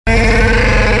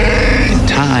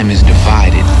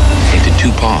two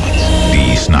parts.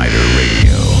 The Snider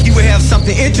Radio. You would have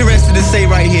something interesting to say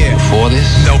right here. Before this,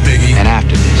 no biggie. and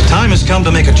after this. The time has come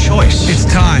to make a choice. It's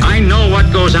time. I know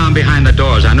what goes on behind the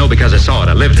doors. I know because I saw it.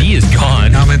 I lived it. He is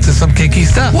gone. I'm into some kinky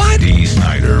stuff. What? The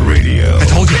Snider Radio. I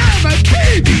told you.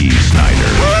 The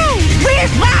Snider.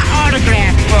 Where's my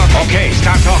autograph book? Okay,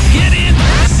 stop talking. Get in,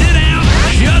 sit down,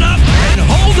 shut up, and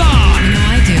hold on.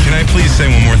 I do. Can I please say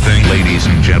one more thing? Ladies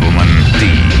and gentlemen,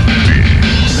 the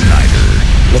Snider.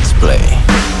 Let's play.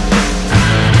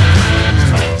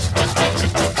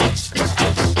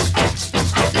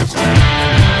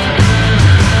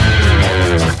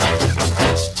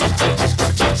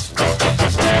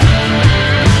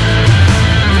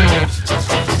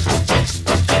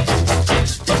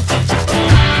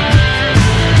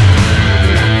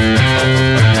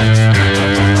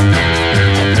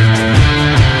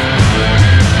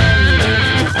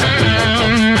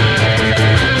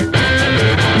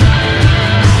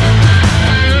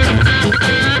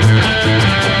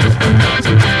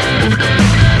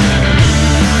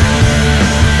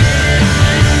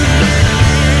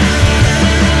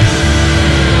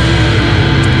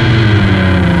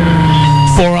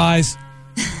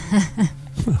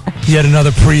 Yet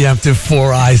another preemptive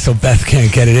 4 eyes, so Beth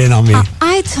can't get it in on me.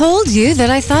 I told you that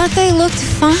I thought they looked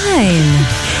fine.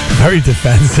 Very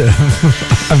defensive.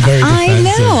 I'm very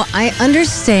defensive. I know. I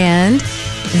understand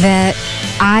that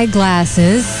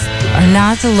eyeglasses are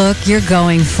not the look you're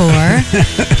going for,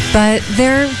 but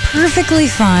they're perfectly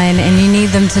fine and you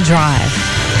need them to drive.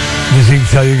 Did she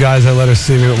tell you guys I let her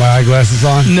see me with my eyeglasses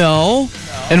on? No.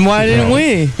 And why didn't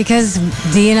we? Because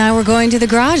Dee and I were going to the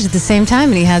garage at the same time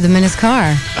and he had them in his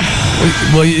car.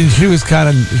 Well, she was kind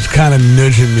of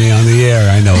nudging me on the air,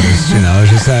 I noticed, you know.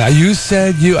 She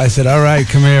said, I said, all right,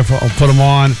 come here, I'll put them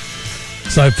on.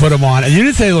 So I put them on. And you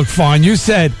didn't say they look fine. You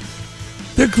said,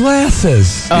 they're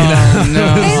glasses. Oh,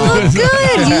 no. They look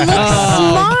good. You look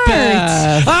smart.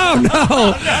 Beth. Oh,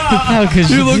 no. How could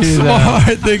you look do smart.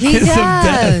 that? The He kiss of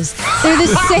does. death. They're the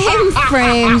same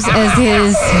frames as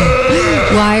his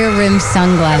wire-rimmed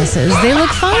sunglasses. They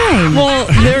look fine. Well,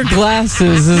 their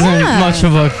glasses isn't Yeah. much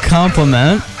of a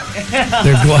compliment.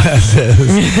 They're glasses.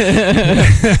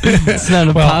 It's not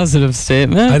a positive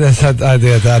statement. I just had to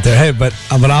get that out there. Hey, but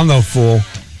I'm no fool.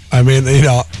 I mean, you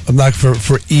know, I'm not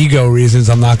for ego reasons.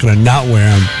 I'm not going to not wear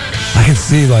them. I can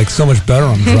see like so much better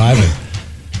when I'm driving.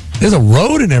 There's a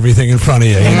road and everything in front of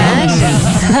you. You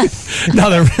know? No,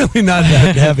 they're really not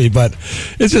that heavy, but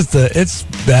it's just it's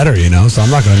better, you know. So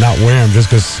I'm not going to not wear them just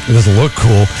because it doesn't look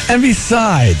cool. And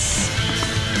besides,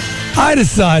 I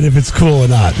decide if it's cool or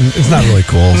not. It's not really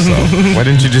cool. So Why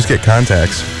didn't you just get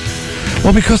contacts?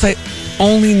 well, because I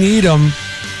only need them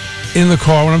in the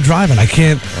car when I'm driving. I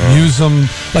can't use them.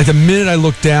 Like the minute I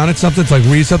look down at something to like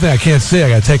read something, I can't see. I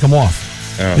got to take them off.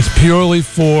 Oh. It's purely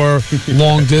for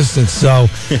long distance. So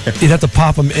you'd have to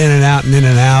pop them in and out,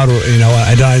 or you know,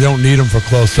 I don't need them for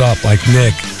close up like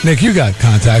Nick. Nick, you got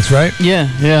contacts, right? Yeah,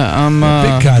 I'm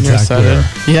Big contact nearsighted. wearer.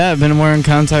 Yeah, I've been wearing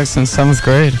contacts since 7th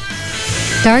grade.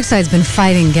 Darkside's been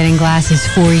fighting getting glasses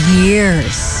for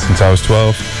years. Since I was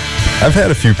 12. I've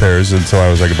had a few pairs until I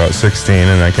was like about 16,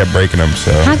 and I kept breaking them.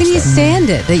 So How can you stand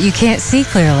it that you can't see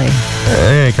clearly?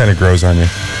 It kind of grows on you.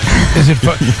 Is it?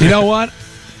 You know what?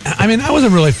 I mean, I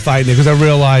wasn't really fighting it because I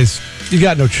realized you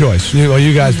got no choice. You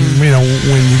guys, you know,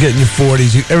 when you get in your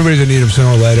 40s, everybody's gonna need them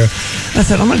sooner or later. I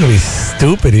said, I'm not gonna be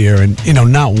stupid here and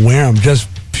not wear them just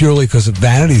purely because of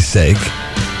vanity's sake.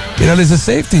 You know, there's a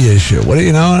safety issue. What do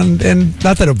you know? And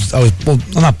not that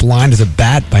I'm not blind as a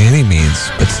bat by any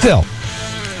means, but still,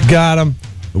 got them.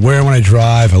 Wear them when I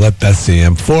drive. I let Beth see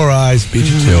them. 4 eyes, beat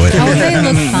you to it. Oh, they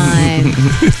look fine.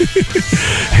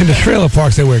 In the trailer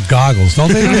parks, they wear goggles,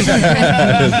 don't they?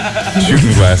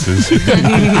 Shooting glasses.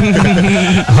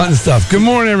 Fun stuff. Good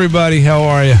morning, everybody. How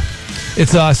are you?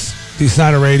 It's us, the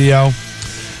Snider Radio.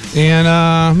 And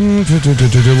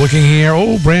looking here.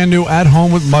 Oh, brand new At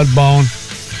Home with Mudbone.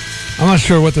 I'm not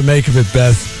sure what to make of it,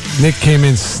 Beth. Nick came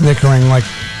in snickering like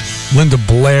Linda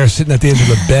Blair sitting at the end of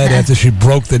the bed after she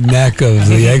broke the neck of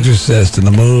The Exorcist in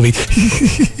the movie.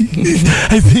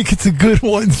 I think it's a good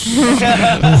one.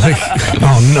 I'm like,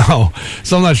 oh no.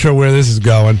 So I'm not sure where this is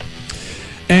going.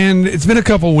 And it's been a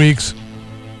couple weeks.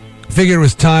 Figured it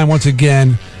was time once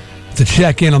again to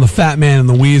check in on the Fat Man and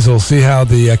the Weasel, see how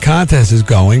the contest is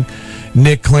going.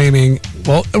 Nick claiming,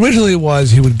 well, originally it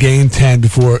was he would gain 10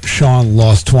 before Sean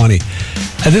lost 20.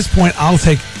 At this point, I'll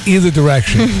take either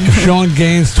direction. If Sean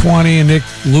gains 20 and Nick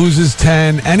loses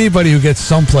 10, anybody who gets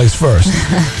someplace first,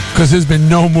 because there's been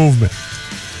no movement.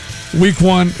 Week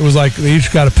 1, it was like they each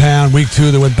got a pound. Week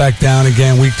 2, they went back down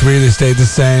again. Week 3, they stayed the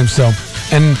same. So,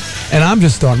 and I'm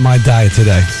just starting my diet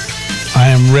today. I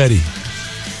am ready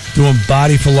doing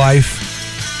Body for Life.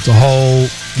 It's a whole,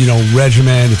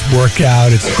 regimen. It's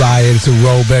workout, it's diet, it's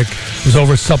aerobic. I was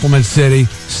over at Supplement City,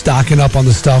 stocking up on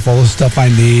the stuff, all the stuff I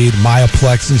need,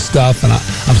 Myoplex and stuff, and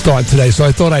I'm starting today. So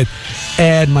I thought I'd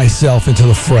add myself into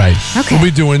the fray. Okay. We'll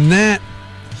be doing that.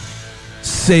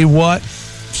 Say What?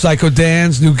 Psycho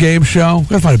Dan's new game show. We've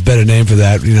got to find a better name for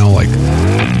that, like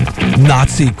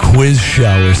Nazi quiz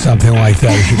show or something like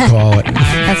that, we should call it.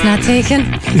 That's not taken?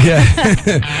 Yeah.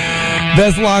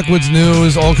 Beth Lockwood's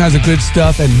news, all kinds of good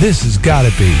stuff, and this has got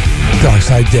to be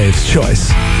Darkside Dave's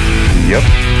choice. Yep.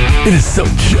 It is so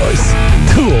choice.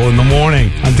 Tool in the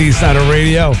morning on D-Snider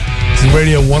Radio. This is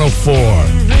Radio 104.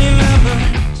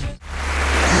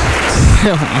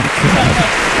 Oh, my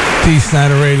God.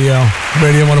 D-Snider Radio.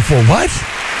 Radio 104. What?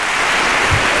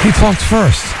 He talked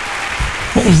first.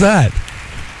 What was that?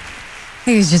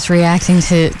 He was just reacting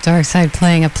to Darkside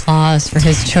playing applause for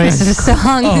his choice of a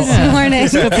song this morning.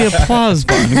 He's got the applause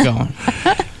button going.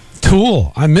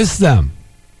 Tool. I miss them.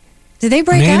 Did they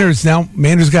break up?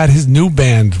 Maynard's got his new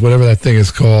band, whatever that thing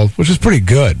is called, which is pretty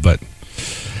good, but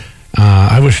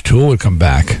I wish Tool would come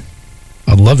back.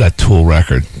 I love that Tool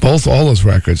record. All those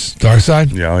records.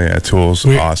 Darkside? Yeah, Tool's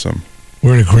awesome.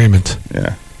 We're in agreement.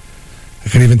 Yeah. I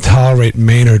couldn't even tolerate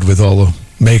Maynard with all the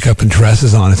makeup and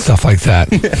dresses on and stuff like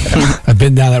that. I've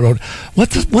been down that road.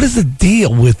 What is the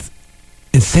deal with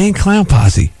Insane Clown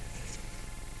Posse?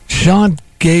 Sean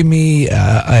gave me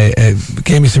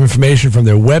some information from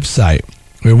their website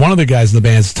where one of the guys in the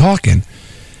band's talking,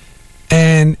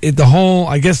 and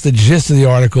I guess the gist of the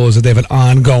article is that they have an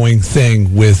ongoing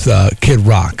thing with Kid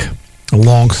Rock, a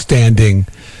long-standing,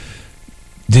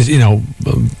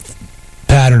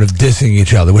 pattern of dissing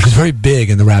each other, which is very big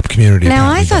in the rap community. Now,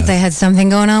 I thought they had something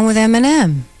going on with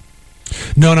Eminem.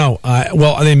 No.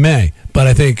 Well, they may, but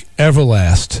I think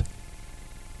Everlast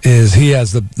he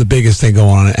has the biggest thing going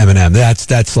on at Eminem.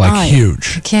 That's like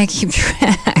huge. You can't keep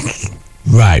track.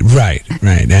 Right.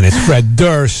 And it's Fred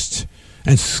Durst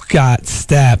and Scott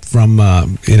Stapp from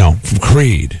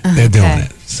Creed. They're doing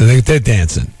it, so they're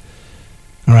dancing.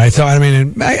 All right. So I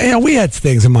mean, we had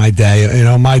things in my day.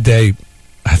 My day,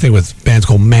 I think, with bands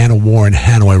called Man of War and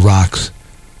Hanoi Rocks.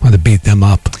 Wanted to beat them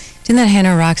up. Didn't that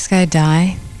Hanoi Rocks guy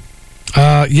die?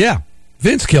 Yeah.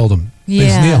 Vince killed him. Yeah.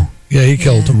 Vince Neil. Yeah, he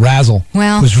killed him. Razzle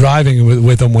was driving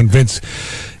with him when Vince,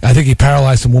 I think he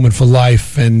paralyzed a woman for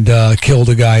life and killed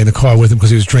a guy in the car with him because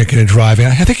he was drinking and driving.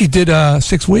 I think he did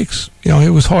 6 weeks.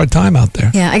 It was a hard time out there.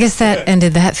 Yeah, I guess that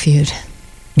ended that feud.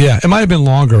 Yeah, it might have been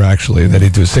longer, actually, that he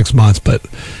did 6 months. But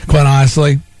quite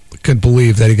honestly, I couldn't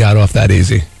believe that he got off that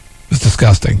easy. It was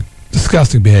disgusting.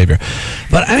 Disgusting behavior.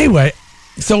 But anyway,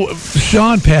 so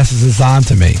Sean passes this on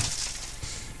to me.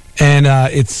 And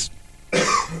it's...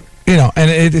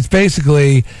 it's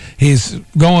basically he's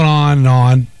going on and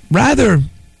on rather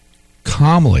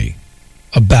calmly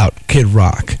about Kid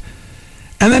Rock.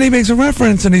 And then he makes a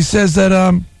reference and he says that,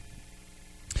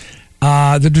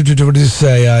 what did he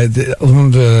say?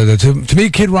 To me,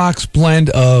 Kid Rock's blend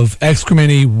of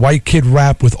excrement-y white kid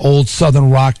rap with old Southern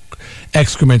rock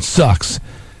excrement sucks.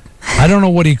 I don't know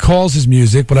what he calls his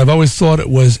music, but I've always thought it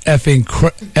was effing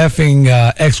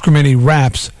excrement-y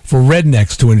raps for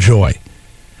rednecks to enjoy.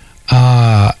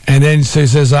 And then so he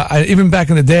says, even back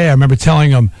in the day, I remember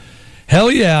telling him,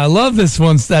 hell yeah, I love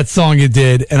that song you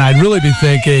did. And I'd really be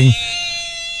thinking,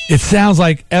 it sounds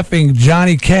like effing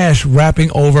Johnny Cash rapping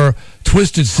over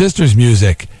Twisted Sisters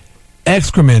music.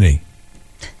 Excrement-y.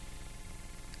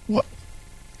 What?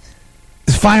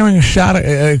 It's firing a shot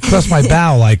across my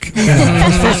bow.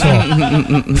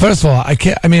 First of all, I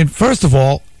can't. I mean, first of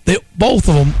all, both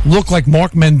of them look like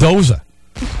Mark Mendoza,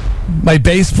 my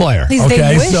bass player. At least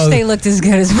they wish they looked as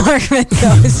good as Mark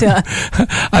Mendoza.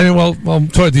 I mean, well,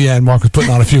 toward the end, Mark was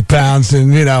putting on a few pounds,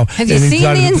 and Have you seen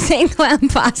the Insane Clown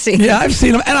Posse? Yeah, I've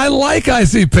seen them, and I like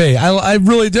ICP. I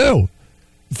really do.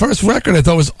 First record I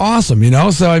thought was awesome,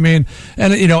 So I mean,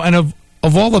 and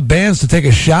of all the bands to take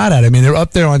a shot at, I mean, they're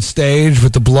up there on stage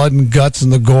with the blood and guts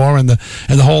and the gore and the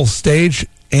whole stage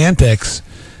antics,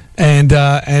 and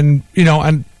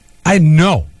I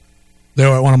know they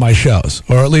were at one of my shows,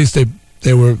 or at least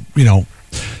they were,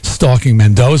 stalking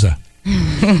Mendoza,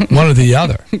 one or the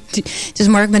other. Does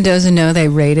Mark Mendoza know they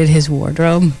raided his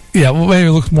wardrobe? Yeah, well, maybe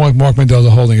it looks more like Mark Mendoza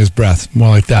holding his breath, more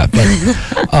like that.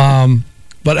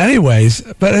 But, I mean,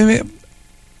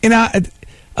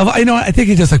 I think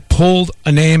he just pulled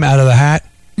a name out of the hat.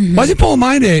 Mm-hmm. Why'd you pull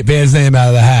my band's name out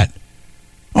of the hat?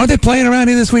 Aren't they playing around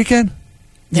here this weekend?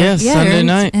 Yeah, Sunday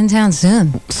night. In town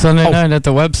soon. Sunday night at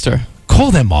the Webster. Call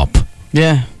them up.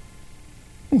 Yeah.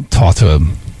 Talk to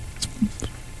him.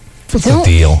 What's the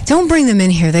deal? Don't bring them in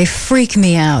here. They freak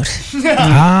me out.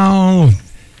 Oh.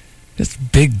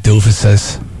 Just big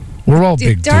doofuses. We're all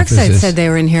big Darkside doofuses. said they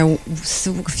were in here a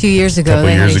few years ago. Couple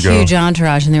They had a years ago. huge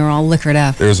entourage, and they were all liquored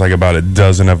up. There was like about a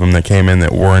dozen of them that came in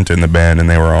that weren't in the band, and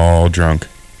they were all drunk.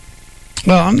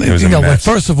 Well, It was a like, mess.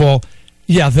 first of all,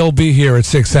 yeah, they'll be here at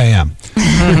 6 a.m.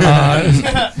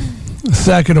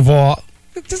 Second of all,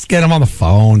 just get them on the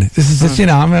phone. This is just,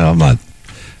 I'm not.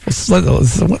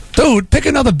 Dude, pick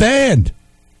another band.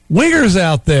 Wingers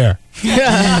out there.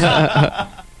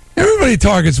 Everybody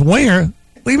targets Winger.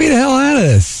 Leave me the hell out of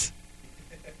this.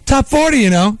 Top 40,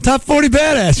 Top 40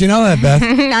 badass. You know that, Beth.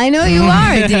 I know you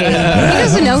are, Dave. He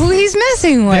doesn't know who he's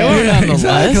messing with. They weren't on the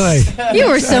exactly. You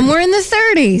were somewhere in the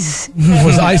 30s.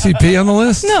 Was ICP on the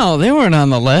list? No, they weren't on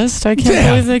the list. I can't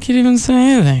Yeah. believe they could even say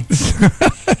anything.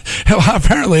 Well,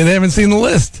 apparently, they haven't seen the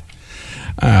list.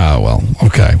 Well,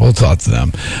 okay. We'll talk to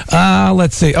them.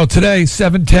 Let's see. Oh, today,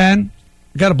 7:10.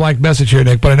 Got a blank message here,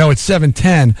 Nick, but I know it's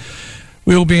 7:10.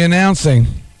 We will be announcing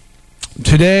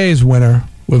today's winner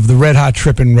with the Red Hot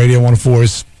Trippin' Radio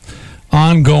 104's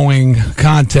ongoing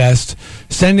contest,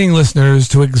 sending listeners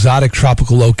to exotic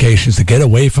tropical locations to get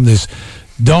away from this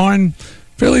darn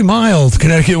fairly mild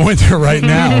Connecticut winter right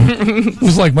now. It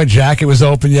was like my jacket was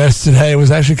open yesterday. It was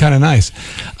actually kind of nice.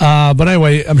 But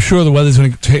anyway, I'm sure the weather's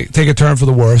going to take a turn for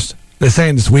the worst. They're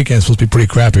saying this weekend's supposed to be pretty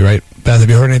crappy, right? Beth, have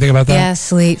you heard anything about that? Yeah,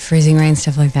 sleet, freezing rain,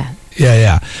 stuff like that.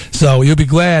 Yeah. So you'll be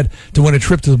glad to win a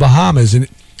trip to the Bahamas. And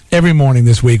every morning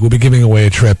this week, we'll be giving away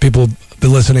a trip. People have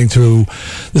been listening to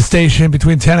the station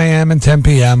between 10 a.m. and 10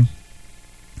 p.m.,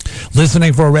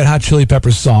 listening for a Red Hot Chili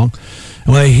Peppers song.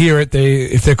 And when they hear it,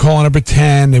 if they're calling number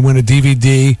 10, they win a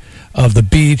DVD of The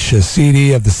Beach, a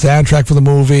CD of the soundtrack for the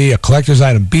movie, a collector's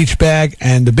item beach bag.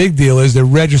 And the big deal is they're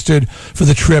registered for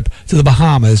the trip to the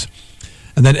Bahamas.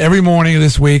 And then every morning of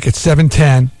this week at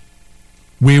 7:10,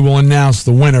 we will announce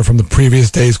the winner from the previous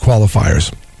day's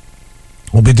qualifiers.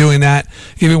 We'll be doing that,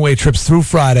 giving away trips through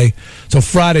Friday. So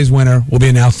Friday's winner will be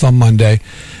announced on Monday.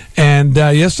 And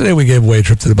yesterday we gave away a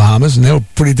trip to the Bahamas, and they were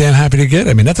pretty damn happy to get it.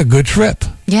 I mean, that's a good trip.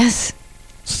 Yes.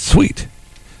 Sweet.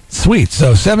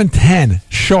 So 7:10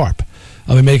 sharp,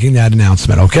 I'll be making that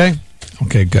announcement, okay?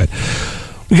 Okay, good.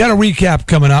 We got a recap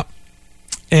coming up.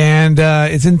 And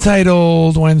it's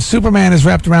entitled, When Superman is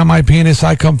Wrapped Around My Penis,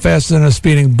 I Come Faster Than a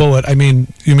Speeding Bullet. You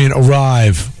mean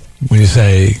arrive when you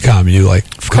say come. You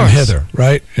come hither,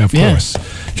 right? Yeah, of course.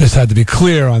 Just had to be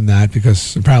clear on that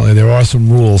because apparently there are some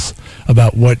rules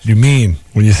about what you mean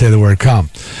when you say the word come.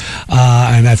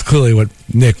 And that's clearly what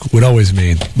Nick would always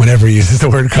mean whenever he uses the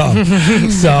word come.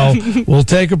 So we'll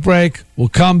take a break. We'll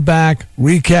come back.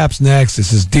 Recaps next.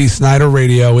 This is D. Snider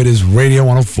Radio. It is Radio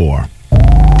 104.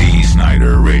 D.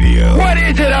 Snider Radio. What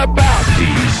is it about? D.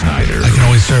 Snider. I can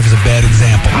always serve as a bad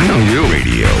example. I know you.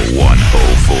 Radio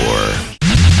 104.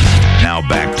 Now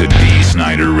back to D.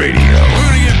 Snider Radio. We're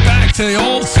going to get back to the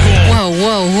old school.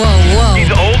 Whoa. He's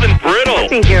old and brittle. I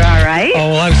think you're all right. Oh,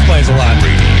 well, that explains a lot.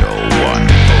 Radio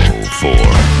 104.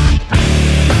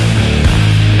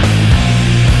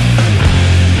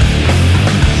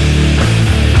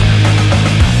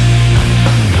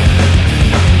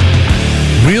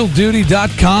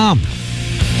 RealDuty.com.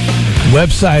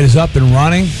 Website is up and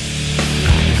running.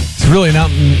 It's really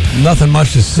nothing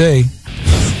much to see.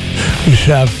 We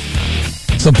should have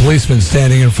some policemen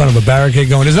standing in front of a barricade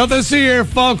going, there's nothing to see here,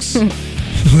 folks.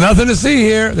 Nothing to see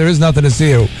here. There is nothing to see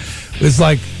here. It's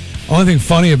like, the only thing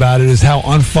funny about it is how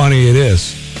unfunny it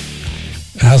is.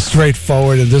 How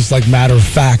straightforward and just like matter of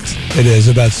fact it is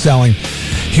about selling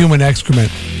human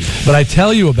excrement. But I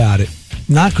tell you about it,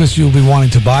 not because you'll be wanting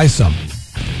to buy some,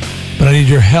 but I need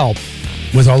your help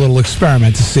with our little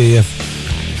experiment to see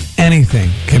if anything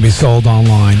can be sold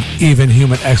online, even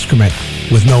human excrement,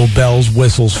 with no bells,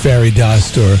 whistles, fairy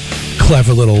dust, or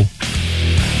clever little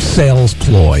sales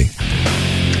ploy.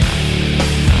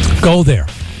 Go there,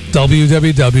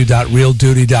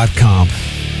 www.realduty.com.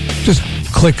 Just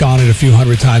click on it a few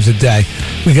hundred times a day.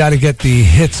 We got to get the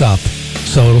hits up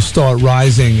so it'll start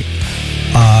rising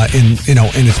in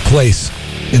its place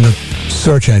in the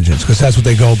search engines, because that's what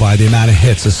they go by, the amount of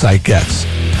hits the site gets.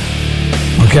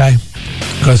 Okay?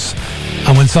 Because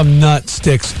when some nut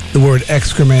sticks the word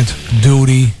excrement,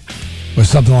 duty, or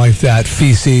something like that,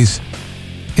 feces,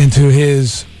 into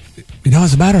his,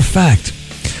 as a matter of fact,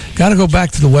 got to go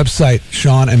back to the website,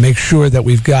 Sean, and make sure that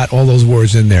we've got all those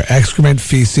words in there. Excrement,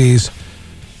 feces,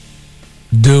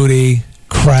 duty,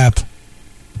 crap,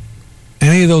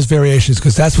 any of those variations,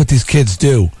 because that's what these kids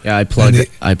do. Yeah, I plugged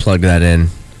that in.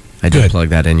 I did Good. plug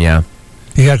that in, yeah.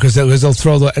 Yeah, because they'll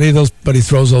throw anybody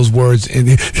throws those words in.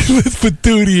 Let's put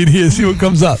duty in here. See what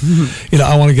comes up.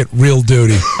 I want to get real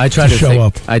duty. I try to show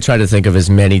up. I try to think of as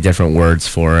many different words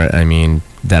for it. I mean,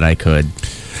 that I could.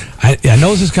 I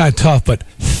know this is kind of tough, but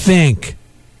think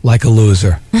like a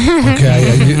loser.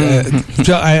 Okay,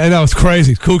 I know it's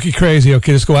crazy, it's kooky crazy.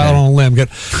 Okay, just go out on a limb,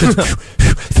 just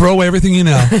throw away everything you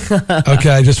know.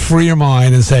 Okay, just free your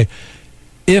mind and say,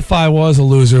 if I was a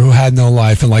loser who had no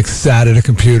life and like sat at a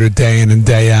computer day in and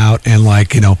day out and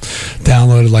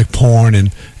downloaded like porn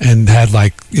and had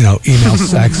email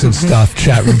sex and stuff,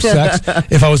 chat room sex.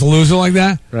 If I was a loser like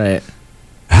that, right?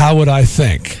 How would I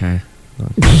think? Okay.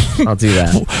 I'll do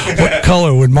that. What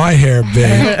color would my hair be?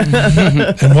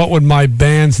 And what would my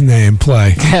band's name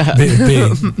be?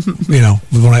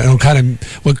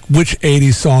 Which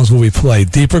 80s songs will we play?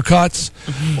 Deeper cuts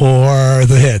or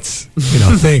the hits?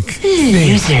 Think.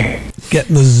 Get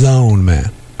in the zone,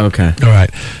 man. Okay. All right.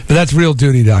 But that's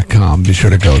realduty.com. Be sure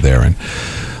to go there. And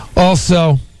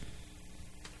also,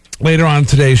 later on in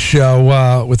today's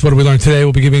show, with What Did We Learn Today,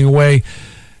 we'll be giving away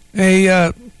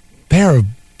a pair of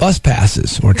bus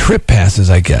passes or trip passes,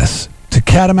 I guess, to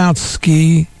Catamount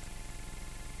Ski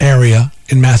area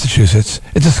in Massachusetts.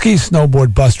 It's a ski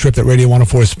snowboard bus trip that Radio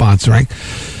 104 is sponsoring.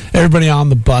 Everybody on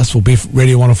the bus will be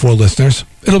Radio 104 listeners.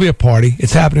 It'll be a party.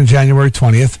 It's happening January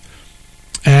 20th.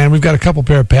 And we've got a couple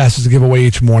pair of passes to give away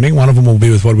each morning. One of them will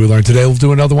be with What We Learned Today. We'll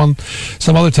do another one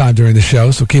some other time during the show,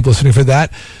 so keep listening for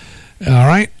that. All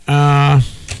right.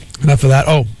 Enough of that.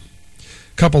 Oh,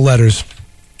 a couple letters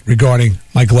regarding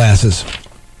my glasses.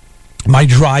 My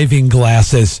driving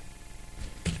glasses.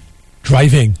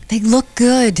 Driving. They look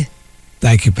good.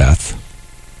 Thank you, Beth.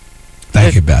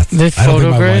 Thank you, Beth. They I don't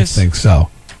think my wife photo-grays? thinks so.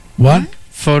 What?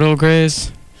 Photo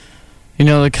grays. You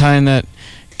know, the kind that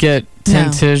get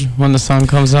tinted when the sun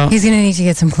comes out. He's going to need to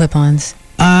get some clip-ons.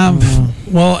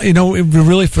 Well, they're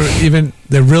really for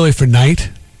night.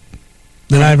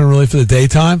 They're not even really for the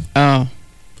daytime. Oh.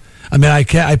 I mean,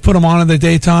 I put them on in the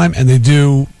daytime, and they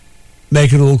do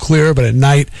make it a little clearer. But at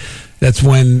night, that's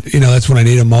when I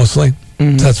need them mostly.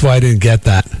 Mm-hmm. So that's why I didn't get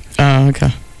that. Oh, okay.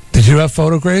 Did you have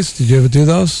photo grays? Did you ever do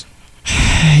those?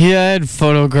 Yeah, I had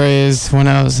photo grays when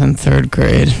I was in 3rd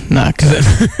grade. Not good.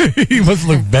 You must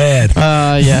look bad.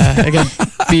 Yeah, I got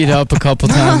beat up a couple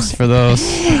times for those.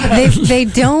 They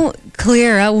don't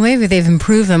clear up. Well, maybe they've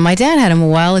improved them. My dad had them a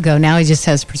while ago. Now he just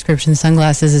has prescription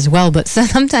sunglasses as well. But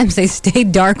sometimes they stay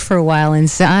dark for a while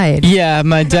inside. Yeah,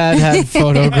 my dad had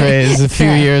photo grays a few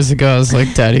years ago. I was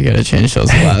like, Dad, you got to change those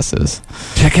glasses.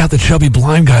 Check out the chubby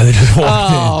blind guy that just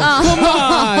walked in. Come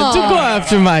on. Don't go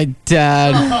after my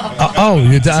dad.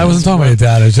 Your dad. I wasn't talking about your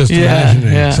dad. I was just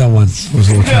imagining someone was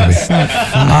a little chubby.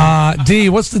 D,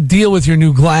 what's the deal with your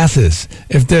new glasses?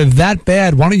 If they're that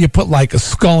bad, why don't you put like a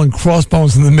skull and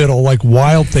crossbones in the middle like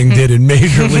Wild Thing did in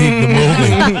Major League, the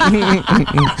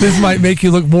movie? This might make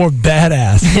you look more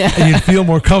badass, and you'd feel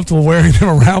more comfortable wearing them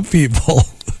around people.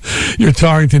 Your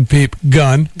Torrington peep,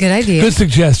 Gun. Good idea. Good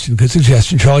suggestion.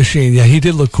 Charlie Sheen. Yeah, he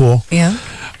did look cool. Yeah.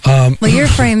 Well, your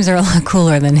frames are a lot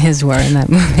cooler than his were in that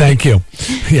movie. Thank you.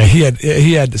 Yeah,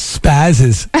 he had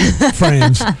Spaz's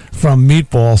frames from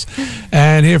Meatballs.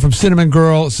 And here from Cinnamon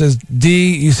Girl, it says,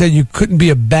 D, you said you couldn't be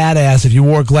a badass if you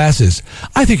wore glasses.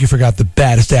 I think you forgot the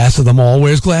baddest ass of them all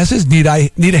wears glasses. Need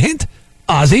a hint?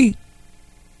 Ozzy?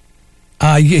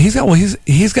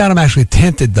 He's got them actually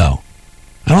tinted, though.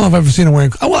 I don't know if I've ever seen him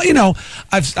wearing... Well,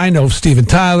 I know Steven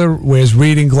Tyler wears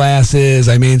reading glasses.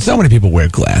 I mean, so many people wear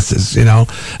glasses,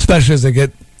 especially as they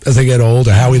get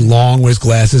older. Howie Long wears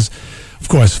glasses. Of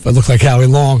course, if I looked like Howie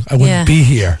Long, I wouldn't be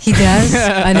here. He does?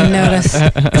 I didn't notice.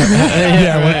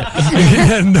 You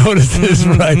hadn't noticed this,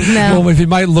 right? No. Well, if you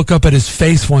might look up at his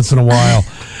face once in a while,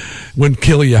 wouldn't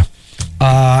kill you.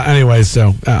 Anyway,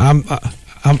 so I'm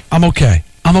okay.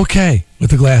 I'm okay with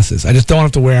the glasses. I just don't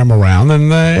have to wear them around,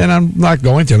 and I'm not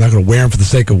going to. I'm not going to wear them for the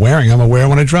sake of wearing them. I'm going to wear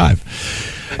them when I drive.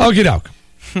 Okie doke.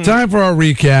 Time for our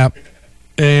recap.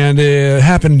 And it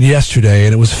happened yesterday,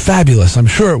 and it was fabulous. I'm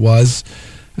sure it was.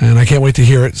 And I can't wait to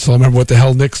hear it. So I remember what the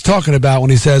hell Nick's talking about when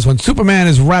he says, when Superman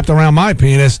is wrapped around my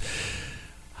penis,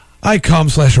 I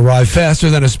come/arrive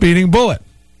faster than a speeding bullet.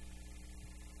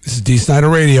 This is D. Snider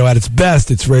Radio at its best.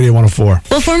 It's Radio 104.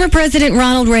 Well, former President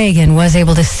Ronald Reagan was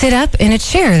able to sit up in a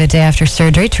chair the day after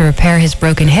surgery to repair his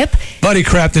broken hip. But he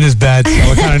crapped in his bed, so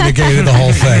it kind of negated the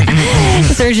whole thing.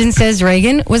 The surgeon says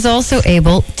Reagan was also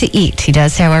able to eat. He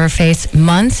does, however, face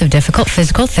months of difficult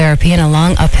physical therapy and a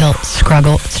long uphill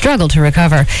struggle to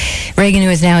recover. Reagan,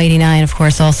 who is now 89, of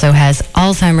course, also has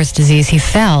Alzheimer's disease. He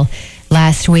fell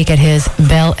last week at his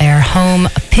Bel Air home.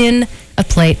 A a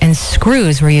plate, and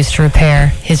screws were used to repair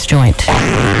his joint.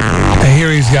 I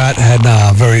hear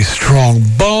had very strong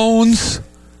bones.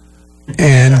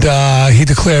 And he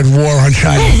declared war on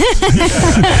China.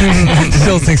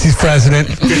 Still thinks he's president.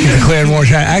 He declared war on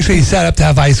China. Actually, he sat up to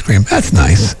have ice cream. That's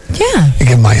nice. Yeah. You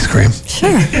give him ice cream.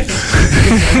 Sure.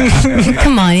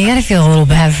 Come on, you got to feel a little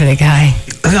bad for the guy.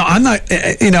 No, I'm not.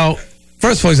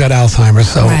 First of all, he's got Alzheimer's,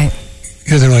 so right.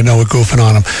 He doesn't really know we're goofing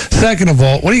on him. Second of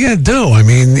all, what are you going to do? I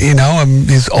mean,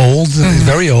 he's old. He's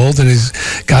very old, and he's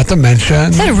got dementia.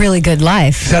 He's had a really good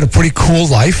life. He's had a pretty cool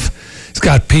life. He's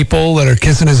got people that are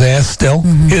kissing his ass still.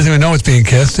 He doesn't even know it's being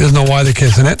kissed. He doesn't know why they're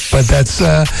kissing it. But that's,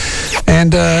 I'm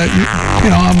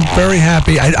very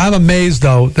happy. I'm amazed,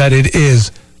 though, that it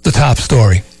is the top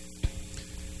story.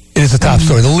 It is the top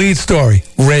story. The lead story.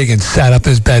 Reagan sat up in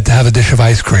his bed to have a dish of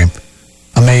ice cream.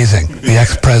 Amazing. The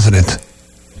ex-president.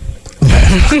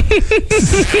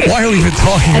 Why are we even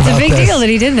talking about this? It's a big deal that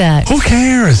he did that. Who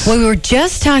cares? Well, we were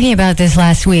just talking about this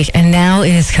last week, and now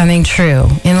it is coming true.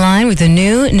 In line with the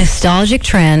new nostalgic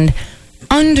trend,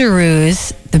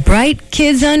 Underoos, the bright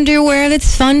kids' underwear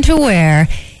that's fun to wear,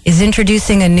 is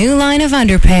introducing a new line of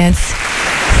underpants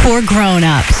for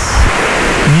grown-ups.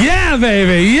 Yeah,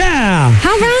 baby, yeah.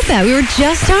 How about that? We were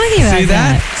just talking about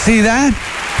that. See that?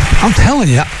 I'm telling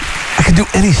you. I can do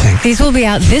anything. These will be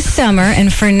out this summer,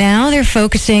 and for now, they're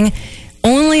focusing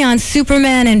only on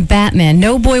Superman and Batman.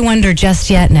 No Boy Wonder just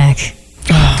yet, Nick.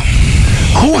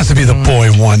 Who wants to be the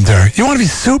Boy Wonder? You want to be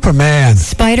Superman.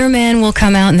 Spider-Man will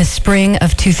come out in the spring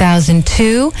of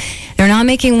 2002. They're not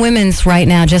making women's right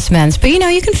now, just men's. But,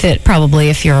 you can fit probably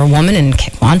if you're a woman and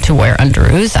want to wear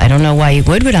underoos. I don't know why you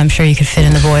would, but I'm sure you could fit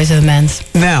in the boys or the men's.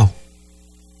 Now,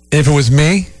 if it was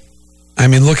me,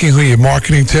 looking who you're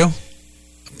marketing to,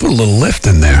 put a little lift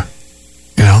in there,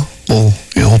 a little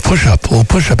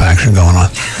push-up action going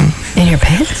on. In your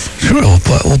pants? Sure, a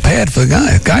little pad for the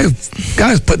guy.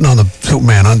 Guy's putting on the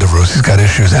Superman underoos. He's got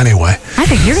issues anyway. I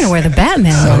think you're going to wear the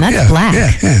Batman one. That's black.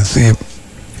 Yeah. So you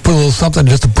put a little something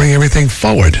just to bring everything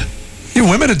forward. You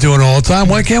women are doing it all the time.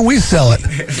 Why can't we sell it?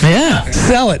 Yeah.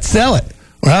 Sell it.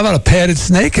 Or how about a padded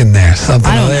snake in there?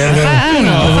 Something. I don't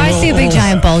know. If I see a big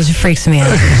giant bulge, it freaks me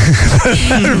out.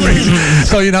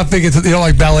 So you're not thinking, you don't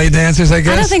like ballet dancers, I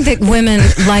guess? I don't think that women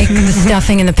like the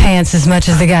stuffing in the pants as much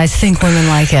as the guys think women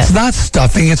like it. It's not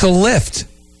stuffing, it's a lift.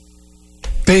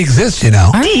 They exist,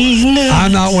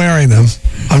 I'm not wearing them.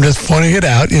 I'm just pointing it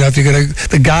out. If you're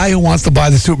the guy who wants to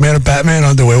buy the Superman or Batman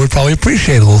underwear would probably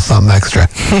appreciate a little something extra.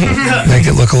 Make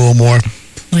it look a little more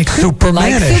like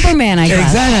Superman-ish. Like Superman, I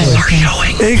guess.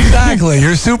 Exactly.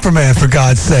 You're Superman, for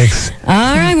God's sakes.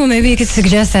 All right. Well, maybe you could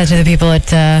suggest that to the people at...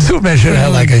 Superman should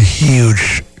have had like a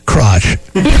huge crotch.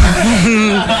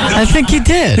 I think he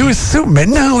did. It was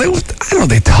Superman. No, I don't know.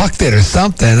 They tucked it or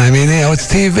something. It's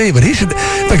TV, but he should,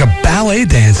 like a ballet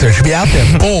dancer, should be out there,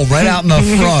 boom, right out in the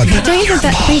front. Don't you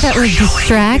think that would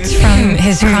distract from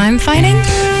his crime fighting?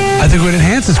 I think it would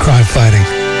enhance his crime fighting.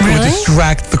 Really? It would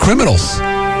distract the criminals.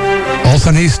 All of a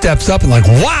sudden he steps up and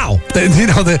wow! They're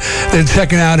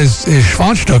checking out his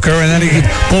Schwanstucker, and then he could,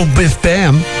 boom, biff,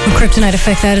 bam. Will kryptonite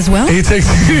affect that as well? He takes...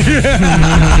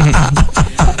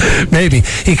 Maybe.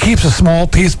 He keeps a small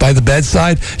piece by the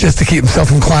bedside just to keep himself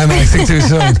from climaxing too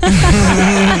soon.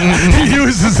 He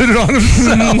uses it on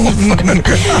himself.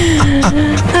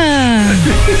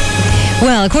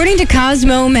 Well, according to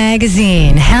Cosmo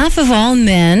magazine, half of all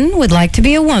men would like to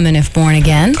be a woman if born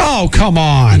again. Oh, come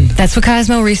on. That's what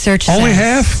Cosmo research says. Only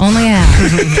half? Only half.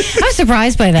 I'm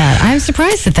surprised by that. I'm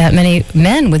surprised that many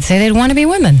men would say they'd want to be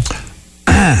women.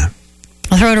 I'll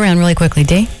throw it around really quickly,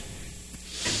 D.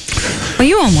 Well,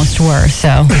 you almost were,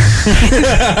 so.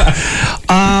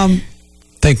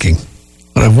 Thinking.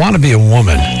 But I want to be a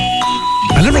woman.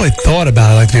 I never really thought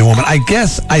about it like to be a woman. I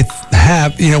guess I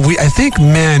have, I think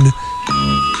men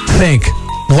think,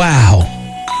 wow,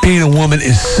 being a woman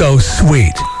is so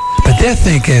sweet. But they're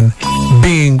thinking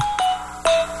being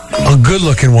a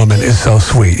good-looking woman is so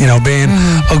sweet. Being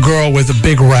a girl with a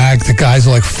big rag, the guys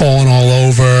are like falling all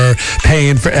over,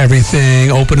 paying for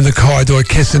everything, opening the car door,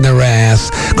 kissing their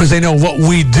ass, because they know what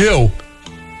we do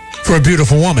for a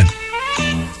beautiful woman.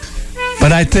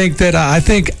 But I think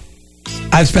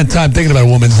I've spent time thinking about a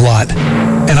woman's lot,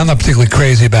 and I'm not particularly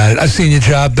crazy about it. I've seen your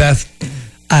job, Beth.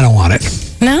 I don't want it.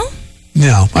 No?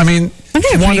 No. I think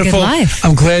it's a pretty good life.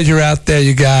 I'm glad you're out there,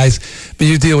 you guys, but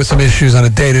you deal with some issues on a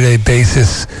day-to-day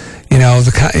basis.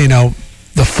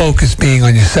 The focus being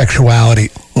on your sexuality.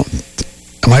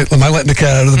 Am I letting the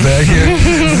cat out of the bag here?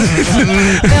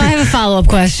 No, I have a follow-up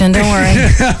question. Don't worry.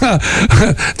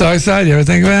 Dark side, you ever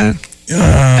think about it?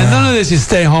 And none of this, you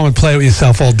stay home and play with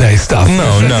yourself all day stuff. No.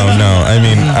 I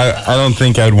mean, I don't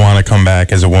think I'd want to come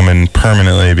back as a woman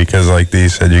permanently because, like Dee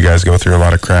said, you guys go through a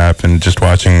lot of crap, and just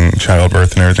watching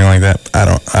childbirth and everything like that, I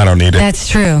don't need it. That's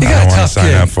true. You I got don't a want to tough sign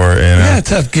gig. up for it. You know? You got a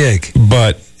tough gig.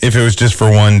 But if it was just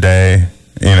for one day,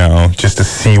 just to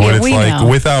see what it's we like know.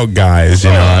 without guys,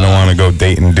 I don't want to go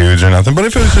dating dudes or nothing. But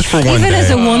if it was just for one Even day,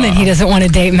 as a woman, he doesn't want to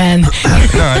date men. no,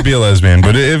 I'd be a lesbian.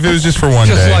 But if it was just for one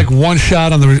Just day, like one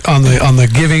shot on the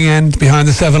giving end behind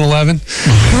the 7-Eleven.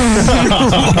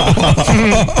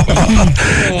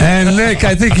 And Nick,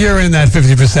 I think you're in that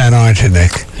 50%, aren't you,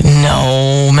 Nick?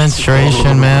 No,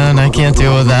 menstruation, man. I can't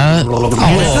deal with that. Oh,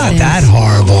 it's not that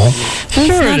horrible. It's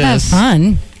Sure not it that is.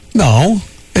 fun. No,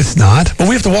 it's not. But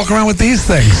we have to walk around with these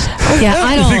things. Yeah,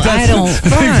 I don't want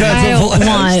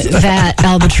that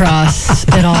albatross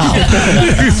at all.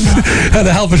 And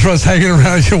the albatross hanging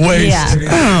around your waist. Yeah.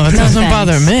 Oh, it doesn't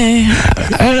bother me.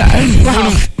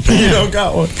 you don't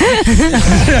got one.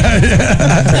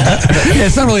 Yeah,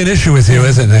 it's not really an issue with you,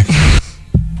 is it, Nick?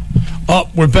 Oh,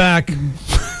 we're back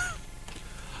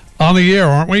on the air,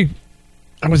 aren't we?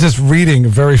 I was just reading a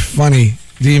very funny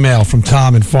email from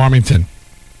Tom in Farmington.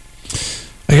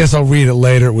 I guess I'll read it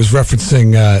later. It was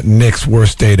referencing Nick's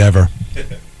worst date ever.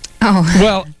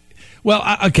 Oh.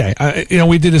 Okay.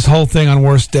 We did this whole thing on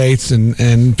worst dates,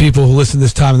 and people who listen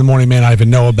this time in the morning may not even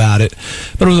know about it.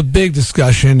 But it was a big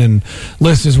discussion, and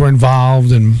listeners were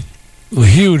involved, and a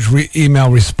huge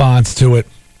email response to it.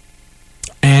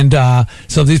 And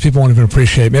so these people won't even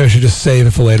appreciate it. Maybe I should just save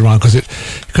it for later on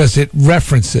because it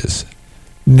references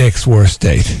Nick's worst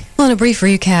date. Well, in a brief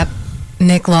recap,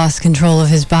 Nick lost control of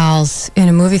his bowels in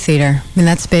a movie theater. I mean,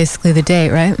 that's basically the date,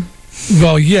 right?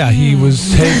 Well, yeah, he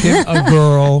was taking a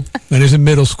girl when he was in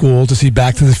middle school to see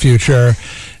Back to the Future,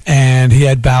 and he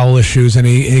had bowel issues, and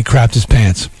he crapped his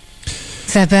pants.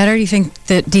 Is that better? Do you think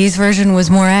that Dee's version was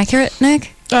more accurate,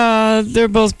 Nick? They're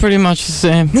both pretty much the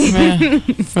same,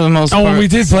 for the most part. Oh, and we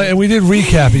did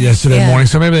recap it yesterday morning,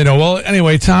 so maybe they know. Well,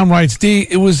 anyway, Tom writes, Dee,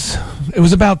 it was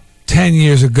about 10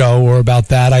 years ago or about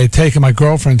that. I had taken my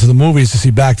girlfriend to the movies to see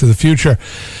Back to the Future.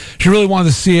 She really wanted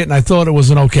to see it, and I thought it was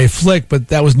an okay flick, but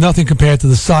that was nothing compared to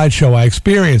the sideshow I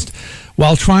experienced.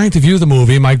 While trying to view the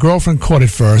movie, my girlfriend caught it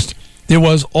first. There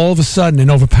was all of a sudden an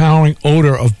overpowering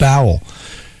odor of bowel.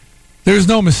 There's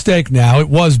no mistake now, it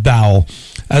was bowel.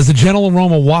 As the gentle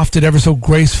aroma wafted ever so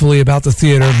gracefully about the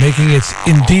theater, making its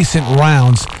indecent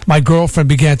rounds, my girlfriend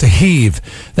began to heave.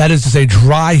 That is to say,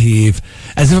 dry heave,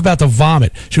 as if about to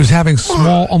vomit. She was having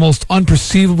small, almost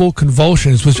unperceivable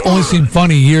convulsions, which only seemed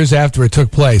funny years after it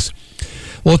took place.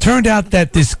 Well, it turned out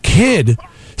that this kid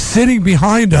sitting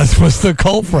behind us was the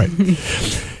culprit.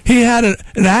 He had an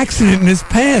accident in his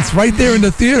pants right there in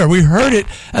the theater. We heard it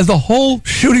as the whole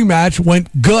shooting match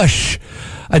went gush.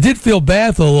 I did feel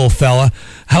bad for the little fella.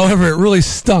 However, it really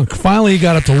stunk. Finally, he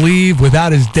got up to leave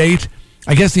without his date.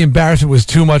 I guess the embarrassment was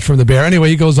too much from the bear. Anyway,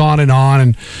 he goes on,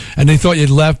 and they thought you'd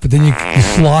left, but then you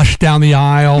sloshed down the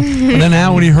aisle. And then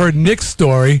now when he heard Nick's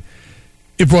story,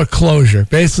 it brought closure.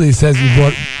 Basically, he says he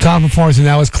brought Tom performance, and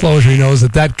now his closure. He knows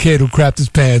that kid who crapped his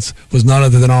pants was none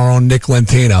other than our own Nick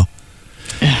Lentino.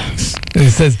 And he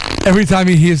says every time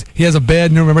he has a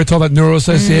bad neuro. Remember I talked about neuro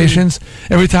associations?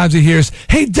 Every time he hears,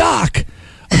 "Hey Doc,"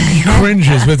 he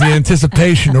cringes with the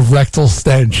anticipation of rectal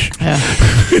stench.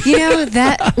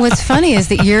 What's funny is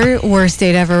that your worst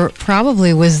date ever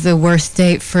probably was the worst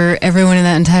date for everyone in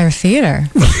that entire theater.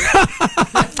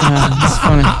 It's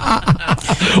funny.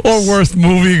 Or worst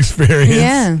movie experience.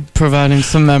 Yeah. Providing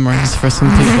some memories for some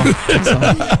people.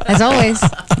 As always.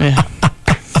 Yeah.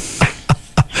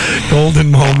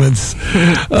 Golden moments.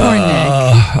 Poor Nick.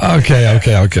 Okay.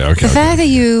 The fact that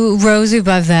you rose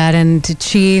above that and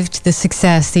achieved the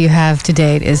success that you have to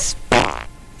date is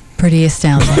pretty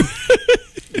astounding.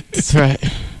 That's right.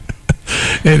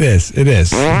 It is. It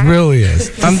really is.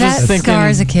 I'm that just thinking, scar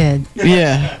as a kid.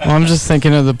 Yeah. Well, I'm just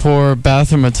thinking of the poor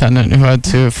bathroom attendant who had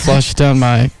to flush down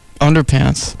my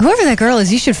underpants. Whoever that girl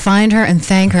is, you should find her and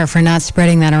thank her for not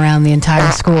spreading that around the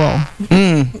entire school.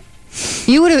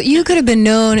 You could have been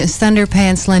known as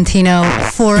Thunderpants Lentino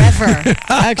forever.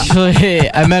 Actually,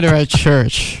 I met her at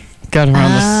church. Got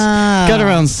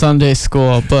around Sunday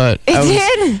school, but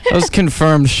I was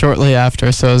confirmed shortly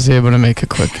after, so I was able to make a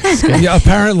quick escape. Yeah,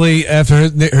 apparently after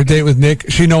her date with Nick,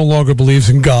 she no longer believes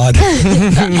in God.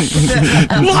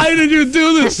 Why did you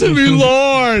do this to me,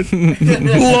 Lord?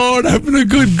 Lord, I've been a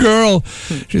good girl.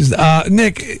 She's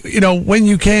Nick. When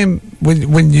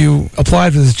you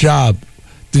applied for this job,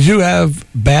 did you have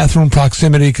bathroom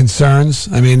proximity concerns?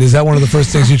 I mean, is that one of the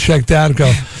first things you checked out?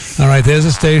 Go, All right, there's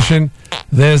a station.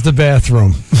 There's the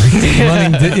bathroom.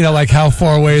 Running, like how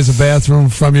far away is a bathroom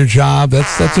from your job?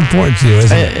 That's important to you,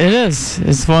 isn't it? It is.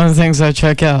 It's one of the things I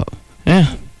check out.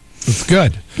 Yeah. That's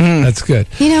good. That's good.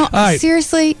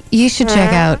 Seriously, you should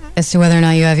check out as to whether or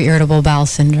not you have irritable bowel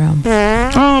syndrome.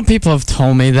 Oh, people have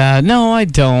told me that. No, I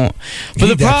don't.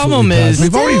 But the problem is...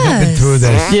 We've already been through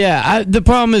this. Yeah, the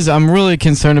problem is I'm really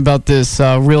concerned about this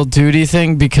real duty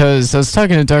thing because I was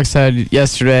talking to Darkside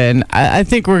yesterday, and I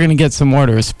think we're going to get some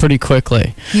orders pretty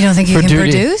quickly. You don't think you can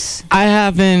duty. produce? I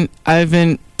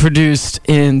haven't produced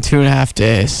in 2.5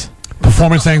 days.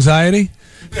 Performance anxiety?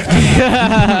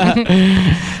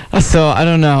 So I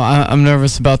don't know. I'm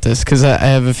nervous about this because I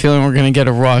have a feeling we're gonna get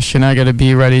a rush, and I got to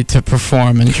be ready to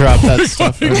perform and drop that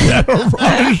stuff.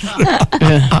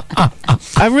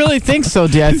 I really think so,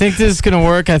 D. I think this is gonna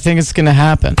work. I think it's gonna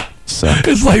happen. So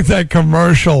it's like that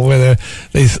commercial where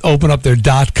they open up their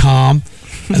 .com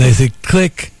and they say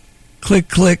click. Click,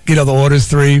 click, the order's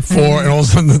 3, 4, and all of a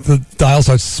sudden the dial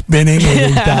starts spinning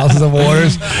with thousands of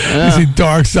orders. You see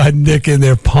Darkside Nick in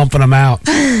there pumping them out.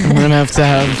 I'm going to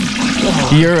have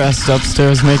your rest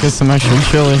upstairs make us some extra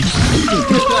chili.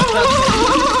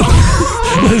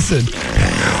 Listen,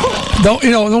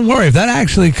 don't worry. If that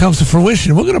actually comes to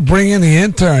fruition, we're going to bring in the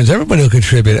interns. Everybody will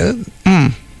contribute.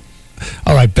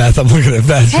 All right, Beth, I'm looking at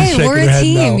Beth. Hey, we're a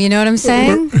team. No. You know what I'm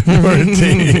saying? We're a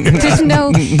team. There's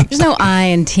no I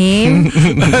in team.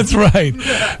 That's right.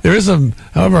 There is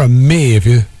however, a me if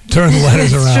you turn the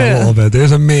letters around a little bit.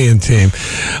 There's a me in team.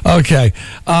 Okay,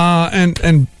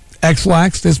 and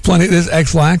X-Lax. There's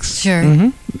X-Lax. Sure.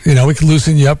 Mm-hmm. We can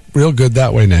loosen you up real good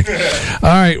that way, Nick. All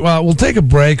right. Well, we'll take a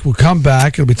break. We'll come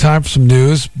back. It'll be time for some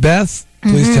news. Beth,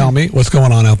 please tell me what's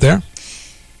going on out there.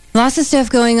 Lots of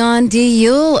stuff going on. D,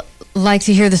 you'll like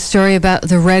to hear the story about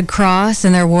the Red Cross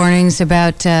and their warnings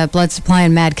about blood supply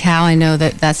and mad cow. I know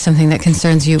that's something that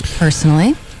concerns you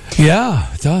personally.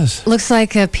 Yeah, it does. Looks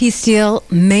like a peace deal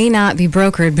may not be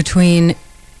brokered between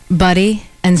Buddy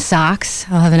and Socks.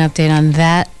 I'll have an update on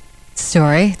that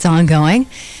story. It's ongoing.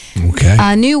 Okay.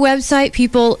 A new website,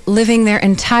 people living their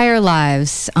entire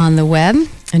lives on the web.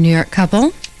 A New York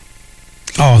couple.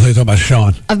 Oh, they're talking about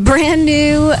Sean. A brand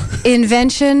new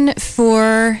invention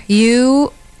for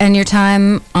you and your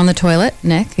time on the toilet,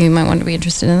 Nick. You might want to be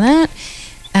interested in that.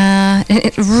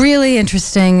 Really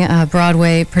interesting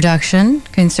Broadway production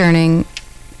concerning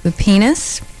the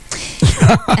penis.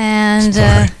 And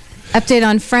update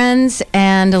on Friends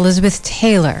and Elizabeth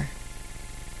Taylor.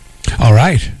 All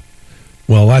right.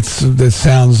 Well, that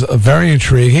sounds very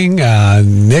intriguing.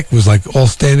 Nick was like all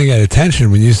standing at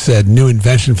attention when you said new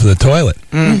invention for the toilet.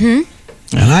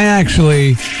 Mm-hmm. And I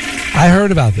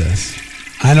heard about this.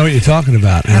 I know what you're talking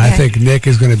about, and I think Nick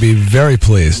is going to be very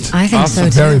pleased. I think so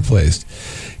too. Very pleased.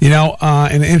 In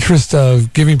the interest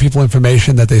of giving people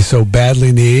information that they so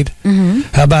badly need,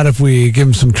 how about if we give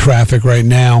them some traffic right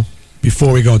now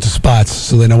before we go into spots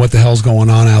so they know what the hell's going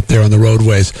on out there on the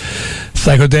roadways?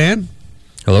 Psycho Dan?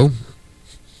 Hello?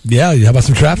 Yeah, how about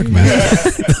some traffic, man?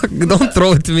 Don't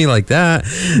throw it to me like that.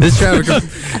 This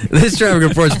traffic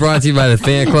report is brought to you by the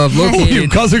fan club located. You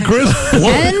cousin Chris?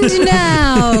 And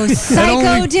now,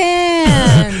 Psycho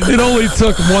Dan. It only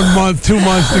took 1 month, 2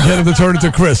 months to get him to turn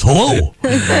into Chris. Hello.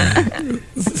 There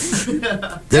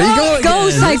you go.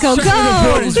 Go, Psycho, go. This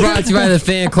report is brought to you by the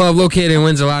fan club located in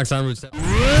Windsor Locks on Route 7.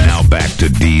 Now back to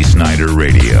D. Snider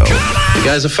Radio. The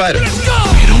guy's a fighter. Let's go.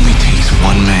 It only takes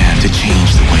one man to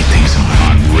change the way things are.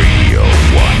 On Radio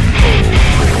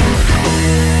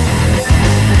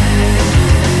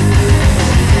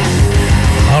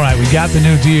 104. All right, we got the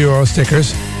new D-Euro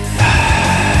stickers.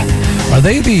 Are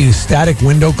they the static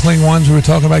window cling ones we were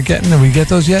talking about getting? Did we get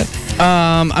those yet?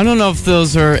 I don't know if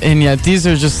those are in yet. These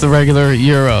are just the regular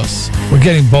Euros. We're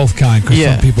getting both kind because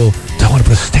some people don't want to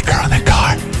put a sticker on their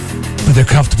car, but they're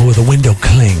comfortable with a window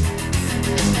cling.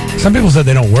 Some people said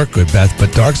they don't work good, Beth,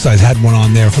 but Darkside's had one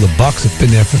on there for the Bucks. It's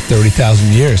been there for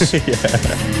 30,000 years.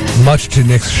 Much to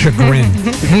Nick's chagrin.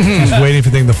 He's waiting for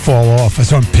the thing to fall off. I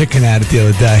saw him picking at it the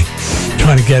other day,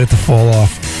 trying to get it to fall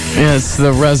off. Yeah, it's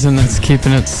the resin that's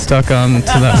keeping it stuck on to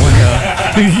that window.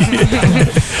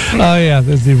 Oh, yeah,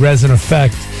 there's the resin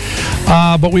effect.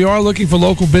 But we are looking for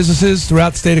local businesses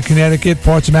throughout the state of Connecticut,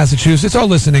 parts of Massachusetts, our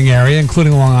listening area,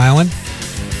 including Long Island,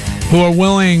 who are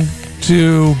willing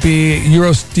to be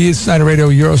D. Snider Radio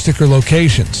Euro sticker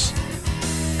locations.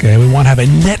 Okay, we want to have a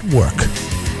network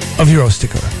of Euro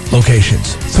sticker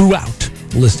locations throughout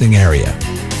the listening area.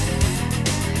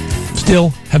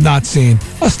 Still have not seen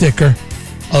a sticker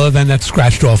other than that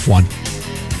scratched off one.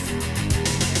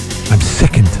 I'm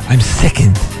sickened.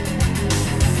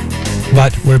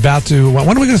 But we're about to.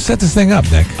 When are we going to set this thing up,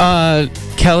 Nick?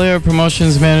 Kelly, our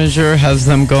promotions manager, has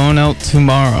them going out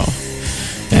tomorrow.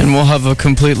 And we'll have a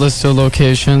complete list of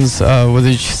locations with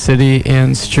each city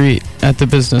and street at the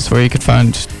business where you can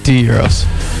find D-Euros.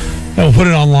 And we'll put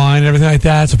it online and everything like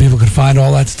that so people can find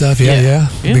all that stuff. Yeah.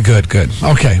 Be good.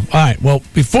 Okay. All right. Well,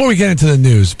 before we get into the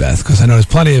news, Beth, because I know there's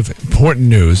plenty of important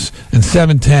news, and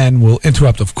 7:10 will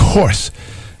interrupt, of course,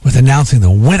 with announcing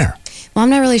the winner. Well, I'm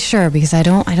not really sure because I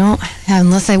don't have,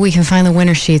 unless we can find the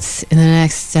winner sheets in the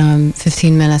next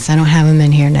 15 minutes. I don't have them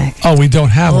in here, Nick. Oh, we don't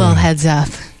have a little one. Heads up.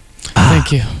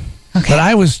 Thank you. Okay. But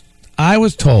I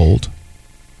was told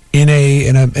in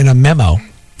a memo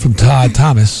from Todd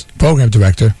Thomas, program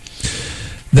director,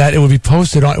 that it would be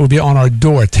posted on. It would be on our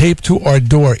door, taped to our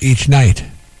door each night.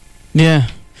 Yeah.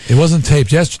 It wasn't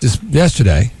taped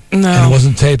yesterday. No. And it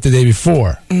wasn't taped the day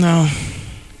before. No.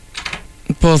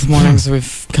 Both mornings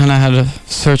we've kind of had to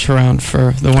search around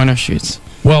for the winner sheets.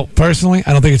 Well, personally,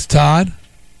 I don't think it's Todd.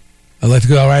 I'd like to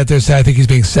go right there and say I think he's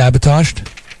being sabotaged.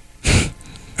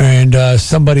 And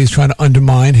somebody's trying to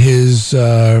undermine his,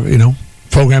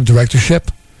 program directorship.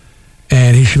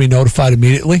 And he should be notified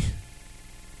immediately.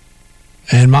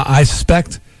 And I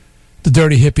suspect the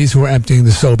dirty hippies who are emptying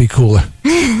the Sobe cooler.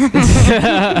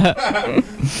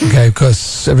 Okay,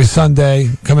 because every Sunday,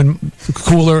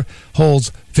 cooler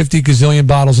holds 50 gazillion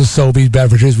bottles of Sobe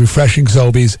beverages, refreshing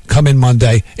Sobeys. Come in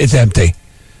Monday, it's empty.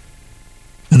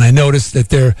 And I noticed that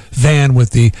their van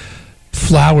with the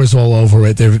flowers all over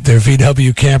it, their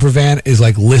VW camper van, is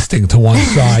like listing to one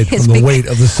side from the weight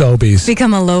of the Sobeys.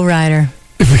 Become a lowrider.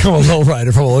 Become a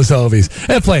lowrider from all the Sobeys.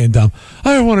 They're playing dumb.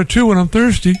 I have one or two when I'm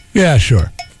thirsty. Yeah,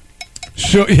 sure.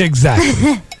 Sure,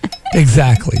 exactly.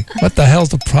 Exactly. What the hell's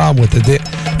the problem with the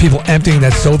people emptying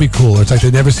that Sobe cooler? It's like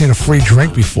they've never seen a free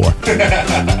drink before.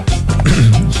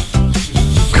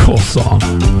 Cool song.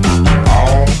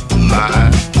 All my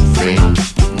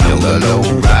friends know the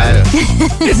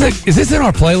lowrider. Is this in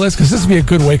our playlist? Because this would be a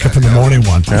good wake up in the morning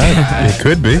one. It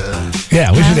could be.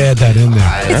 Yeah, we should add that in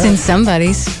there. It's in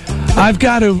somebody's. I've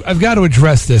got to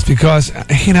address this because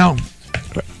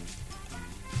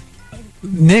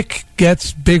Nick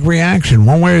gets big reaction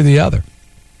one way or the other.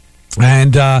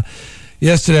 And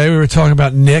yesterday we were talking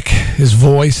about Nick, his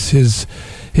voice, his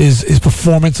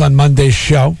performance on Monday's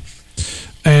show,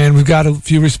 and we've got a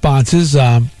few responses.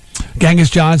 Genghis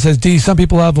John says, D, some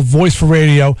people have a voice for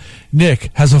radio.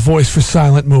 Nick has a voice for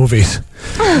silent movies.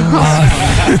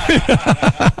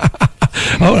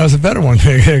 Oh, that was a better one,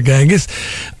 Genghis.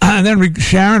 And then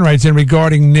Sharon writes in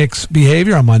regarding Nick's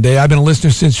behavior on Monday. I've been a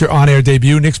listener since your on-air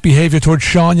debut. Nick's behavior towards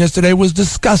Sean yesterday was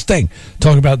disgusting.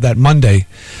 Talking about that Monday.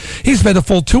 He spent a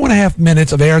full 2.5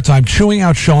 minutes of airtime chewing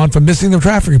out Sean for missing the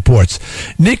traffic reports.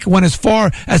 Nick went as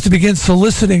far as to begin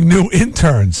soliciting new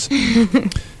interns.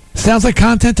 Sounds like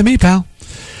content to me, pal.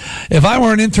 If I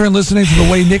were an intern listening to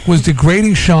the way Nick was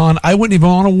degrading Sean, I wouldn't even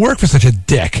want to work for such a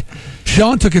dick.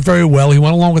 Sean took it very well. He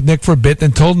went along with Nick for a bit,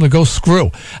 then told him to go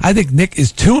screw. I think Nick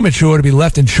is too immature to be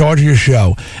left in charge of your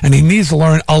show, and he needs to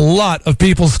learn a lot of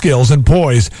people skills and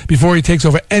poise before he takes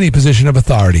over any position of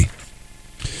authority.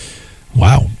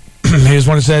 Wow. Here's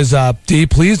one that says, D,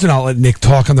 please do not let Nick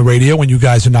talk on the radio when you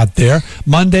guys are not there.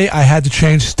 Monday, I had to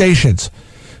change stations.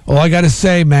 All I got to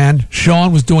say, man,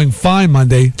 Sean was doing fine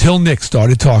Monday till Nick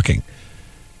started talking.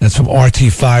 That's from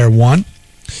RT Fire 1.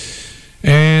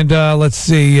 And let's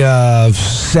see,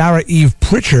 Sarah Eve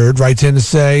Pritchard writes in to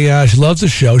say she loves the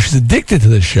show. She's addicted to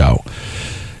the show.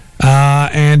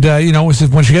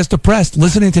 When she gets depressed,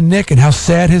 listening to Nick and how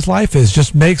sad his life is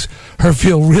just makes her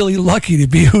feel really lucky to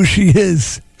be who she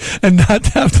is and not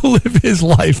to have to live his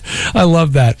life. I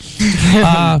love that.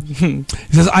 He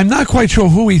says, I'm not quite sure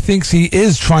who he thinks he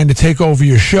is trying to take over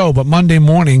your show, but Monday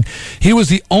morning, he was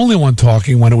the only one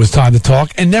talking when it was time to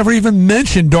talk and never even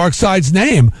mentioned Darkside's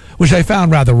name, which I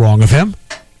found rather wrong of him.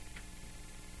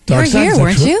 You were here,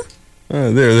 weren't you?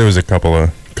 There was a couple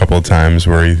of times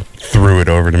where he threw it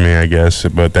over to me, I guess,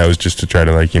 but that was just to try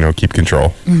to keep control.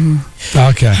 Mm-hmm.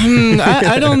 Okay.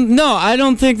 I don't know. I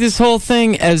don't think this whole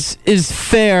thing is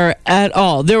fair at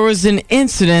all. There was an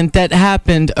incident that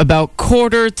happened about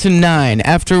 8:45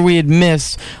 after we had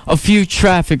missed a few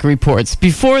traffic reports.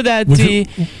 Before that, would you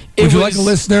like a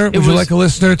listener? Would you like a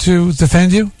listener to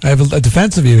defend you? I have a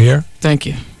defense of you here. Thank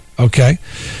you. Okay.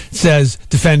 It says,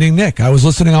 defending Nick. I was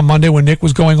listening on Monday when Nick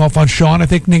was going off on Sean. I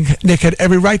think Nick had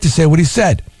every right to say what he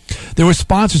said. There were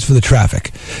sponsors for the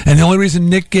traffic. And the only reason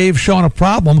Nick gave Sean a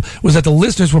problem was that the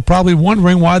listeners were probably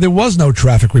wondering why there was no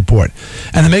traffic report.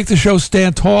 And to make the show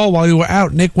stand tall while you were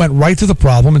out, Nick went right to the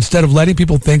problem instead of letting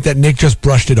people think that Nick just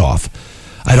brushed it off.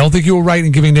 I don't think you were right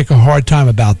in giving Nick a hard time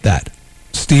about that.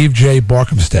 Steve J.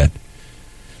 Barkhamstead.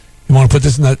 You want to put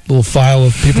this in that little file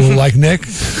of people who like Nick?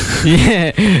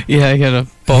 Yeah, I gotta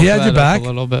bulk He had that your up back a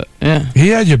little bit. Yeah. He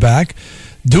had your back.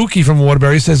 Dookie from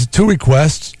Waterbury says 2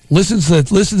 requests. Listen to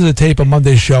the tape of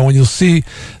Monday's show, and you'll see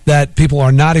that people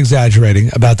are not exaggerating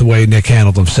about the way Nick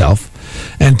handled himself.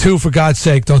 And 2, for God's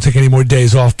sake, don't take any more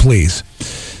days off, please.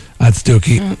 That's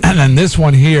Dookie. And then this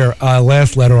one here,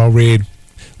 last letter I'll read.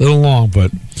 A little long,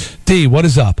 but D, what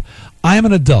is up? I am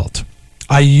an adult.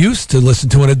 I used to listen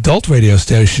to an adult radio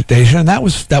station, and that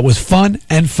was fun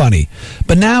and funny.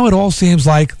 But now it all seems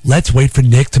like, let's wait for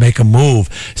Nick to make a move,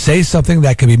 say something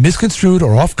that can be misconstrued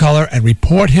or off color, and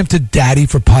report him to Daddy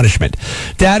for punishment.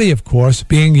 Daddy, of course,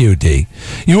 being you, D.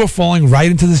 You are falling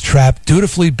right into this trap,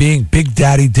 dutifully being Big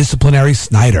Daddy disciplinary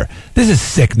Snider. This is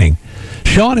sickening.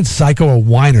 Sean and Psycho are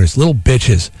whiners, little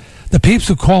bitches. The peeps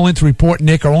who call in to report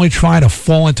Nick are only trying to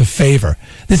fall into favor.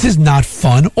 This is not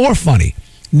fun or funny.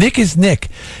 Nick is Nick.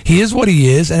 He is what he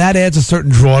is, and that adds a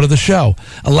certain draw to the show.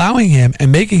 Allowing him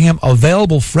and making him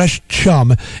available fresh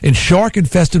chum in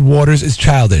shark-infested waters is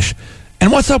childish. And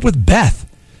what's up with Beth?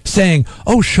 Saying,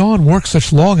 oh, Sean works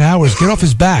such long hours, get off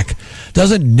his back.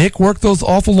 Doesn't Nick work those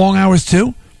awful long hours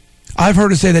too? I've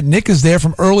heard her say that Nick is there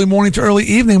from early morning to early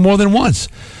evening more than once.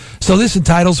 So this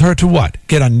entitles her to what?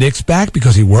 Get on Nick's back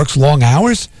because he works long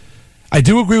hours? I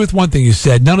do agree with one thing you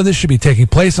said. None of this should be taking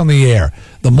place on the air.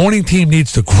 The morning team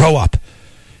needs to grow up.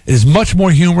 It is much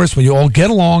more humorous when you all get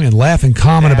along and laugh and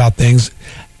comment about things,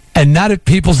 and not at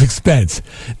people's expense.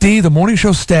 D, the morning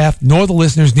show staff nor the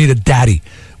listeners need a daddy.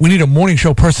 We need a morning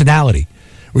show personality.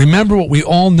 Remember what we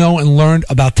all know and learned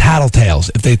about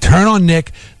tattletales. If they turn on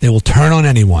Nick, they will turn on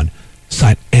anyone.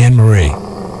 Signed, Anne Marie.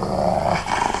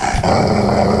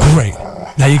 Great.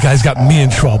 Now you guys got me in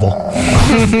trouble.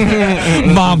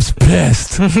 Mom's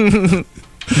pissed.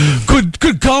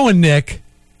 Good going, Nick.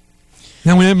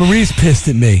 Now Anne Marie's pissed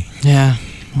at me. Yeah.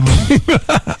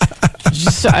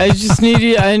 I just need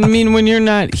you. I mean, when you're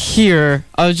not here,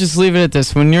 I'll just leave it at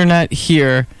this. When you're not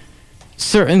here,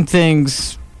 certain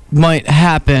things might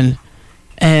happen,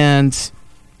 and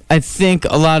I think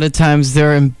a lot of times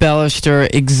they're embellished or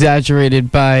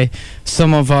exaggerated by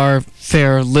some of our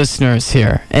fair listeners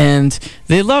here, and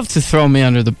they love to throw me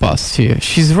under the bus here.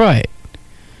 She's right.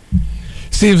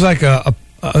 Seems like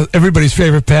everybody's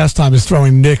favorite pastime is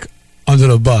throwing Nick under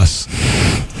the bus.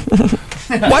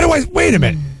 Wait a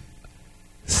minute,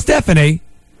 Stephanie,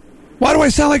 why do I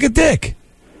sound like a dick?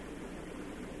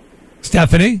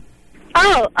 Stephanie?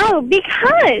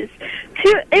 Because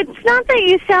it's not that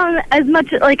you sound as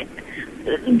much like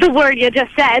the word you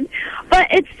just said, but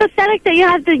it's pathetic that you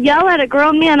have to yell at a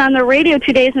grown man on the radio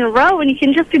 2 days in a row when you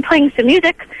can just be playing some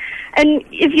music. And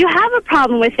if you have a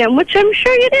problem with him, which I'm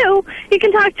sure you do, you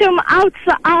can talk to him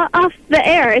off the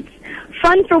air. It's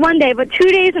fun for one day, but 2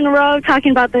 days in a row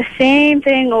talking about the same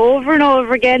thing over and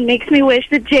over again makes me wish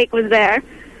that Jake was there.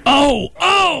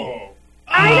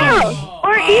 I know.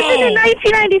 Or even in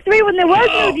 1993 when there was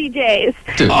no DJs.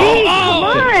 Dude, come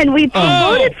on. We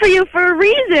voted for you for a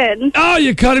reason. Oh,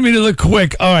 you're cutting me to the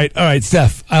quick. All right,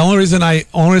 Steph. The only reason I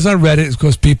read it is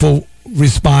because people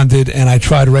responded, and I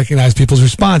try to recognize people's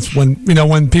response.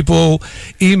 When people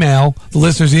email, the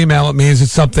listeners email, it means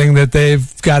it's something that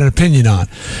they've got an opinion on.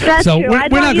 That's so true. we're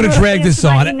not going to drag this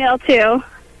on. Email too.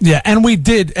 Yeah, and we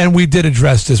did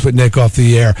address this with Nick off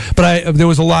the air, but there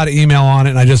was a lot of email on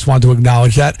it, and I just wanted to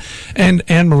acknowledge that. And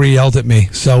Anne Marie yelled at me,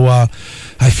 so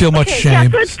I feel much shame.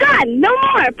 So it's done. No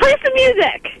more. Play some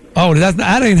music. Oh,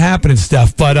 that ain't happening,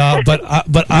 Steph. But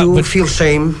I feel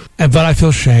shame. But I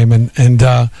feel shame, and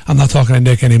I'm not talking to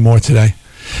Nick anymore today.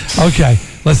 Okay,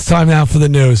 let's time now for the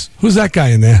news. Who's that guy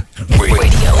in there?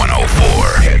 Radio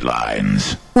 104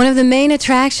 headlines. One of the main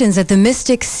attractions at the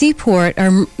Mystic Seaport,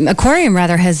 or Aquarium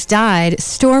rather, has died.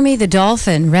 Stormy the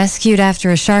dolphin, rescued after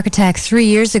a shark attack 3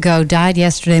 years ago, died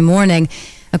yesterday morning.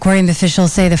 Aquarium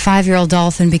officials say the 5-year-old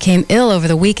dolphin became ill over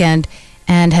the weekend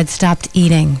and had stopped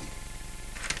eating.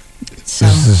 So.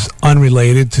 This is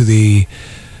unrelated to the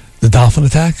dolphin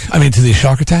attack? I mean, to the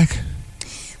shark attack?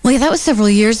 Well, yeah, that was several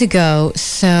years ago,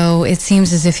 so it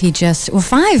seems as if he just... Well,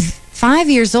 5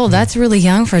 years old, that's really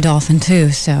young for a dolphin,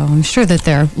 too, so I'm sure that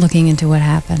they're looking into what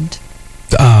happened.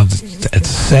 It's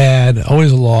sad,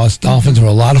 always a loss. Dolphins are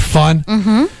a lot of fun.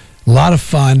 Mm-hmm. A lot of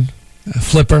fun.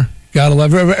 Flipper, gotta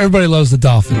love... Everybody loves the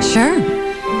dolphin. Sure.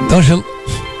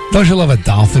 Don't you love a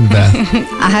dolphin, Beth?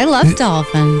 I love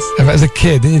dolphins. As a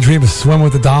kid, didn't you dream of swimming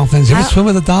with the dolphins? You ever swim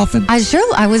with a dolphin?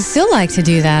 I would still like to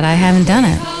do that. I haven't done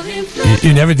it.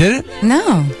 You never did it?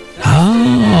 No.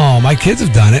 Oh, my kids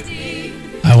have done it.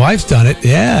 My wife's done it.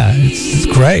 Yeah, it's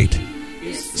great.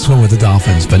 Swim with the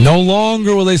dolphins. But no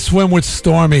longer will they swim with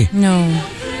Stormy. No.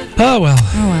 Oh, well.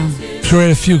 Oh, well. Sure had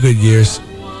a few good years.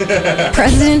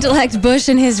 President-elect Bush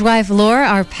and his wife Laura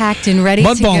are packed and ready to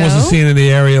go. Mudbone wasn't seen in the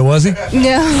area, was he?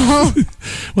 No.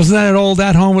 Wasn't that an old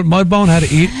at home with Mudbone? Had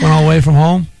to eat, went all the way from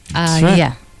home? right.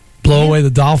 Yeah. Blow away the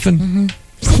dolphin?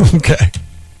 Okay.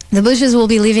 The Bushes will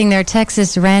be leaving their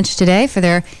Texas ranch today for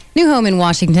their new home in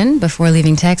Washington. Before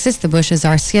leaving Texas, the Bushes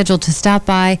are scheduled to stop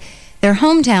by their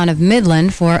hometown of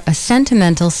Midland for a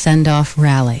sentimental send-off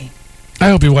rally. I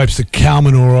hope he wipes the cow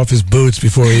manure off his boots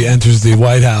before he enters the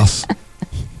White House.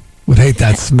 Would hate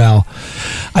that smell.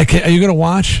 Are you going to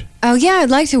watch? Oh, yeah, I'd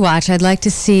like to watch. I'd like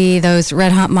to see those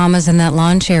Red Hot Mamas and that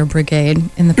lawn chair brigade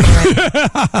in the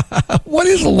parade. What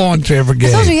is a lawn chair brigade?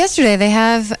 I told you yesterday they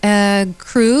have a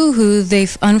crew who they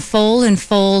unfold and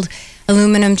fold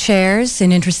aluminum chairs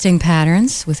in interesting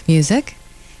patterns with music.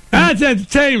 That's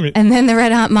entertainment. And then the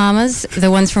Red Hot Mamas, the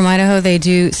ones from Idaho, they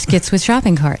do skits with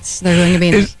shopping carts. They're going to be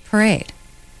in the parade.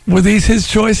 Were these his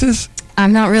choices?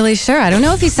 I'm not really sure. I don't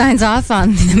know if he signs off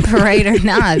on the parade or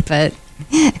not, but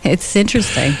it's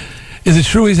interesting. Is it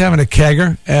true he's having a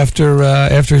kegger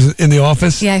after he's in the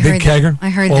office? Yeah, I Big heard kegger? that. I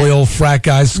heard all that. the old frat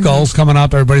guys' skulls coming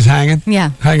up. Everybody's hanging. Yeah.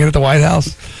 Hanging at the White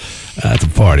House. That's a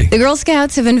party. The Girl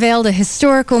Scouts have unveiled a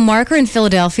historical marker in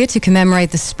Philadelphia to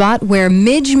commemorate the spot where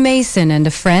Midge Mason and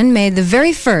a friend made the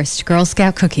very first Girl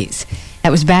Scout cookies.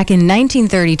 That was back in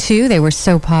 1932. They were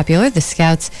so popular, the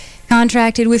Scouts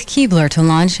contracted with Keebler to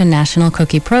launch a national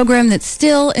cookie program that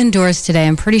still endures today.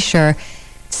 I'm pretty sure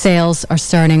sales are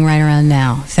starting right around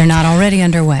now, if they're not already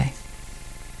underway.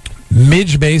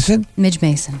 Midge Mason? Midge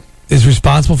Mason is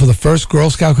responsible for the first Girl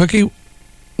Scout cookie?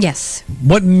 Yes.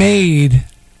 What made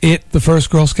it the first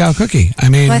Girl Scout cookie? I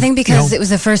mean, well, I think because it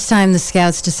was the first time the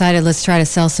Scouts decided, let's try to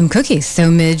sell some cookies.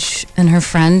 So Midge and her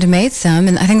friend made some,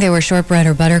 and I think they were shortbread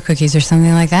or butter cookies or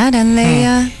something like that, and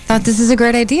they thought this is a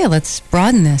great idea. Let's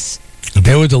broaden this.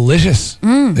 They were delicious.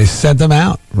 They sent them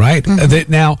out, right?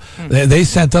 They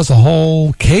sent us a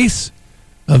whole case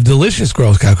of delicious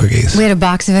Girl Scout cookies. We had a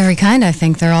box of every kind, I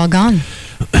think. They're all gone.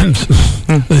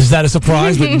 Is that a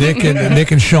surprise with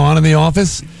Nick and Sean in the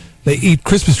office? They eat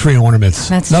Christmas tree ornaments.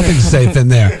 That's Nothing's true. safe in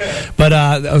there. But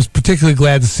I was particularly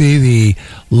glad to see the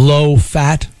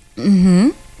low-fat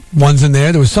ones in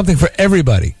there. There was something for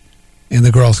everybody in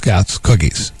the Girl Scouts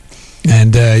cookies.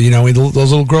 And, when those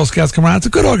little Girl Scouts come around, it's a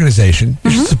good organization.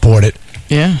 You should support it.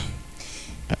 Yeah.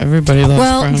 Everybody loves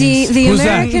brownies. The Who's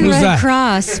that? American Who's Red that?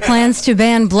 Cross plans to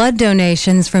ban blood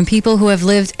donations from people who have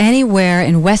lived anywhere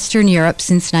in Western Europe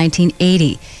since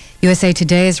 1980. USA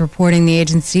Today is reporting the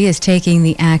agency is taking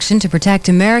the action to protect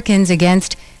Americans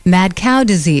against mad cow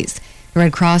disease. The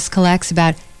Red Cross collects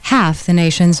about half the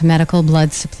nation's medical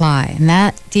blood supply. And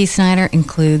that, Dee Snider,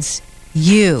 includes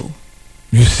you.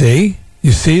 You see?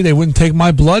 They wouldn't take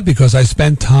my blood because I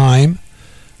spent time,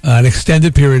 an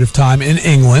extended period of time in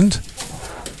England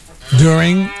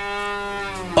during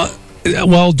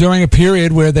a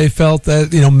period where they felt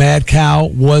that, mad cow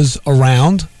was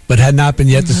around but had not been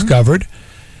yet discovered.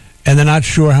 And they're not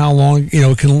sure how long,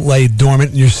 it can lay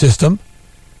dormant in your system.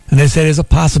 And they say there's a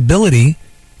possibility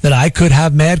that I could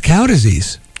have mad cow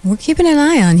disease. We're keeping an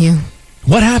eye on you.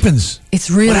 What happens? It's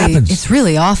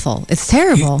really awful. It's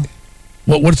terrible.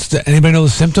 Anybody know the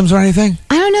symptoms or anything?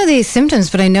 I don't know the symptoms,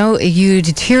 but I know you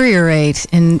deteriorate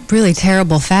in really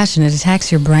terrible fashion. It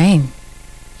attacks your brain.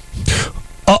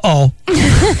 Uh-oh.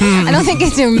 I don't think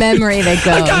it's your memory that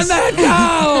goes. I got mad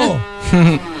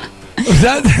cow!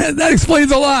 That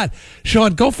explains a lot.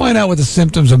 Sean, go find out what the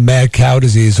symptoms of mad cow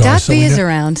disease are. Doc B is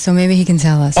around, so maybe he can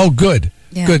tell us. Oh, good.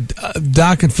 Yeah. Good.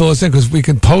 Doc can fill us in because we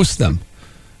can post them.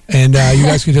 And you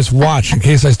guys can just watch in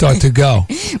case I start to go.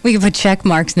 We can put check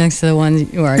marks next to the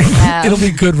ones you already have. It'll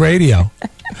be good radio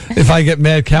if I get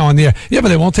mad cow on the air. Yeah, but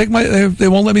they won't they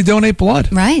won't let me donate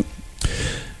blood. Right.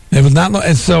 They would not.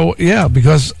 And so,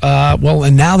 because,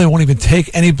 and now they won't even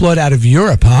take any blood out of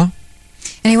Europe, huh?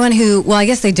 Anyone who, I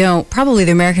guess they don't. Probably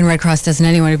the American Red Cross doesn't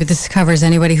anyway, but this covers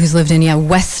anybody who's lived in,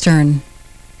 Western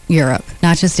Europe,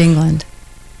 not just England.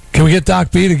 Can we get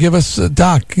Doc B to give us,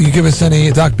 Doc, can you give us any,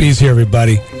 Doc B's here,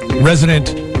 everybody.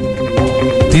 Resident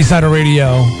D-Snider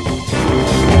Radio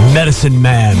medicine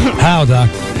man. How, Doc?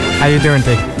 How you doing,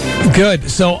 Dick?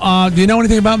 Good. So, do you know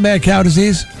anything about mad cow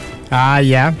disease?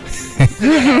 Yeah.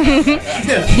 Do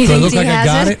I look like I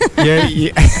got it?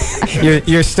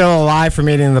 You're still alive from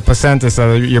eating the placenta,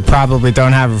 so you probably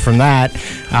don't have it from that.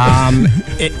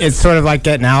 It's sort of like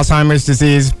getting Alzheimer's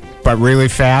disease, but really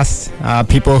fast.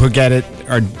 People who get it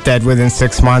are dead within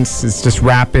 6 months. It's just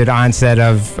rapid onset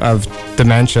of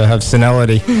dementia, of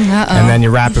senility, and then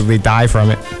you rapidly die from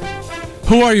it.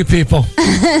 Who are you people?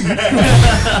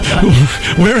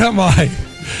 Where am I?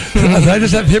 Did I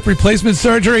just have hip replacement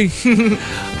surgery?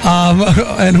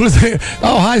 And who's there?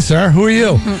 Oh, hi, sir. Who are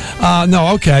you?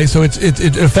 No, okay. So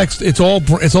it affects. It's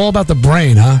all about the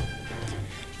brain, huh?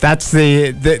 That's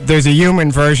there's a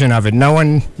human version of it. No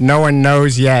one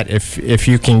knows yet if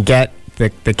you can get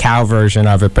the cow version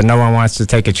of it, but no one wants to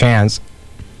take a chance.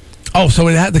 Oh, so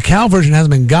the cow version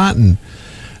hasn't been gotten.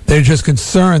 They're just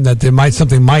concerned that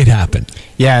something might happen.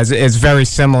 Yeah, it's very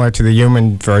similar to the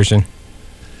human version.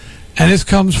 And this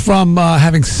comes from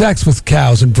having sex with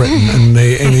cows in Britain in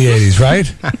the 80s,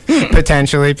 right?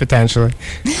 Potentially.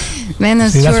 Man,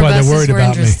 those tour that's why buses they're worried were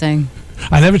about interesting. me.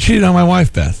 I never cheated on my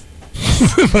wife, Beth.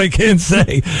 But I can't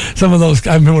say some of those.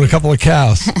 I've been with a couple of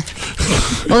cows.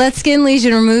 Well, that skin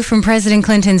lesion removed from President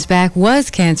Clinton's back was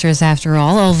cancerous after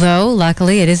all, although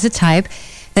luckily it is a type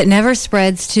that never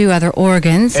spreads to other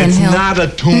organs, and he'll not a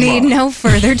tumor. need no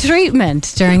further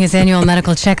treatment. During his annual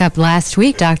medical checkup last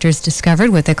week, doctors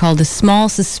discovered what they called a small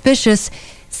suspicious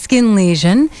skin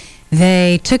lesion.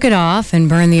 They took it off and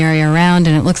burned the area around,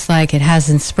 and it looks like it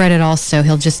hasn't spread at all, so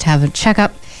he'll just have a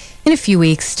checkup in a few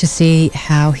weeks to see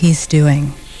how he's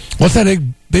doing. What's that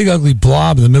big ugly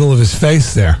blob in the middle of his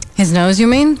face there? His nose, you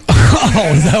mean?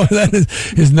 Oh, is that what that is?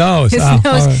 His nose. His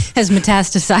nose has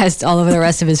metastasized all over the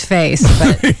rest of his face,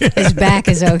 but his back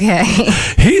is okay.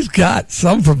 He's got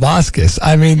some proboscis.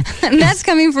 I mean... And that's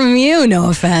coming from you, no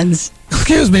offense.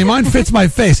 Excuse me, mine fits my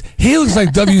face. He looks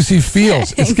like W.C.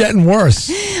 Fields. It's getting worse.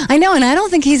 I know, and I don't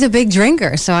think he's a big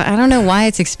drinker, so I don't know why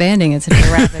it's expanding at such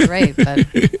a rapid rate, but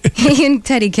he and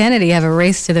Teddy Kennedy have a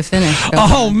race to the finish.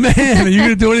 Oh, man. Are you going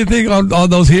to do anything on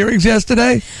those hearings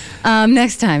yesterday?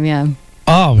 Next time, yeah.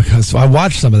 Oh, because I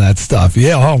watched some of that stuff.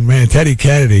 Yeah, oh, man, Teddy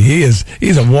Kennedy, he's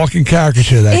a walking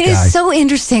caricature, that guy. It is so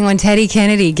interesting when Teddy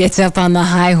Kennedy gets up on the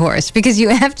high horse, because you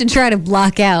have to try to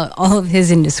block out all of his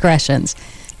indiscretions.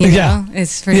 You know?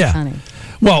 It's pretty funny.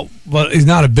 Well, he's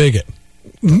not a bigot.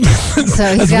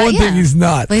 That's one thing he's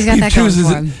not. Well, he's got that going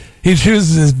for him. He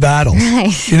chooses his battles.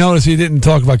 Nice. You notice he didn't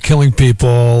talk about killing people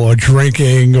or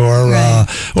drinking or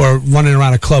running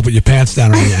around a club with your pants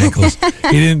down on your ankles.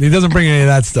 He doesn't bring any of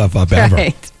that stuff up ever.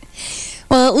 Right.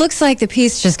 Well, it looks like the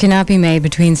peace just cannot be made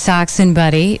between Socks and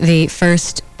Buddy, the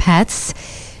first pets.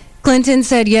 Clinton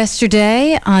said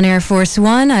yesterday on Air Force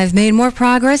One, "I've made more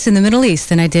progress in the Middle East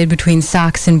than I did between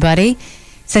Socks and Buddy."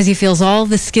 Says he feels all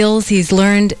the skills he's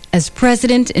learned as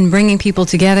president in bringing people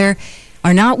together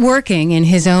are not working in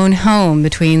his own home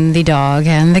between the dog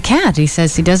and the cat. He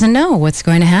says he doesn't know what's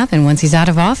going to happen once he's out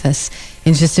of office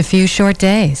in just a few short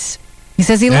days. He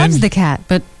says he loves the cat,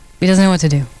 but he doesn't know what to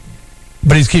do.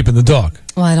 But he's keeping the dog.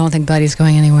 Well, I don't think Buddy's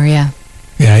going anywhere, yeah.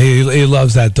 Yeah, he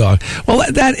loves that dog.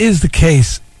 Well, that is the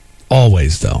case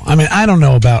always, though. I mean, I don't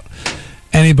know about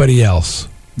anybody else,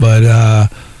 but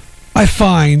I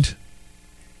find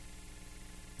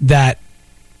that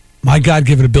my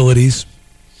God-given abilities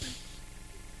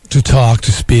to talk,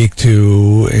 to speak,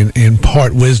 to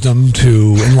impart wisdom,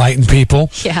 to enlighten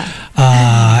people,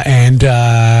 and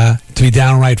to be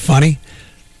downright funny,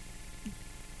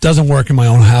 doesn't work in my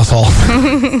own household.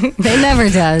 They never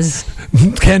does.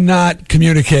 Cannot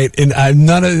communicate in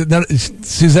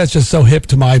Suzette's just so hip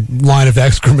to my line of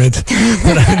excrement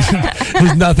that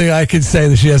there's nothing I can say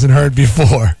that she hasn't heard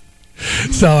before.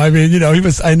 So I mean,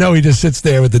 I know he just sits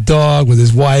there with the dog, with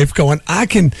his wife, going, I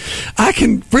can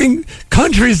bring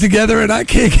countries together, and I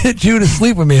can't get you to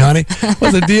sleep with me, honey.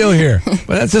 What's the deal here?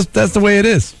 But that's the way it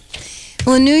is.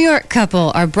 Well, a New York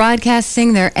couple are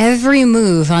broadcasting their every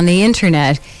move on the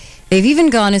internet. They've even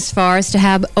gone as far as to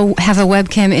have a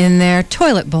webcam in their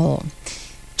toilet bowl.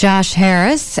 Josh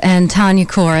Harris and Tanya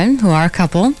Corin, who are a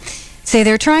couple, say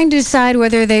they're trying to decide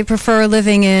whether they prefer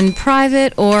living in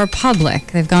private or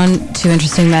public. They've gone to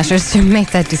interesting measures to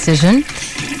make that decision.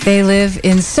 They live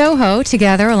in Soho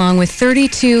together, along with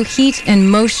 32 heat and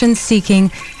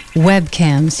motion-seeking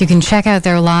webcams. You can check out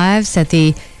their lives at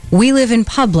the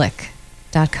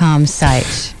WeLiveInPublic.com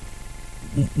site.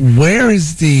 Where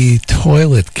is the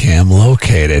toilet cam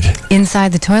located?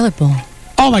 Inside the toilet bowl.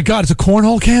 Oh my God, it's a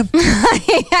cornhole cam?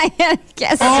 I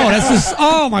guess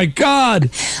oh my God.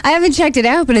 I haven't checked it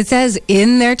out, but it says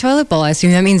in their toilet bowl. I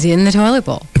assume that means in the toilet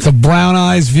bowl. It's a brown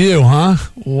eyes view, huh?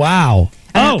 Wow.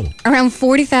 Around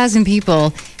 40,000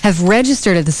 people have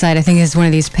registered at the site. I think it's one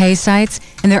of these pay sites.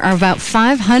 And there are about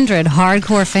 500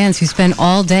 hardcore fans who spend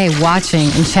all day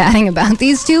watching and chatting about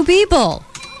these two people.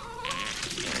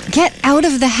 Get out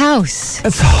of the house.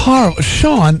 That's horrible.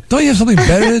 Sean, don't you have something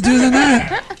better to do than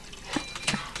that?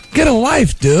 Get a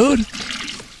life, dude.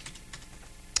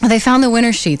 They found the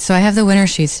winner sheets, so I have the winner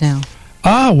sheets now.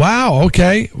 Oh, wow.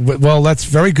 Okay. Well, that's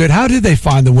very good. How did they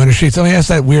find the winner sheets? Let me ask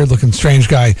that weird-looking strange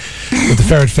guy with the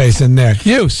ferret face in there.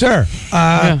 You, sir.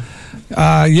 Yeah.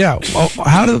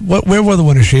 Where were the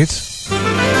winner sheets?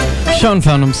 Sean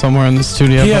found them somewhere in the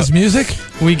studio. He has music?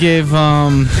 We gave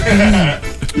Todd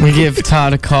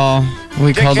a call.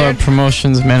 We called our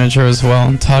promotions manager as well,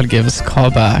 and Todd gave us a call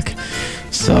back.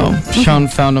 So Sean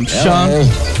found them. Sean,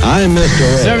 I'm Mr.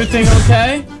 is everything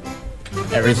okay?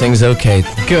 Everything's okay.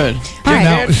 Good. All right.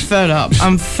 I'm fed up.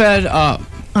 I'm fed up.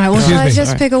 All right, well, shall I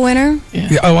just pick a winner?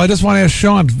 Yeah. Oh, I just want to ask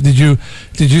Sean, did you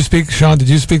speak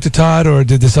to Todd, or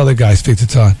did this other guy speak to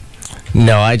Todd?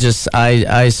 No, I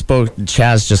spoke.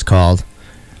 Chaz just called.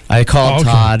 I called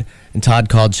Todd, and Todd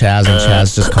called Chaz, and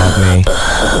Chaz just called me.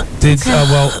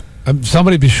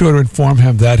 Somebody be sure to inform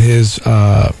him that his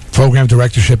program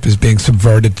directorship is being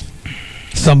subverted.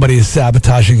 Somebody is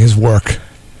sabotaging his work.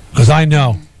 Because I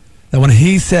know that when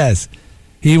he says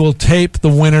he will tape the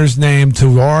winner's name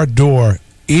to our door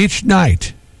each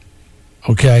night,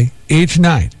 each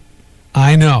night,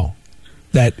 I know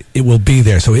that it will be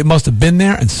there. So it must have been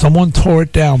there, and someone tore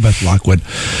it down, Beth Lockwood.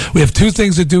 We have two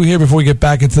things to do here before we get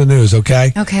back into the news,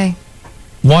 okay? Okay.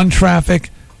 One, traffic.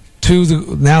 Two,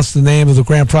 announce the name of the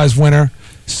grand prize winner.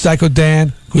 Psycho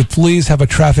Dan, could please have a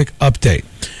traffic update.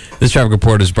 This traffic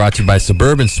report is brought to you by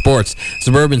Suburban Sports.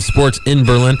 Suburban Sports in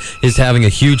Berlin is having a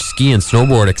huge ski and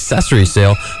snowboard accessory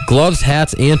sale. Gloves,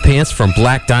 hats, and pants from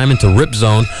Black Diamond to Rip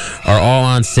Zone are all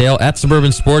on sale at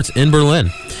Suburban Sports in Berlin.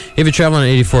 If you're traveling on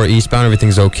 84 eastbound,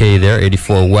 everything's okay there.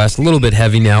 84 west, a little bit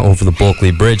heavy now over the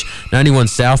Bulkley Bridge. 91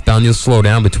 southbound, you'll slow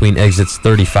down between exits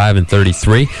 35 and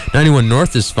 33. 91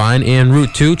 north is fine, and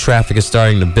Route 2, traffic is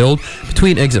starting to build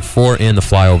between exit 4 and the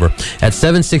flyover. At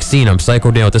 7:16, I'm Psycho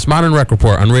Dan with this Modern Rec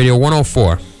Report on Radio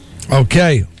 104.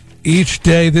 Okay, each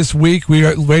day this week,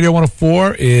 Radio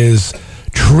 104 is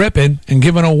tripping and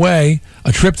giving away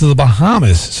a trip to the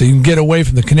Bahamas so you can get away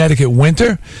from the Connecticut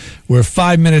winter. We're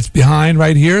 5 minutes behind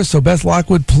right here, so Beth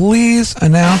Lockwood, please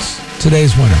announce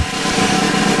today's winner.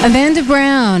 Amanda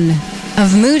Brown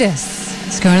of Moodus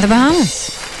is going to the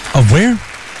Bahamas. Of where?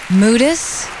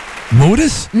 Moodus.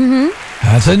 Moodus? Mm-hmm.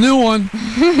 That's a new one.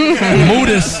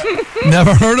 Moodus.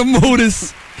 Never heard of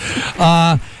Moodus.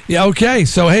 Yeah, okay.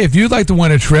 So, hey, if you'd like to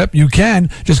win a trip, you can.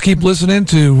 Just keep listening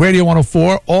to Radio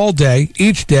 104 all day,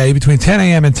 each day, between 10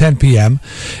 a.m. and 10 p.m.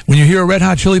 When you hear a Red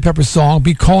Hot Chili Peppers song,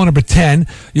 be caller number 10.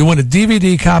 You'll win a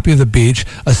DVD copy of The Beach,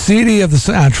 a CD of the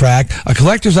soundtrack, a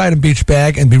collector's item beach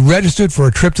bag, and be registered for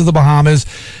a trip to the Bahamas.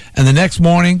 And the next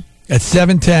morning at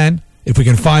 7:10, if we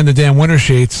can find the damn winner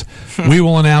sheets, we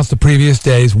will announce the previous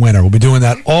day's winner. We'll be doing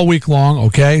that all week long,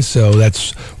 okay? So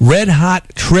that's Red Hot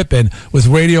Trippin' with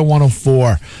Radio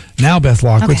 104. Now, Beth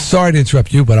Lockwood, sorry to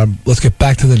interrupt you, but let's get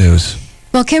back to the news.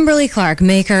 Well, Kimberly-Clark,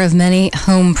 maker of many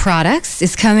home products,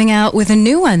 is coming out with a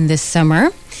new one this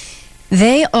summer.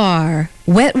 They are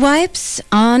wet wipes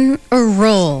on a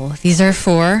roll. These are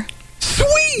for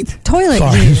sweet toilet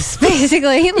use.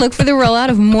 Basically, look for the rollout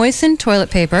of moistened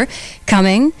toilet paper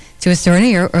coming to a store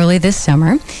near you early this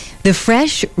summer. The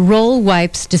Fresh Roll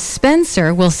Wipes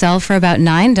dispenser will sell for about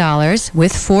 $9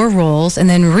 with 4 rolls, and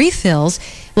then refills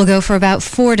will go for about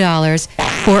 $4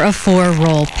 for a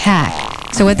 4-roll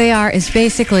pack. So what they are is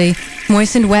basically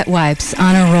moistened wet wipes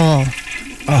on a roll.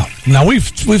 Oh, now we've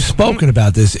spoken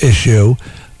about this issue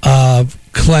of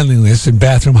cleanliness and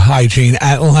bathroom hygiene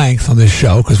at length on this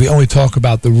show because we only talk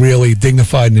about the really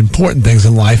dignified and important things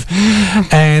in life.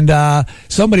 And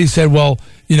somebody said, well,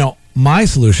 you know, my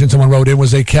solution, someone wrote in,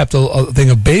 was they kept a thing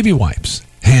of baby wipes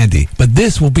handy. But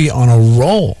this will be on a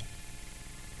roll.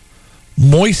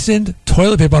 Moistened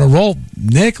toilet paper on a roll.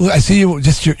 Nick, I see you,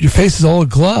 just your face is all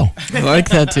aglow. I like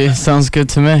that, dude. Sounds good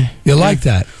to me. You like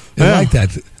that? You like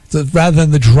that? So rather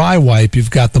than the dry wipe, you've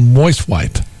got the moist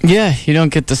wipe. Yeah, you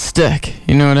don't get the stick.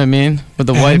 You know what I mean? With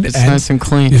the wipe, it's nice and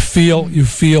clean. You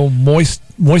feel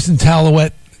moistened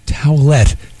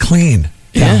towelette clean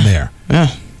down there. Yeah.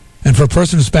 And for a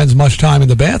person who spends much time in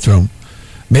the bathroom,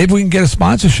 maybe we can get a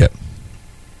sponsorship.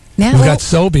 Yeah, We've got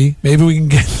Sobe. Maybe we can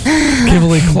get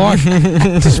Kimberly-Clark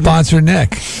to sponsor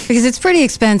Nick. Because it's pretty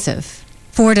expensive.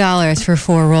 $4 for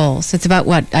 4 rolls. It's about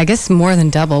what? I guess more than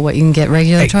double what you can get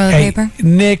regular toilet paper.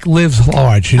 Nick lives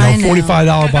large. You know,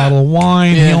 $45 bottle of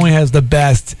wine. Yeah. He only has the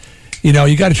best. You know,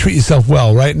 you got to treat yourself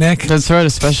well, right, Nick? That's right,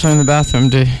 especially in the bathroom,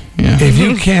 dude. Yeah. If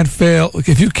you can't fail,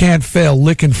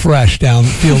 licking fresh down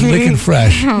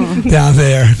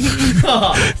there.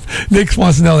 Nick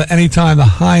wants to know that anytime the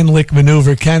Heimlich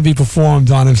maneuver can be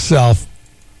performed on himself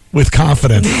with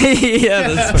confidence. Yeah,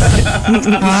 that's right.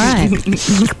 All right.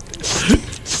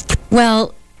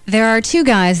 Well, there are two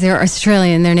guys. They're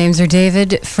Australian. Their names are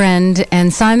David Friend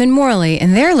and Simon Morley,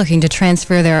 and they're looking to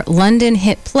transfer their London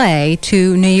hit play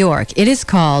to New York. It is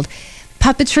called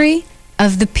Puppetry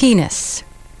of the Penis,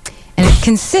 and it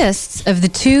consists of the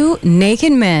two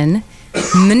naked men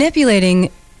manipulating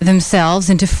themselves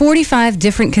into 45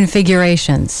 different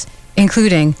configurations,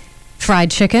 including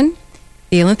fried chicken,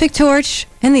 the Olympic torch,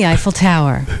 and the Eiffel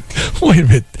Tower. Wait a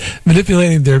minute.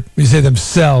 Manipulating you say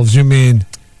themselves, you mean...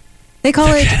 They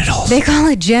call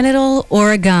it genital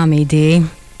origami, D.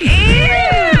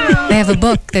 They have a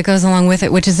book that goes along with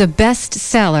it, which is a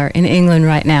bestseller in England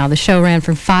right now. The show ran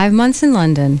for 5 months in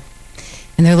London,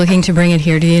 and they're looking to bring it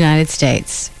here to the United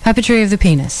States. Puppetry of the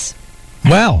Penis.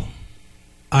 Well,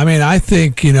 I mean, I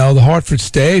think, the Hartford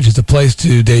stage is the place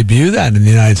to debut that in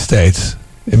the United States.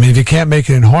 I mean, if you can't make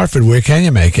it in Hartford, where can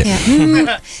you make it?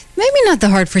 Yeah. Maybe not the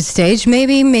Hartford stage.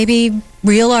 Maybe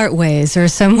Real Art Ways or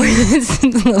somewhere that's a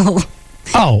little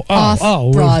off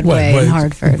Broadway in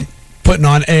Hartford. Putting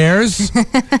on airs?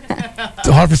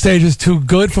 The Hartford stage is too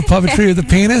good for Puppetry of the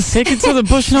Penis? Take it to the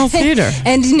Bushnell Theater.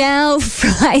 And now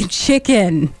fried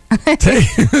chicken.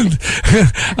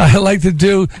 I like to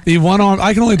do the one-armed...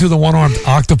 I can only do the one-armed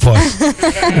octopus.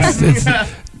 It's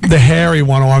the hairy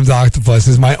one-armed octopus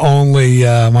is my only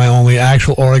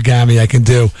actual origami I can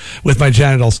do with my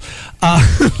genitals.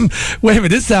 Wait a minute,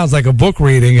 this sounds like a book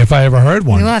reading if I ever heard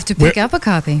one. We'll have to pick up a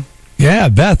copy. Yeah,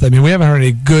 Beth. I mean, we haven't heard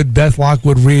any good Beth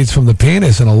Lockwood reads from the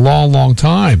penis in a long, long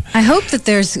time. I hope that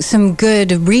there's some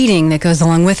good reading that goes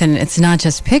along with it. And it's not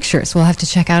just pictures. We'll have to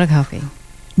check out a copy.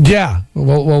 Yeah.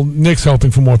 Well, Nick's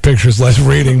hoping for more pictures, less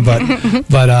reading, but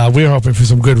we're hoping for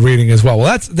some good reading as well.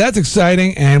 Well, that's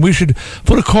exciting, and we should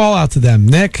put a call out to them,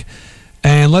 Nick,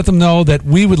 and let them know that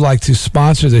we would like to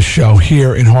sponsor this show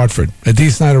here in Hartford. That D.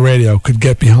 Snider Radio could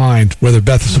get behind, whether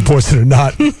Beth supports it or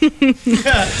not. A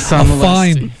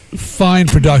fine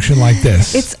production like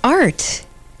this. It's art,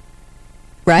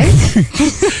 right?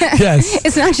 Yes.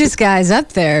 It's not just guys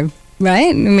up there, right?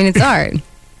 I mean, it's art.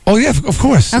 Oh, yeah, of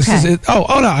course. Okay. No.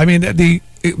 I mean, the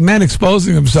men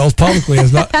exposing themselves publicly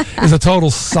is a total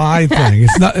side thing.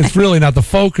 It's really not the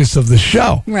focus of the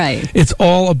show. Right. It's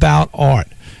all about art.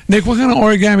 Nick, what kind of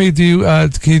origami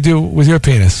can you do with your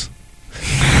penis?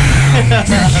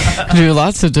 Do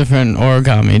lots of different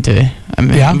origami, D. I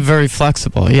mean, I'm very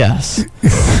flexible, yes.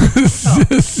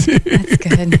 That's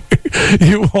good.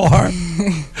 You are.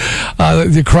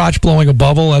 The crotch blowing a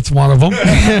bubble, that's one of them.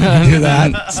 Do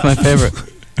that. That's my favorite.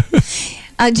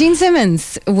 Gene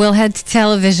Simmons will head to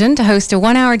television to host a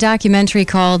 1-hour documentary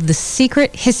called The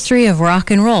Secret History of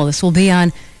Rock and Roll. This will be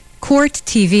on Court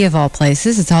TV, of all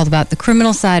places. It's all about the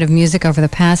criminal side of music over the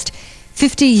past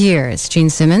 50 years. Gene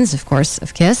Simmons, of course,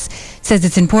 of KISS, says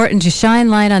it's important to shine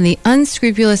light on the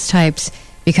unscrupulous types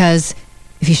because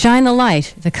if you shine the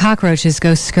light, the cockroaches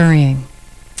go scurrying.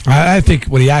 I think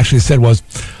what he actually said was,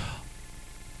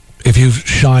 if you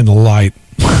shine the light,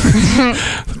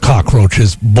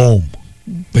 cockroaches, boom,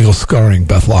 they go scurrying,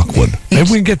 Beth Lockwood. Maybe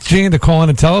we can get Gene to call in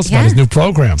and tell us about his new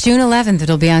program. June 11th,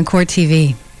 it'll be on Court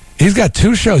TV. He's got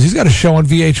 2 shows. He's got a show on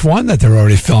VH1 that they're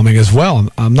already filming as well.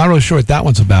 I'm not really sure what that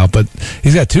one's about, but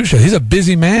he's got 2 shows. He's a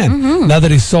busy man now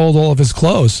that he's sold all of his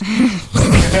clothes.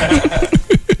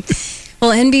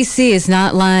 Well, NBC is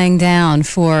not lying down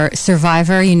for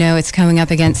Survivor. You know, it's coming up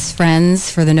against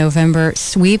Friends for the November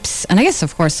sweeps. And I guess,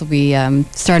 of course, it'll be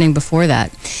starting before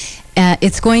that.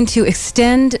 It's going to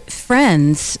extend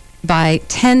Friends by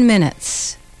 10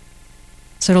 minutes.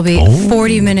 So it'll be a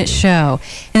 40-minute show.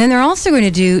 And then they're also going to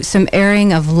do some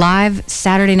airing of live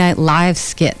Saturday Night Live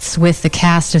skits with the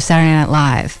cast of Saturday Night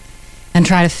Live and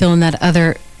try to fill in that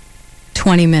other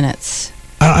 20 minutes.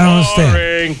 I don't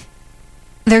understand.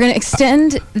 They're going to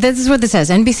extend, this is what this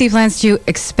says, NBC plans to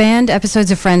expand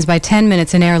episodes of Friends by 10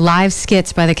 minutes and air live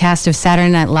skits by the cast of Saturday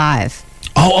Night Live.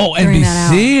 Oh,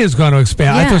 NBC is going to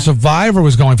expand. Yeah. I thought Survivor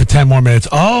was going for 10 more minutes.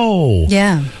 Oh.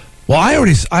 Yeah. Well, I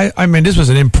mean, this was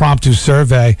an impromptu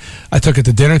survey. I took at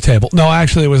the dinner table. No,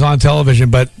 actually, it was on television,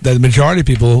 but the majority of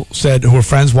people who were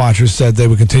Friends watchers said they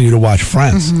would continue to watch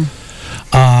Friends.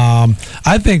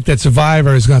 I think that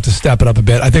Survivor is going to have to step it up a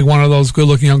bit. I think one of those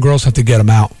good-looking young girls have to get them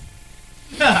out.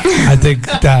 I think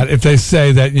that if they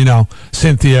say that,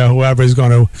 Cynthia, whoever, is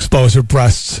going to expose her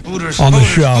breasts on the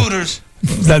show,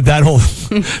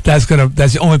 that's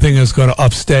the only thing that's going to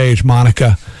upstage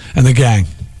Monica and the gang.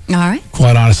 All right.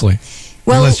 Quite honestly.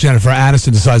 Well, unless Jennifer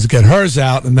Aniston decides to get hers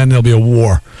out, and then there'll be a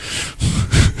war.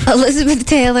 Elizabeth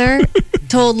Taylor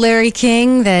told Larry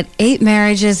King that 8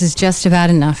 marriages is just about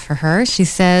enough for her. She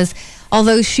says,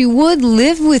 although she would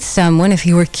live with someone if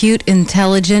he were cute,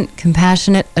 intelligent,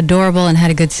 compassionate, adorable, and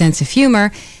had a good sense of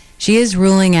humor, she is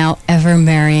ruling out ever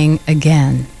marrying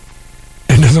again.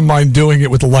 and doesn't mind doing it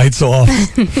with the lights off.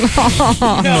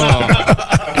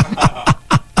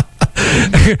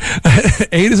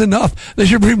 8 is enough. They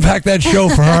should bring back that show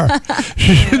for her.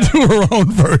 She should do her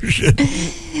own version.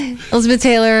 Elizabeth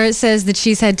Taylor says that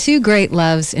she's had 2 great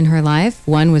loves in her life.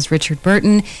 One was Richard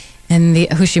Burton,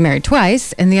 who she married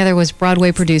twice, and the other was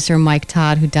Broadway producer Mike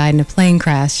Todd, who died in a plane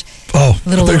crash. Oh, I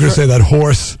thought you were going to say that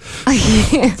horse.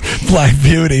 Black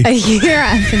Beauty. A year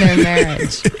after their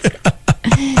marriage.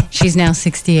 She's now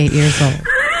 68 years old.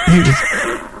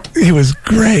 He was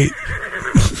great.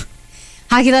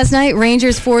 Hockey last night,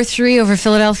 Rangers 4-3 over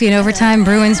Philadelphia in overtime.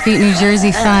 Bruins beat New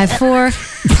Jersey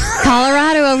 5-4.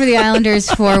 Colorado over the Islanders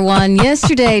 4-1.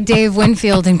 Yesterday, Dave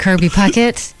Winfield and Kirby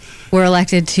Puckett were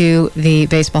elected to the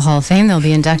Baseball Hall of Fame. They'll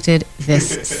be inducted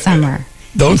this summer.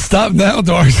 Don't stop now,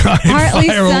 Dark Side. Partly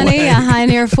Fire sunny, away. a high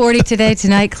near 40 today.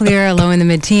 Tonight, clear, a low in the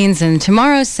mid-teens. And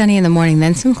tomorrow, sunny in the morning,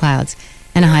 then some clouds,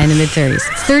 and a high in the mid-30s.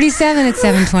 It's 37 at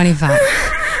 7:25.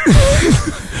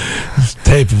 This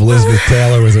tape of Elizabeth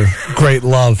Taylor with her great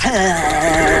love.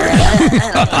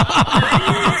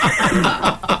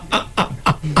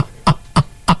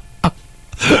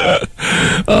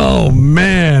 Oh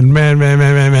man.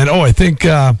 Oh, I think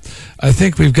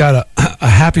we've got a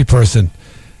happy person.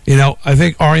 You know, I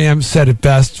think REM said it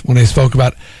best when they spoke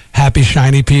about happy,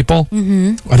 shiny people.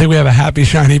 Mm-hmm. I think we have a happy,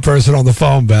 shiny person on the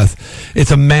phone, Beth.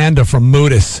 It's Amanda from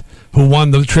Moodus, who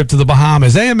won the trip to the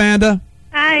Bahamas. Hey, Amanda.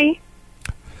 Hi.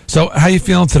 So, how you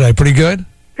feeling today? Pretty good?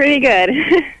 Pretty good.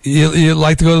 You'd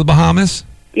like to go to the Bahamas?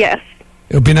 Yes.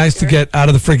 It would be nice to get out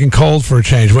of the freaking cold for a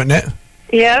change, wouldn't it?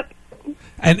 Yep.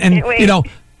 And you know,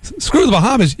 screw the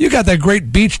Bahamas. You got that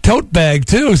great beach tote bag,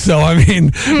 too. So, I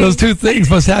mean, those two things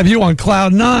must have you on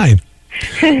cloud 9.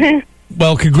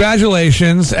 Well,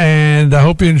 congratulations, and I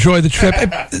hope you enjoy the trip.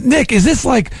 Nick, is this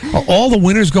like, are all the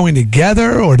winners going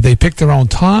together, or do they pick their own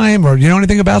time, or do you know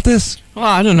anything about this? Well,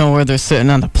 I don't know where they're sitting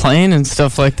on the plane and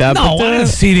stuff like that. No, but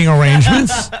seating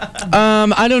arrangements.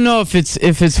 I don't know if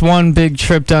it's one big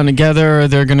trip down together, or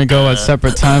they're going to go at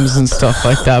separate times and stuff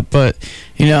like that. But,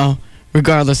 you know,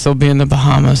 regardless, they'll be in the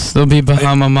Bahamas. They'll be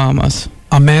Bahama Mamas.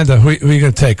 Amanda, who are you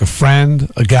going to take? A friend,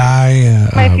 a guy,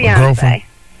 My a fiance. girlfriend?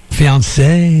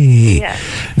 Fiance. Yes.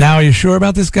 Now, are you sure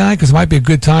about this guy? Because it might be a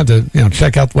good time to,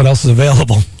 check out what else is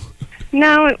available.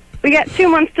 No, we got 2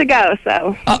 months to go,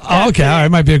 so. Okay, all right.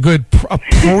 Might be a good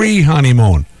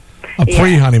pre-honeymoon.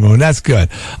 Pre-honeymoon. That's good.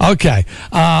 Okay.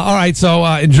 All right. So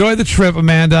enjoy the trip,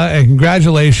 Amanda, and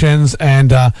congratulations.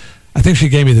 And I think she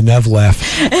gave me the Nev laugh.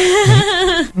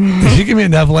 Did she give me a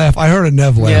Nev laugh? I heard a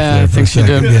Nev laugh. Yeah, there I for think a she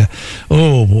second. did. Yeah.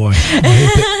 Oh boy.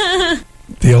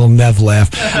 The old Nev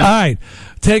laugh. All right.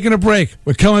 Taking a break.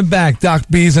 We're coming back. Doc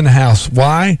B's in the house.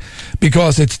 Why?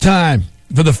 Because it's time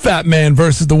for the Fat Man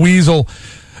versus the Weasel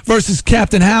versus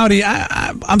Captain Howdy.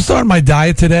 I'm starting my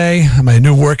diet today. My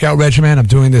new workout regimen. I'm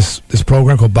doing this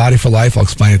program called Body for Life. I'll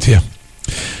explain it to you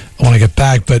when I get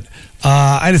back. But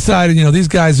I decided, these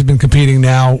guys have been competing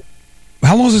now.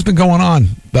 How long has this been going on?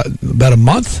 About a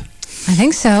month? I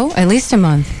think so. At least a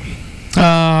month.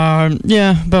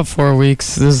 Yeah, about 4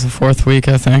 weeks. This is the 4th week,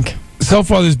 I think. So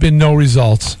far, there's been no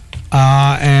results.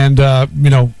 But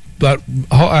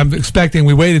I'm expecting,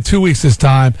 we waited 2 weeks this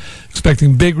time,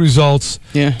 expecting big results.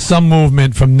 Yeah. Some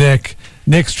movement from Nick.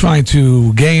 Nick's trying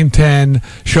to gain 10.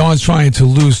 Sean's trying to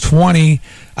lose 20.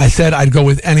 I said I'd go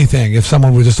with anything. If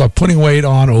someone would just start putting weight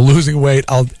on or losing weight,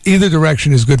 either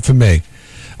direction is good for me.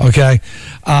 Okay?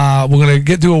 We're going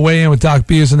to do a weigh-in with Doc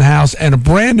Beers in the house and a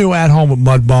brand new At Home with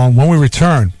Mudbone when we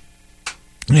return.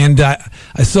 And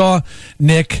I saw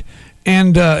Nick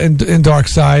and Dark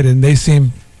Side, and they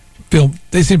seem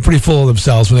pretty full of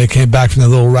themselves when they came back from their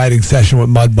little writing session with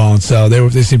Mudbone. So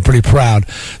they seem pretty proud.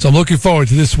 So I'm looking forward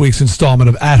to this week's installment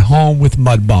of At Home with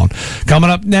Mudbone. Coming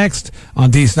up next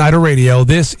on D. Snider Radio,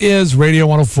 this is Radio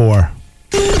 104.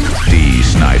 D.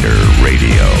 Snider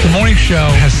Radio. The morning show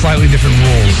has slightly different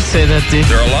rules. Say that, D.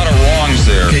 There are a lot of wrongs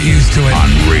there. Get used to it. On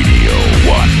Radio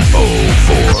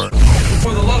 104.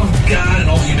 For the love of God and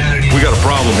all humanity. We got a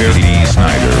problem here. D.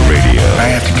 Snider Radio.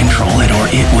 I have to control it or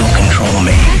it will control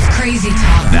me. Crazy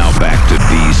talk. Now back to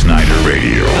D. Snider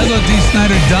Radio. I thought D.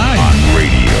 Snider died. On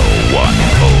Radio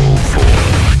 104.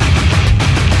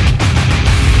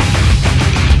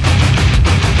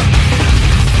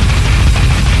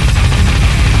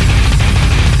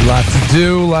 Lot to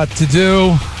do,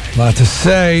 lot to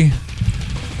say.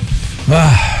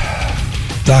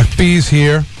 Doc B's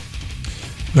here.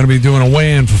 I'm going to be doing a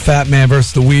weigh-in for Fat Man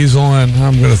versus the Weasel, and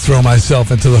I'm going to throw myself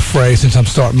into the fray since I'm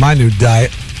starting my new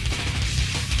diet.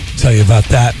 Tell you about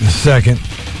that in a second,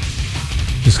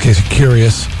 just in case you're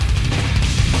curious.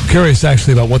 I'm curious,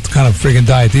 actually, about what kind of friggin'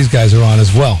 diet these guys are on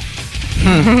as well.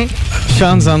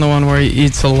 Sean's on the one where he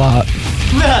eats a lot.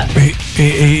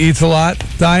 He eats a lot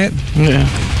diet? Yeah.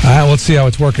 All right, let's see how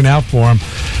it's working out for him.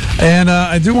 And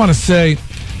I do want to say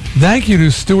thank you to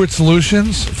Stewart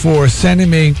Solutions for sending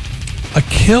me a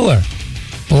killer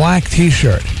black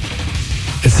T-shirt.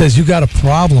 It says, "You got a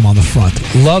problem" on the front.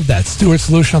 Love that. Stewart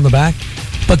Solution on the back.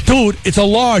 But, dude, it's a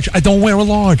large. I don't wear a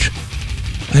large.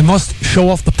 I must show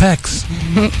off the pecs.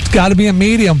 It's got to be a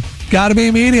medium. Got to be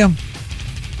a medium.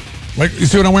 Like, you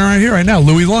see what I'm wearing right here right now?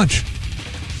 Louis lunch.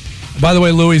 By the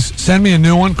way, Louis, send me a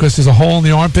new one because there's a hole in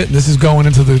the armpit and this is going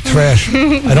into the trash.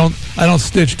 I don't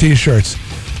stitch T-shirts.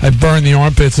 I burn the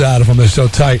armpits out of them. They're so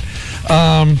tight.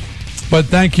 But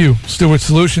thank you, Stewart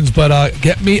Solutions. But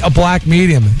get me a black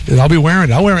medium. I'll be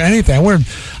wearing it. I'll wear anything.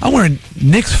 I'm wearing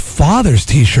Nick's father's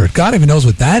T-shirt. God even knows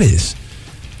what that is.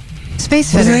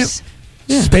 Space Fitters.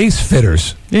 Yeah. Space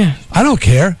Fitters. Yeah. I don't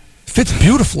care. Fits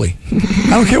beautifully.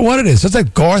 I don't care what it is. It's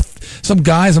like Garth,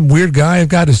 some weird guy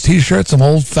got his T-shirt, some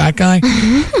old fat guy.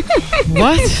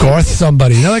 What? Garth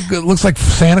somebody. You know, like, it looks like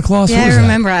Santa Claus. Yeah, I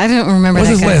remember. I don't remember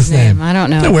What's that his guy's last name? I don't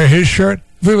know. They wear his shirt.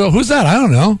 Who's that? I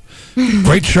don't know.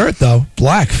 Great shirt, though.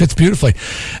 Black. Fits beautifully.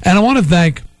 And I want to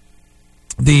thank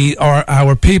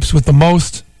our peeps with the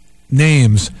most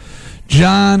names.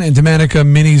 John and Domenica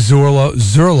Mini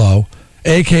Zurlo,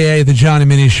 a.k.a. The John and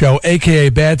Minnie Show, a.k.a.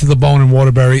 Bad to the Bone in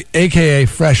Waterbury, a.k.a.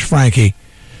 Fresh Frankie,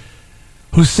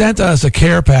 who sent us a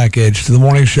care package to the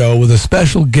morning show with a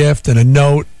special gift and a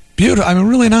note. Beautiful. I mean,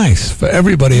 really nice for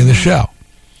everybody in the show.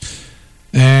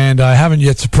 And I haven't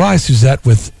yet surprised Suzette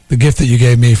with the gift that you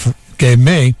gave me,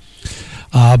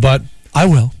 but I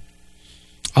will.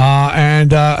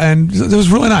 And it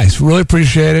was really nice. Really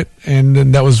appreciate it,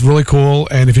 and that was really cool.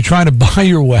 And if you're trying to buy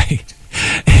your way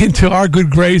into our good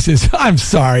graces, I'm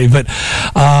sorry, but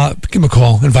give him a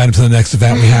call. Invite him to the next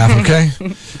event we have, okay?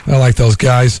 I like those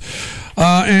guys.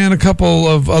 And a couple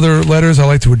of other letters I'd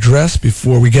like to address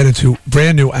before we get into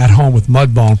brand new At Home with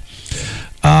Mudbone.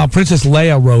 Princess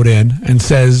Leia wrote in and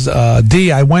says,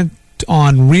 D, I went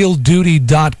on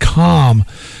realduty.com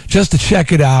just to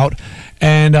check it out.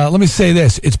 And let me say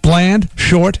this. It's bland,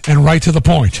 short, and right to the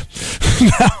point.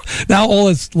 now all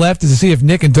that's left is to see if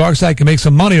Nick and Darkside can make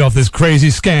some money off this crazy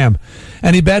scam.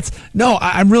 Any bets? No,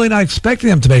 I'm really not expecting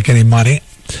them to make any money.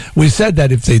 We said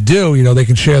that if they do, they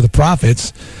can share the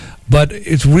profits. But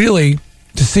it's really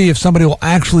to see if somebody will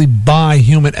actually buy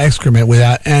human excrement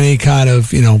without any kind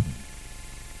of,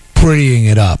 prettying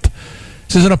it up.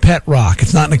 This isn't a pet rock.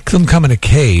 It doesn't come in a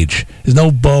cage. There's no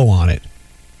bow on it.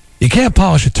 You can't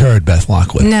polish a turd, Beth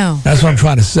Lockwood. No. That's what I'm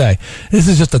trying to say. This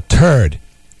is just a turd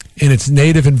in its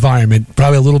native environment,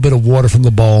 probably a little bit of water from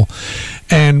the bowl.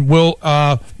 And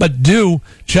but do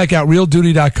check out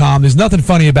realduty.com. There's nothing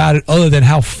funny about it other than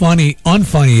how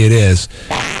unfunny it is.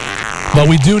 But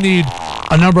we do need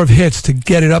a number of hits to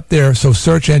get it up there so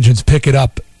search engines pick it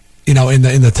up, in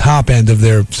the top end of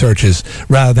their searches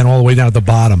rather than all the way down at the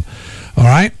bottom. All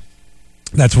right?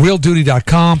 That's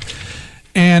realduty.com.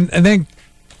 And then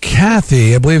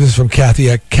Kathy, I believe this is from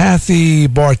Kathy, Kathy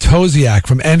Bartosiak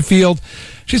from Enfield.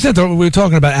 We were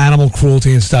talking about animal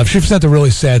cruelty and stuff. She sent a really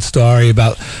sad story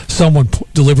about someone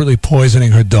deliberately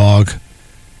poisoning her dog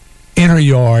in her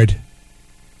yard,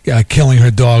 killing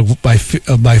her dog by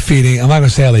feeding. I'm not going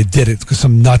to say how they did it because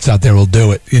some nuts out there will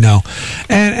do it,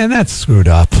 and that's screwed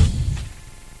up.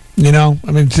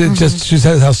 I mean, she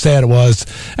says how sad it was.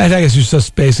 And I guess she's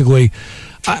just basically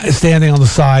standing on the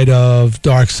side of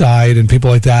Darkside and people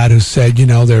like that who said,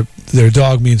 their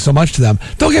dog means so much to them.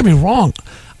 Don't get me wrong.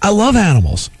 I love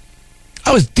animals.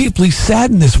 I was deeply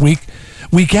saddened this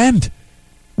weekend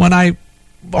when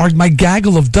my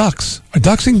gaggle of ducks. Are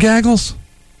ducks in gaggles?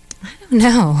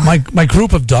 No. My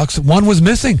group of ducks, one was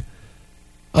missing.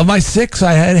 Of my 6,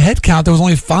 I had a head count. There was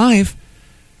only 5.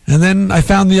 And then I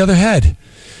found the other head.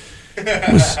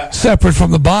 It was separate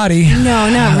from the body. No,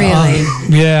 not really.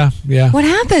 Yeah. What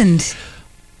happened?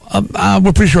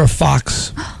 We're pretty sure a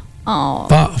fox.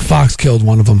 Oh. Fox killed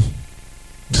one of them.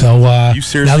 So, you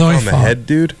seriously found the head,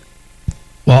 dude?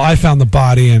 Well, I found the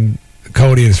body, and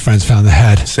Cody and his friends found the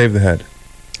head. Save the head.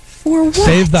 For what?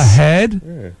 Save the head?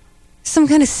 Yeah. Some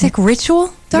kind of sick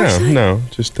ritual? Darkside? No,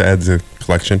 just to add to the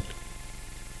collection.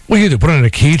 What do you do? Put it in a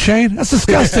keychain? That's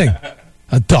disgusting.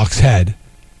 A duck's head.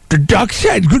 The duck's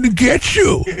head's gonna get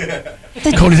you.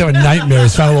 Cody's having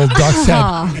nightmares. Found a little duck's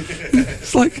head.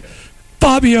 It's like,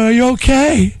 Bobby, are you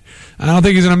okay? I don't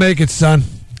think he's gonna make it, son.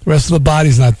 The rest of the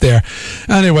body's not there.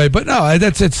 Anyway, but no,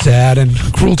 it's sad, and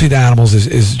cruelty to animals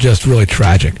is just really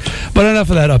tragic. But enough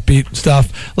of that upbeat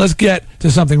stuff. Let's get to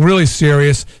something really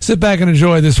serious. Sit back and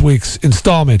enjoy this week's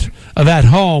installment of At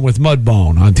Home with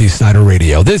Mudbone on D. Snider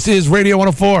Radio. This is Radio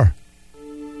 104.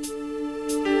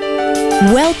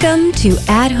 Welcome to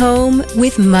At Home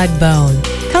with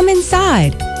Mudbone. Come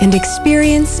inside and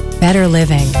experience better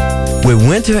living. With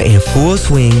winter in full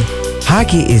swing,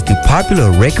 hockey is the popular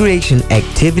recreation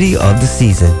activity of the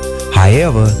season.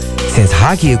 However, since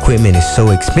hockey equipment is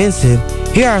so expensive,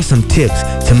 here are some tips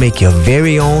to make your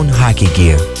very own hockey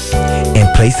gear.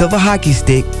 In place of a hockey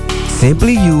stick,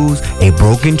 simply use a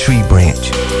broken tree branch.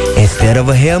 Instead of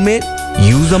a helmet,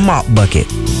 use a mop bucket.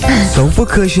 Sofa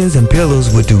cushions and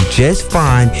pillows will do just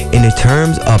fine in the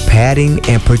terms of padding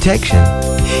and protection.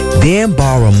 Then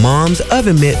borrow mom's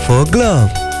oven mitt for a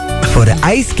glove. For the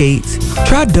ice skates,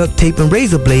 try duct tape and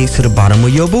razor blades to the bottom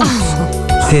of your boots.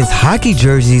 Since hockey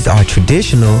jerseys are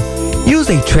traditional, use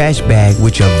a trash bag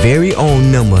with your very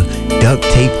own number duct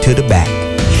taped to the back.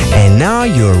 And now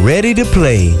you're ready to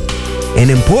play. An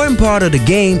important part of the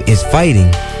game is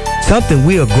fighting, something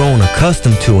we are grown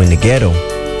accustomed to in the ghetto.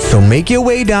 So make your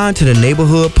way down to the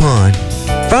neighborhood pond.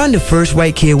 Find the first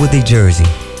white kid with a jersey.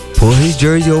 Pull his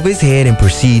jersey over his head and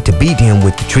proceed to beat him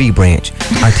with the tree branch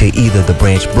until either the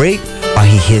branch breaks or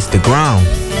he hits the ground.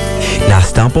 Now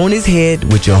stomp on his head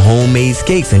with your homemade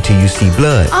skates until you see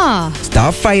blood.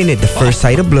 Stop fighting at the first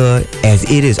sight of blood, as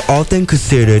it is often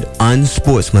considered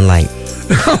unsportsmanlike.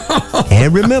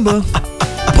 And remember,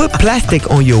 put plastic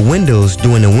on your windows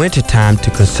during the wintertime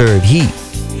to conserve heat.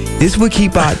 This will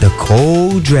keep out the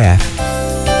cold draft.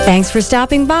 Thanks for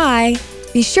stopping by.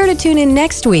 Be sure to tune in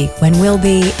next week when we'll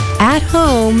be at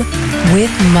home with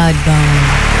Mudbone.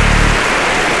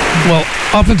 Well,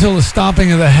 up until the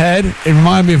stomping of the head, it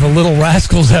reminded me of a Little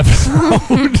Rascals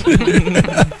episode.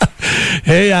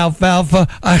 Hey, Alfalfa.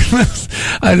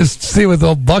 I just see with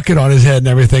the bucket on his head and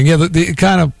everything. Yeah, it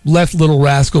kind of left Little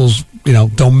Rascals,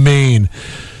 domain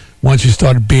once you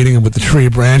started beating him with the tree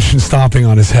branch and stomping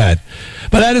on his head.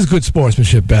 But that is good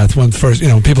sportsmanship, Beth. When first,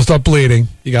 people start bleeding,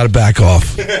 you got to back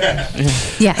off.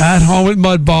 Yes. At home with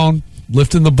Mudbone,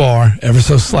 lifting the bar ever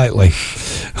so slightly.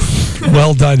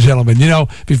 Well done, gentlemen.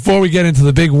 Before we get into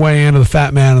the big weigh-in of the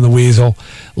Fat Man and the Weasel,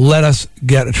 let us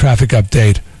get a traffic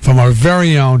update from our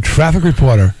very own traffic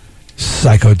reporter,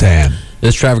 Psycho Dan.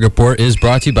 This traffic report is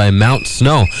brought to you by Mount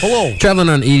Snow. Hello. Traveling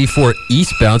on 84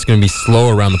 eastbound, it's going to be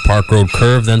slow around the Park Road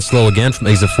curve, then slow again from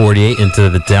exit 48 into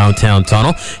the downtown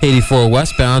tunnel. 84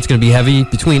 westbound, it's going to be heavy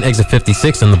between exit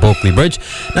 56 and the Bulkley Bridge.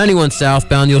 91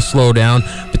 southbound, you'll slow down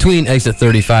between exit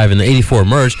 35 and the 84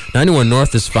 merge. 91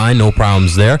 north is fine, no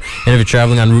problems there. And if you're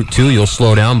traveling on Route 2, you'll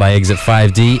slow down by exit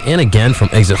 5D and again from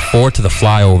exit 4 to the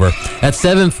flyover. At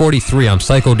 7:43, I'm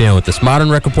Psycho Dan with this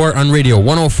Modern Rec Report on Radio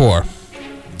 104.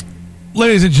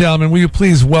 Ladies and gentlemen, will you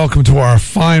please welcome to our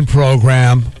fine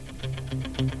program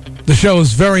the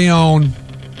show's very own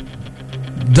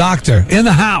doctor in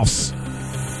the house,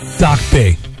 Doc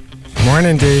B.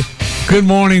 Morning, D. Good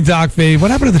morning, Doc B.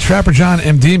 What happened to the Trapper John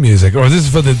MD music? Or this is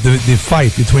for the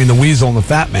fight between the Weasel and the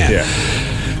Fat Man? Yeah.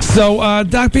 So,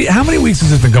 Doc B, how many weeks has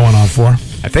this been going on for?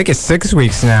 I think it's 6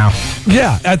 weeks now.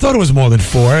 Yeah, I thought it was more than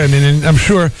 4. I mean, and I'm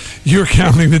sure you're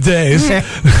counting the days.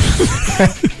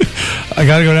 I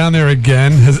got to go down there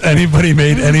again. Has anybody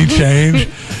made any change?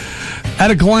 At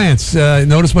a glance,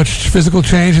 notice much physical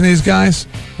change in these guys?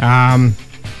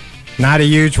 Not a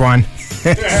huge one.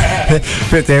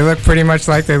 But they look pretty much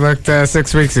like they looked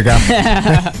 6 weeks ago.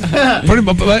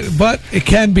 But it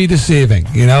can be deceiving.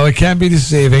 It can be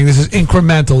deceiving. This is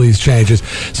incremental, these changes.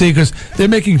 See, because they're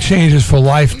making changes for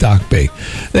life, Doc B.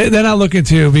 They're not looking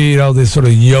to be, this sort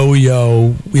of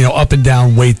yo-yo, up and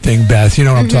down weight thing, Beth. You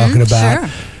know what I'm talking about? Sure.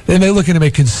 They're looking to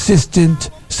make consistent,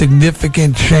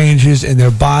 significant changes in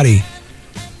their body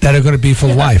that are going to be for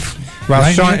life. Well,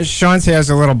 right, Sean's hair is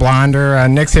a little blonder.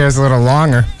 Nick's hair is a little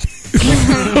longer.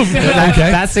 Okay.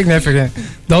 That's significant.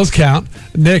 Those count.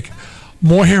 Nick,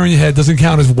 more hair on your head doesn't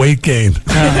count as weight gain.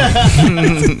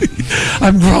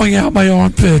 I'm growing out my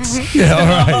armpits. Yeah, all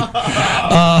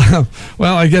right.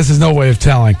 Well, I guess there's no way of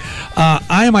telling.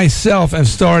 I myself am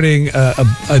starting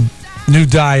a new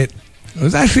diet. It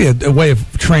was actually a way of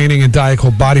training and diet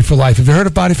called Body for Life. Have you heard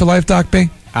of Body for Life, Doc B?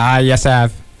 Yes, I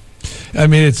have. I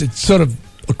mean, it's sort of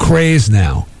a craze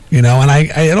now, and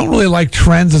I don't really like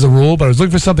trends as a rule, but I was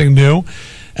looking for something new,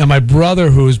 and my brother,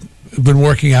 who's been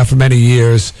working out for many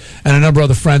years, and a number of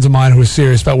other friends of mine who are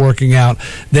serious about working out,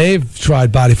 they've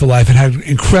tried Body for Life and had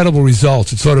incredible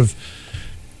results. It sort of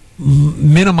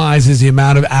minimizes the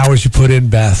amount of hours you put in,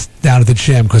 Beth, down at the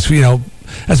gym, because,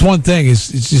 that's one thing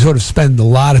is you sort of spend a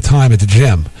lot of time at the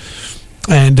gym,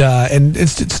 and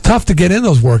it's tough to get in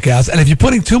those workouts. And if you're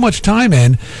putting too much time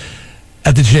in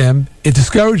at the gym, it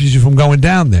discourages you from going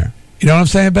down there. You know what I'm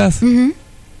saying, Beth? Mm-hmm.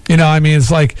 You know, I mean, it's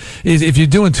like if you're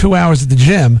doing 2 hours at the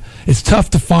gym, it's tough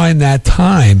to find that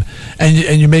time, and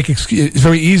you make it's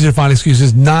very easy to find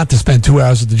excuses not to spend 2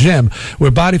 hours at the gym.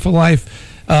 Where Body for Life,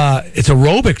 it's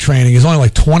aerobic training is only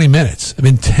like 20 minutes of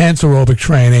intense aerobic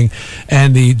training,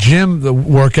 and the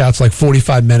workout's like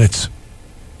 45 minutes.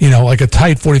 You know, like a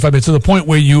tight 45 minutes, to the point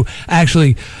where you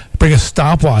actually bring a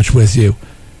stopwatch with you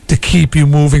to keep you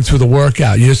moving through the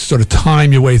workout. You just sort of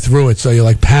time your way through it, so you're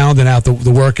like pounding out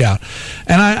the workout.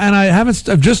 And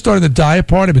I've just started the diet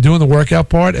part. I've been doing the workout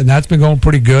part, and that's been going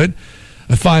pretty good.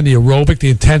 I find the aerobic, the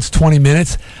intense 20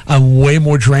 minutes, I'm way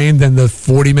more drained than the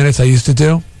 40 minutes I used to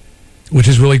do, which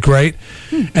is really great.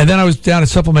 And then I was down at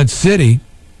Supplement City.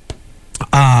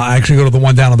 I actually go to the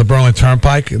one down on the Berlin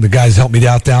Turnpike. The guys helped me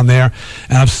out down there,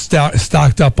 and I'm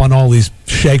stocked up on all these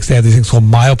shakes. They have these things called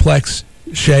Myoplex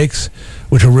shakes,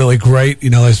 which are really great. You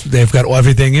know, they've got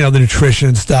everything, you know, the nutrition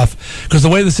and stuff. Because the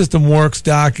way the system works,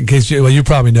 Doc, in case you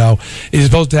probably know, is you're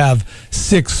supposed to have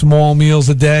 6 small meals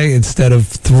a day instead of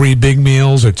 3 big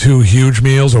meals or 2 huge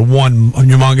meals or 1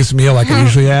 humongous meal like I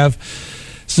usually have.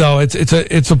 So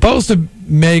it's supposed to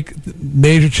make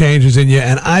major changes in you,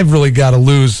 and I've really got to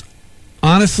lose.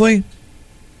 Honestly,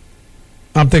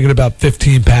 I'm thinking about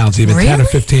 15 pounds, even 10 or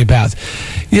 15 pounds.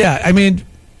 Yeah, I mean,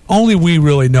 only we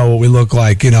really know what we look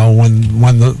like, you know,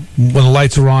 when the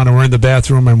lights are on and we're in the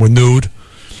bathroom and we're nude.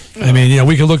 I mean, you know,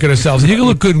 we can look at ourselves. You can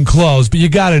look good in clothes, but you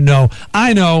got to know.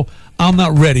 I know I'm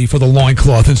not ready for the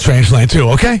loincloth in Strangeland 2,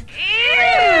 okay?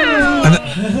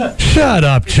 Shut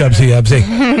up, Chubsy Ubsy.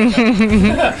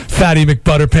 Fatty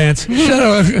McButterpants. Shut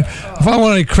up. If I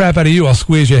want any crap out of you, I'll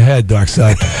squeeze your head, Dark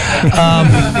Side.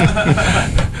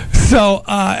 So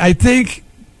I think,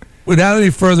 without any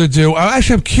further ado,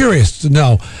 actually, I'm curious to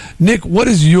know, Nick, what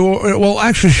is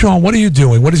Sean, what are you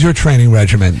doing? What does your training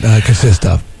regimen consist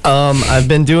of? I've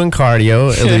been doing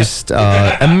cardio at least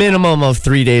a minimum of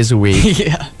 3 days a week.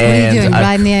 Yeah. What are you doing?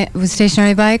 Riding the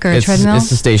stationary bike or a treadmill?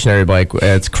 It's a stationary bike.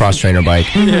 It's a cross-trainer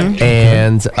bike.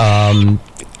 And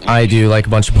I do like a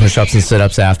bunch of push-ups and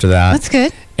sit-ups after that. That's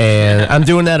good. And I'm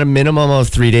doing that a minimum of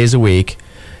 3 days a week.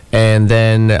 And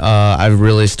then I've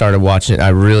really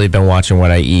been watching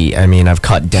what I eat. I mean, I've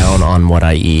cut down on what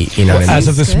I eat. You know what I mean? As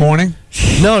of this morning?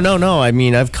 No. I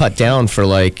mean, I've cut down for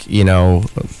like, you know,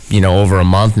 over a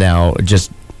month now,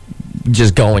 just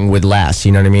going with less.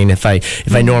 You know what I mean? If I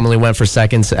normally went for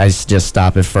seconds, I just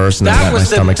stop at first and then let my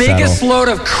stomach settle. That was the biggest load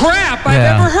of crap I've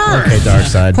ever heard. Okay, Dark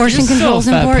Side. Portion control is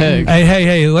important.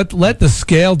 Hey, let the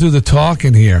scale do the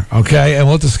talking here, okay? And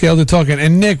let the scale do the talking.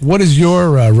 And Nick, what is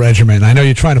your regimen? I know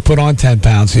you're trying to put on 10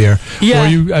 pounds here. Yeah.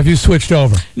 Or have you switched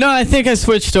over? No, I think I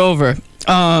switched over.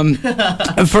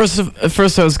 At first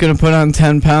I was going to put on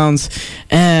 10 pounds,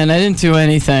 and I didn't do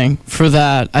anything for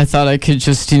that. I thought I could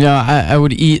just, I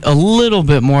would eat a little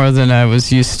bit more than I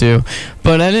was used to,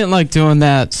 but I didn't like doing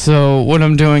that. So what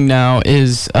I'm doing now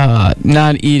is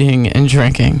not eating and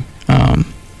drinking.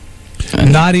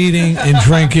 Not eating and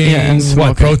drinking. Yeah, and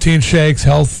what, protein shakes,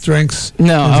 health drinks?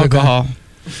 No, alcohol.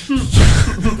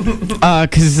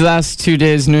 Because the last 2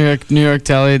 days, New York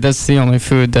Deli, that's the only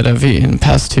food that I've eaten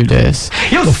past 2 days.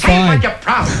 You seem like you're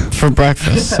proud. For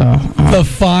breakfast, so. The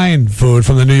fine food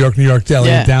from the New York Deli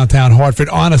in downtown Hartford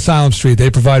on Asylum Street. They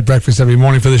provide breakfast every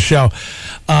morning for the show.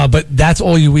 But that's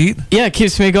all you eat? Yeah, it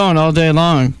keeps me going all day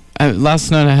long.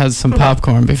 Last night I had some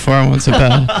popcorn before I went to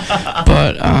bed.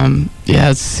 But,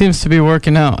 yeah, it seems to be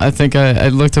working out. I think I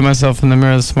looked at myself in the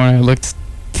mirror this morning. I looked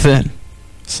thin.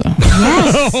 So.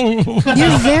 Yes.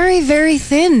 You're very, very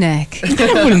thin, Nick.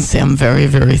 I wouldn't say I'm very,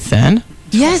 very thin.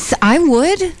 Yes, I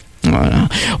would. Oh, no.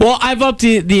 Well, I've upped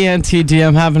the ante.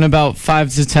 I'm having about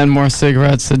 5 to 10 more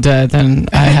cigarettes a day than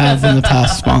I have in the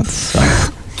past month. So.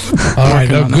 All right,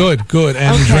 good.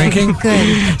 And drinking?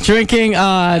 Good. Drinking,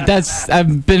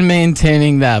 I've been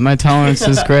maintaining that. My tolerance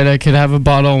is great. I could have a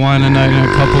bottle of wine a night and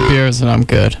a couple beers, and I'm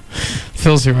good.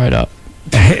 Fills you right up.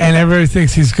 And everybody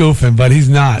thinks he's goofing, but he's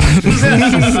not.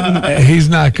 He's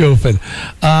not goofing.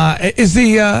 Is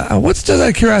what's just out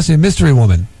of curiosity, Mystery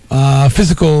Woman,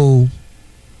 physical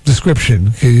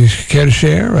description? Can you care to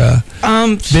share?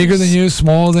 Bigger than you,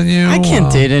 smaller than you? I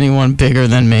can't date anyone bigger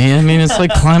than me. I mean, it's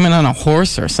like climbing on a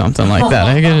horse or something like that.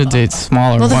 I gotta date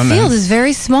smaller women. Well, the field is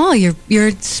very small. You're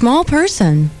a small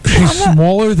person. She's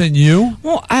smaller than you?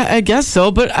 Well, I guess so,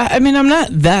 but I mean, I'm not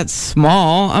that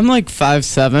small. I'm like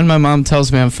 5'7". My mom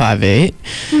tells me I'm 5'8".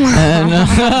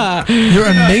 And, you're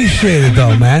emaciated,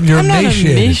 though, man. I'm not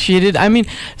emaciated. I mean,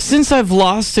 since I've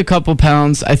lost a couple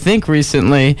pounds, I think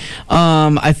recently,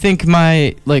 I think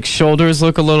my shoulders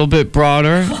look a little bit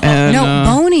broader. And,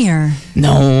 bonier.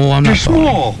 No, I'm not.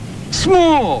 Small.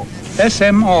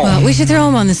 SMO. Well, we should throw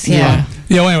him on the scale.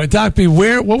 Yeah, wait. Doc B,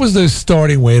 what was the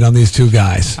starting weight on these two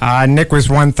guys? Nick was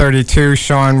 132.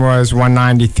 Sean was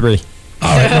 193.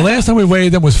 All right. The last time we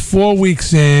weighed them was 4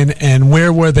 weeks in, and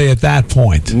where were they at that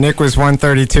point? Nick was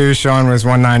 132. Sean was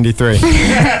 193.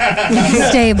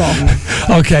 Stable.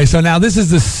 Okay, so now this is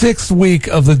the 6th week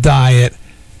of the diet,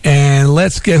 and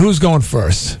let's get who's going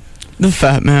first? The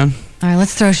fat man. All right,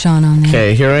 let's throw Sean on there.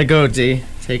 Okay, here I go, D.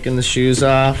 Taking the shoes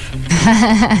off.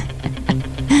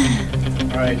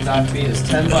 All right, Doc B is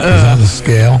 $10. It's on the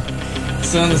scale.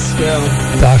 It's on the scale.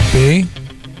 Doc B.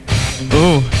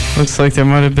 Ooh, looks like there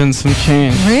might have been some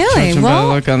change. Really? Judging by the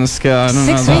look on the scale, I don't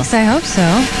know. 6 weeks, I hope so.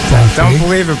 Don't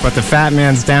believe it, but the fat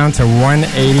man's down to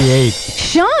 188.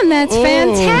 Sean, that's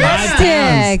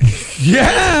fantastic.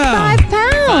 Yeah. 5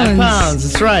 pounds. 5 pounds,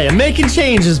 that's right. I'm making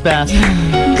changes, Beth.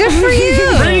 Good for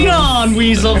you. Bring it on,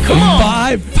 Weasel. Come on.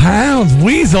 5 pounds,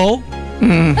 Weasel.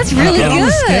 That's really Get on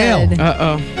the scale. good.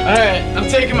 Uh-oh. All right, I'm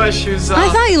taking my shoes off. I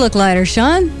thought you looked lighter,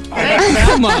 Sean.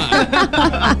 Come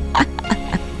on.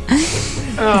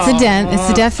 It's a dent.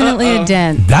 It's definitely a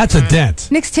dent. That's a dent.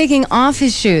 Nick's taking off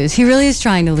his shoes. He really is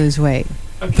trying to lose weight.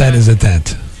 That is a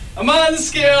dent. I'm on the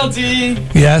scale, D.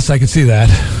 Yes, I can see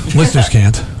that. Listeners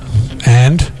can't.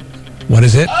 And what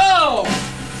is it? Oh!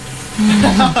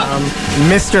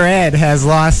 Mr. Ed has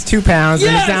lost 2 pounds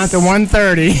and is down to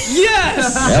 130.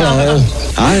 Yes! Hello,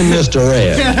 I'm Mr.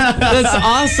 Ed. That's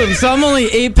awesome. So I'm only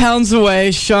 8 pounds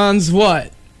away. Sean's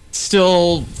what?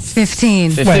 Still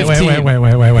 15. Wait. I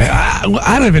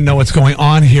don't even know what's going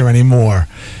on here anymore.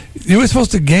 You were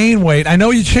supposed to gain weight. I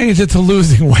know you changed it to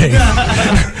losing weight.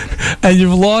 And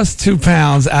you've lost 2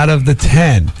 pounds out of the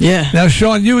 10. Yeah. Now,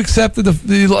 Sean, you accepted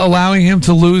the allowing him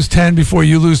to lose 10 before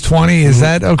you lose 20. Is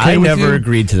that okay with you? I never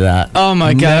agreed to that. Oh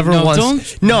my God! Never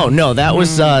once. No, that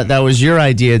was your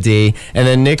idea, D. And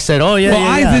then Nick said, "Oh yeah." Well,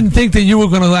 I didn't think that you were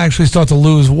going to actually start to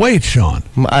lose weight, Sean.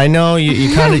 I know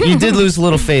you kind of you did lose a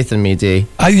little faith in me, D.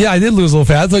 I did lose a little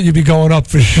faith. I thought you'd be going up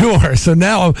for sure. So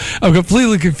now I'm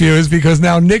completely confused because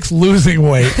now Nick's losing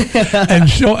weight, and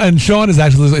Sean is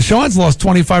actually losing. Sean's lost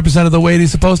 25% of the weight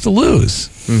he's supposed to lose.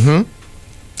 Mm-hmm.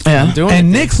 Yeah.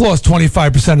 And Nick's lost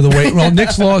 25% of the weight. Well,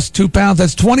 Nick's lost 2 pounds.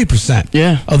 That's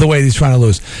 20% of the weight he's trying to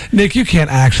lose. Nick, you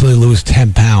can't actually lose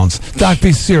 10 pounds. Doc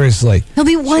B, seriously. He'll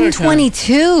be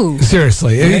 122.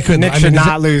 Seriously. Nick should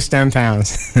not lose 10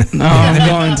 pounds. No, I'm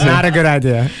going to. Not a good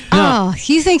idea. Oh,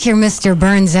 you think you're Mr.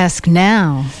 Burns-esque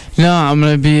now. No, I'm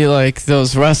going to be like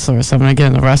those wrestlers. I'm going to get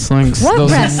in the wrestling.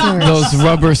 What wrestlers? Those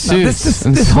rubber suits.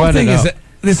 This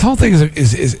whole thing is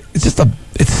it's just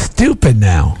it's stupid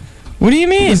now. What do you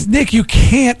mean? Because, Nick, you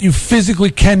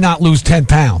physically cannot lose 10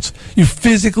 pounds. You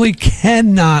physically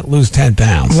cannot lose 10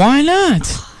 pounds. Why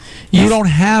not? You don't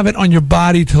have it on your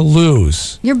body to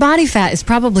lose. Your body fat is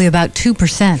probably about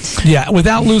 2%. Yeah,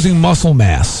 without losing muscle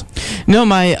mass. No,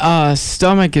 my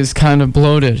stomach is kind of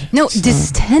bloated. No,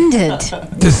 distended.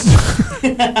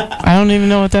 I don't even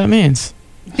know what that means.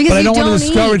 Because but I don't want to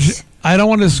discourage. Eat. I don't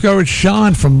want to discourage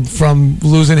Sean from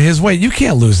losing his weight. You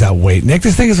can't lose that weight, Nick.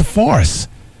 This thing is a farce.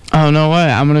 Oh, no way.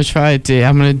 I'm going to try it, D.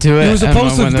 I'm going to do it. You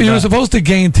were supposed to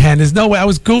gain 10. There's no way. I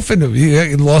was goofing.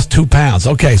 You lost 2 pounds.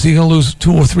 Okay, so you're going to lose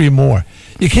 2 or 3 more.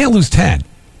 You can't lose 10.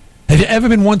 Have you ever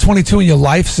been 122 in your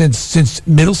life since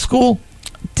middle school?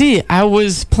 D, I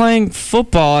was playing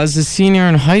football as a senior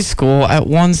in high school at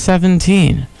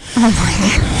 117. Oh, my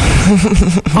God.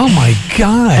 Oh, my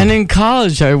God. And in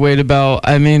college,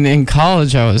 in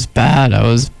college, I was bad. I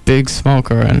was a big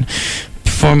smoker, and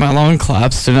before my lung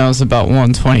collapsed, and I was about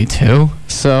 122.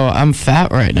 So I'm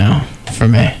fat right now for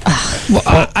me.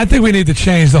 Well, I think we need to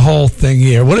change the whole thing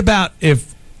here. What about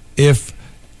if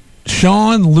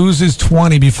Sean loses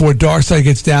 20 before Darkside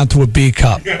gets down to a B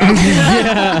cup? Maybe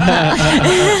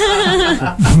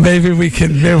we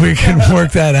can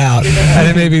work that out, and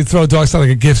then maybe throw Darkside like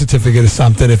a gift certificate or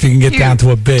something if he can get down to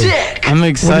a B. I'm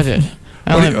excited.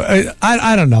 I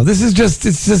don't know. It just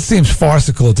seems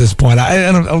farcical at this point.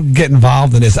 I don't get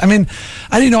involved in this. I mean,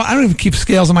 I don't even keep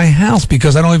scales in my house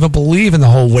because I don't even believe in the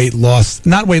whole weight loss.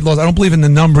 Not weight loss. I don't believe in the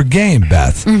number game,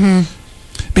 Beth. Mm-hmm.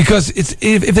 Because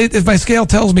if my scale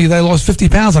tells me that I lost 50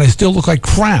 pounds and I still look like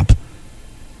crap,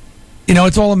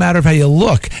 it's all a matter of how you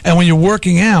look. And when you're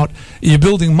working out, you're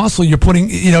building muscle. You're putting,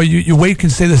 your weight can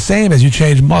stay the same as you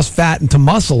change fat into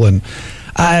muscle. And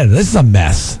this is a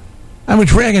mess. We're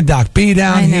dragging Doc B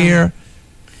down here.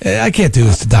 I can't do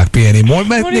this to Doc B anymore.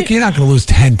 Nick, you're not going to lose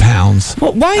 10 pounds.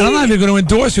 Well, why? And I'm not even going to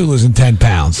endorse you losing 10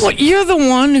 pounds. Well, you're the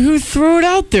one who threw it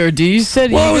out there, D. You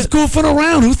said. Well, I was goofing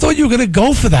around. Who thought you were going to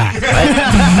go for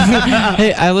that?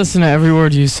 Hey, I listen to every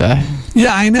word you say.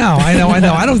 Yeah, I know.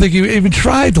 I don't think you even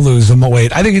tried to lose some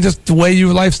weight. I think it's just the way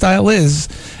your lifestyle is.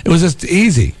 It was just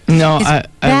easy. No, it's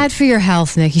bad for your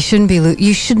health, Nick. You shouldn't be.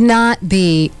 You should not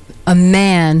be a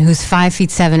man who's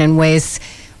 5'7" and weighs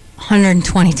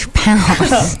 122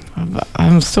 pounds.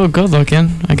 I'm still good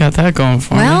looking. I got that going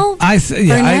for me. Well, I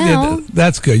did.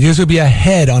 That's good. Yours would be a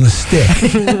head on a stick.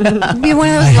 Be one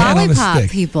of those lollipop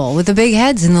people with the big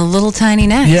heads and the little tiny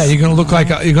necks. Yeah, you're gonna look like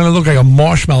a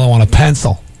marshmallow on a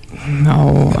pencil.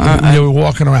 No, you're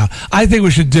walking around. I think we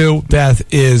should do, Beth,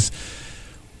 is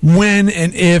when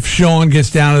and if Sean gets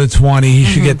down to the 20, he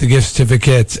should get the gift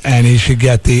certificates and he should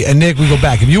get and Nick, we go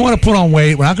back. If you want to put on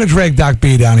weight, we're not going to drag Doc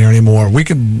B down here anymore.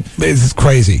 This is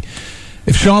crazy.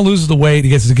 If Sean loses the weight, he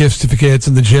gets the gift certificates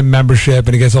and the gym membership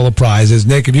and he gets all the prizes.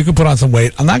 Nick, if you can put on some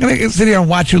weight, I'm not going to sit here and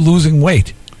watch you losing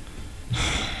weight.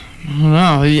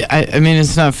 No, I mean,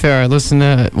 it's not fair. I listened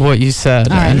to what you said.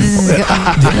 All right, this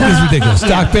is ridiculous.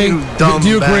 Doc B, do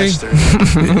you agree?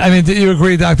 I mean, do you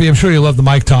agree, Doc B? I'm sure you love the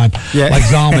mic time, like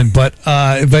Zalman, but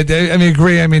I mean,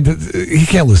 agree. I mean, he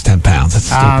can't lose 10 pounds. That's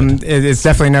stupid. It's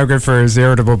definitely no good for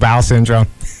irritable bowel syndrome.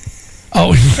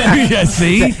 Oh, yeah,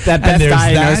 see? that Beth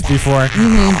diagnosed before.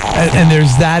 And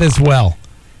there's that as well.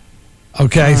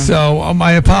 Okay, so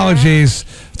my apologies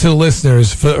to the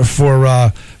listeners for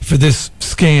this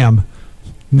scam.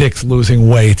 Nick's losing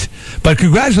weight, but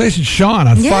congratulations, Sean,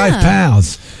 on 5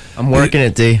 pounds. I'm working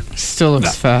it, D. Still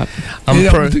looks fat.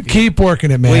 Keep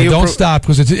working it, man. Don't stop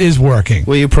because it is working.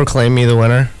 Will you proclaim me the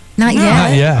winner? Not yet.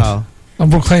 Not yet. Oh. I'm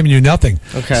proclaiming you nothing.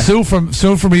 Okay. Sue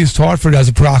from East Hartford has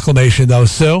a proclamation, though.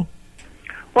 Sue.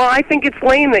 Well, I think it's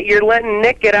lame that you're letting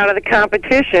Nick get out of the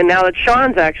competition now that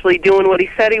Sean's actually doing what he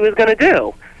said he was going to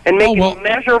do and making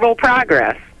measurable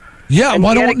progress. Yeah, and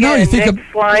why don't you think Nick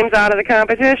slimes out of the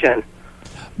competition?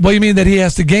 Well, you mean that he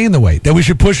has to gain the weight? That we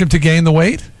should push him to gain the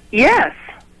weight? Yes,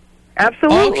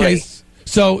 absolutely. Okay,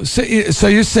 so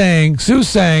you're saying, Sue's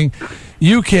saying,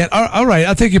 you can't. All right,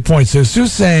 I'll take your point, Sue.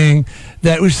 Sue's saying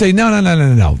that we say,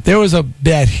 no. There was a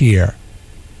bet here.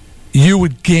 You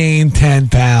would gain 10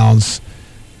 pounds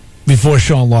before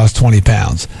Sean lost 20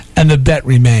 pounds. And the bet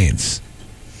remains.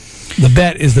 The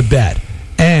bet is the bet.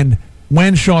 And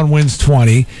when Sean wins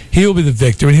 20, he'll be the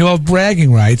victor, and he'll have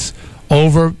bragging rights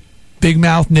over Big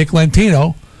Mouth Nick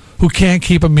Lentino, who can't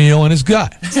keep a meal in his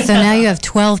gut. So now you have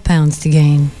 12 pounds to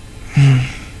gain.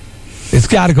 It's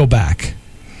got to go back.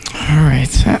 All right.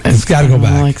 It's got to go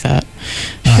back. I like that.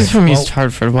 She's from East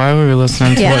Hartford. Why were we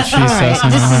listening to what she says?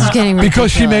 This is getting ridiculous.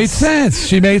 Because she made sense.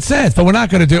 She made sense. But we're not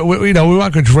going to do it. We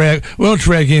won't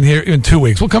drag you in here in 2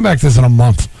 weeks. We'll come back to this in a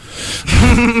month.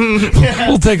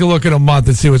 We'll take a look in a month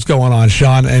and see what's going on,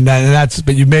 Sean.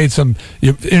 But you made some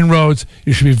inroads.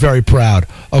 You should be very proud.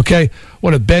 Okay.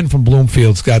 What if Ben from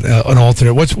Bloomfield's got an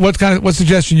alternate? What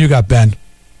suggestion you got, Ben?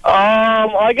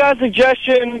 I got a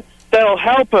suggestion that'll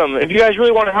help him. If you guys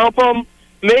really want to help him,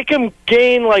 make him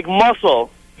gain muscle.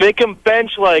 Make him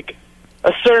bench a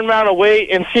certain amount of weight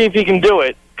and see if he can do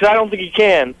it. Because I don't think he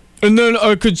can. And then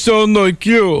I could sound like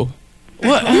you.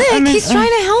 What? Nick, he's trying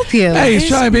to help you. Hey, he's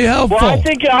trying to be helpful. Well, I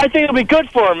think it'll be good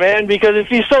for him, man. Because if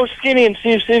he's so skinny and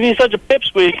if he's such a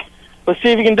pipsqueak, let's see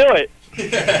if he can do it.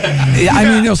 Yeah, I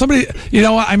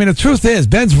mean, the truth is,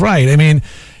 Ben's right. I mean,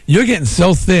 you're getting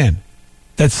so thin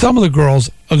that some of the girls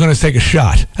are going to take a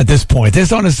shot at this point. They're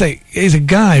starting to say, he's a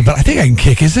guy, but I think I can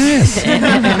kick his ass.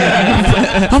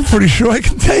 I'm pretty sure I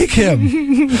can take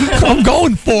him. I'm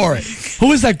going for it. Who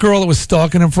was that girl that was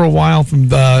stalking him for a while from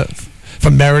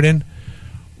Meriden?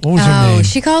 What was her name? Oh,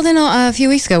 she called in a few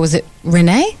weeks ago. Was it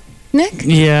Renee, Nick?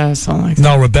 Yeah, something like that.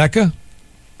 No, Rebecca?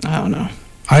 I don't know.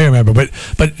 I remember, but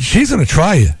she's going to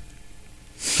try you.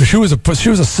 She was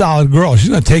a solid girl. She's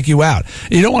going to take you out.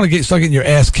 You don't want to start getting your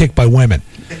ass kicked by women.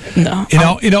 No.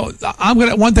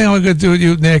 One thing I'm going to do with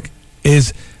you, Nick,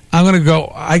 is I'm going to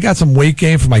go. I got some weight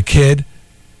gain for my kid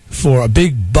for a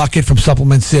big bucket from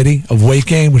Supplement City of weight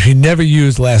gain, which he never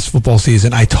used last football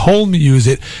season. I told him to use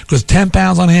it because 10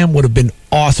 pounds on him would have been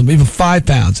awesome. Even 5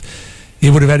 pounds, he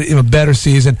would have had even a better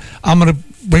season. I'm going to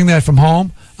bring that from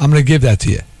home. I'm going to give that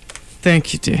to you.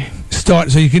 Thank you, D.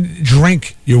 Start so you can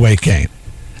drink your weight gain.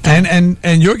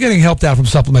 And you're getting helped out from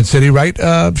Supplement City, right?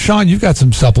 Sean, you've got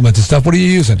some supplements and stuff. What are you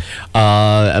using?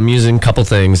 I'm using a couple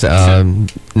things.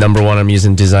 Number one, I'm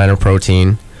using Designer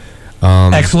Protein.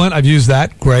 Excellent. I've used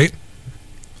that. Great.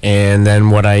 And then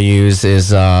what I use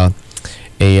is a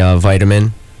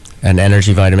vitamin, an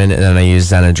energy vitamin, and then I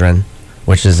use Xenadrin,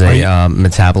 which is a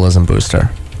metabolism booster.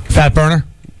 Fat burner?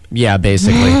 Yeah,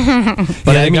 basically.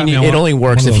 But Yeah, I mean, it only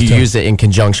works if you use it in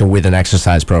conjunction with an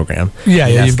exercise program. Yeah,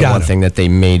 And yeah, that's you've the got one it. thing that they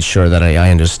made sure that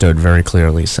I understood very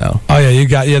clearly. So. Oh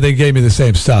yeah, they gave me the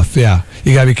same stuff. Yeah,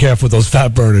 you got to be careful with those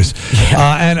fat burners.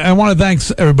 And I want to thank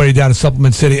everybody down in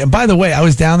Supplement City. And by the way, I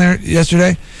was down there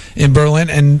yesterday in Berlin,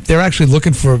 and they're actually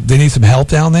they need some help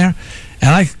down there. And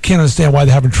I can't understand why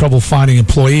they're having trouble finding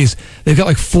employees. They've got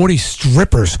like 40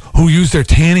 strippers who use their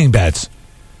tanning beds.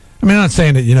 I mean, I'm not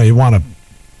saying that you want to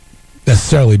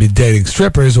necessarily be dating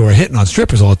strippers or hitting on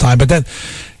strippers all the time, but that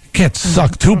can't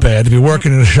suck too bad to be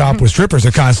working in a shop where strippers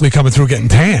are constantly coming through getting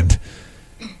tanned.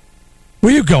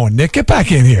 Where you going, Nick? Get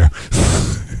back in here.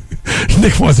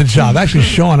 Nick wants a job. Actually,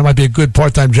 Sean, it might be a good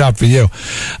part-time job for you.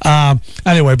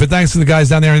 Anyway, but thanks to the guys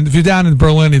down there. And if you're down in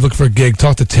Berlin, you look for a gig,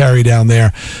 talk to Terry down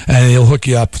there, and he'll hook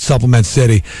you up, Supplement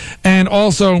City. And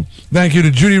also, thank you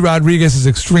to Judy Rodriguez's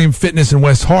Extreme Fitness in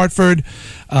West Hartford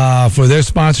for their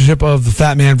sponsorship of the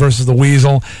Fat Man versus the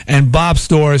Weasel, and Bob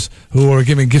Stores, who are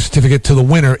giving a gift certificate to the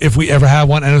winner if we ever have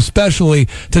one, and especially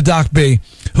to Doc B,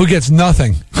 who gets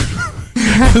nothing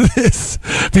for this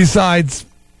besides,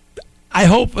 I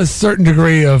hope, a certain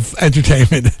degree of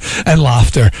entertainment and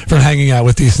laughter from hanging out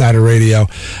with D. Snider Radio.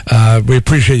 We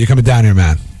appreciate you coming down here,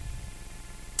 man.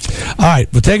 All right,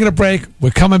 we're taking a break. We're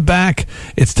coming back.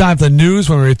 It's time for the news.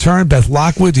 When we return, Beth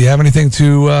Lockwood, do you have anything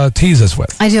to tease us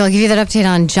with? I do. I'll give you that update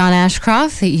on John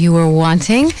Ashcroft that you were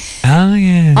wanting. Oh,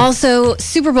 yeah. Also,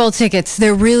 Super Bowl tickets,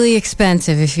 they're really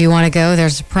expensive. If you want to go,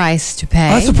 there's a price to pay.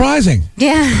 That's surprising.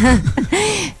 Yeah.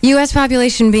 U.S.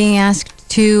 population being asked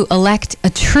to elect a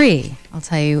tree. I'll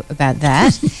tell you about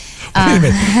that. Wait a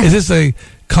minute. Is this a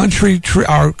country tree,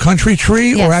 our country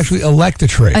tree, Yes. or actually elect a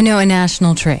tree? No, a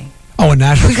national tree. Oh, a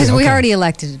national Because tree. we okay. already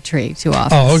elected a tree too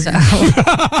often. Oh, okay.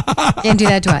 So can't do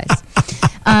that twice.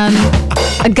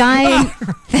 A guy,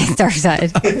 thanks, Dark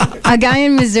Side. A guy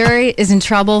in Missouri is in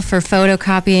trouble for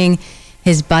photocopying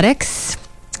his buttocks.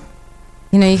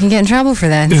 You know, you can get in trouble for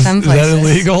that in some places. Is that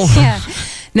illegal? Yeah.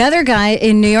 Another guy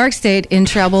in New York State in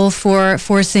trouble for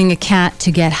forcing a cat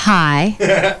to get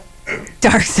high.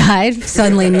 Dark Side,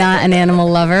 suddenly not an animal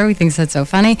lover. We think that's so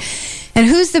funny. And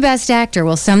who's the best actor?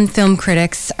 Well, some film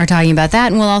critics are talking about that,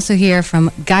 and we'll also hear from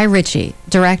Guy Ritchie,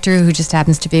 director who just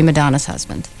happens to be Madonna's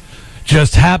husband.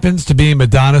 Just happens to be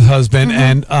Madonna's husband.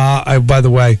 And by the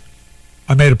way,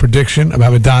 I made a prediction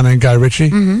about Madonna and Guy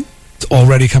Ritchie. It's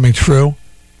already coming true.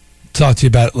 Talk to you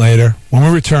about it later when we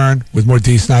return with more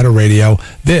D. Snider Radio.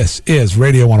 This is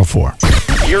Radio 104.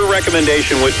 Your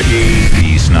recommendation would be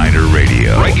D. Snider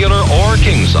Radio. Regular or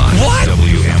king size. What?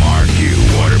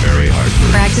 WMRQ, Waterbury,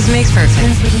 Hartford. Practice makes perfect.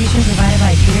 Transportation provided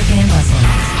by Peter Pan Busing.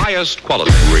 Highest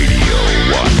quality. Radio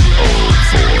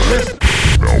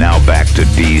 104. Now back to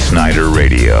D. Snider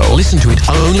Radio. Listen to it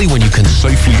only when you can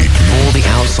safely ignore the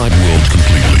outside world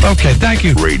completely. Okay, thank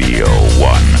you. Radio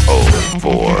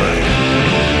 104.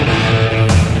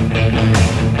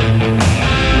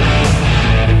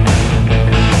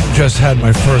 Just had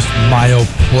my first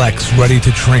Myoplex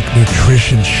ready-to-drink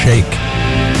nutrition shake.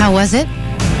 How was it?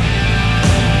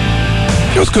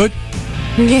 It was good.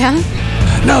 Yeah.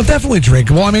 No, definitely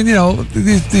drinkable. I mean, you know,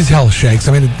 these health shakes,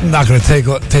 I mean, it's not going to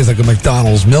taste like a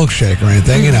McDonald's milkshake or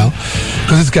anything, you know,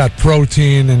 because it's got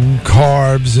protein and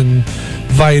carbs and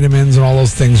vitamins and all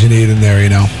those things you need in there, you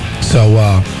know. So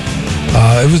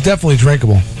it was definitely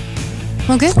drinkable.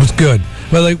 Well, good. It was good.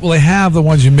 Well, they have the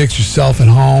ones you mix yourself at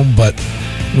home, but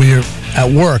when you're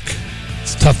at work,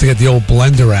 it's tough to get the old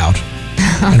blender out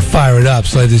and fire it up.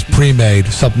 So I just pre-made.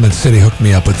 Supplement City hooked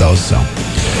me up with those, so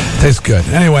tastes good.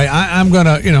 Anyway, I'm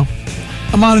gonna,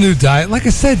 I'm on a new diet. Like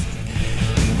I said,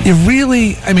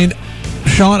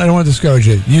 Sean, I don't want to discourage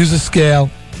you. Use a scale.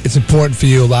 It's important for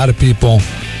you. A lot of people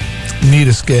need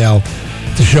a scale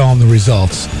to show them the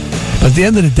results. But at the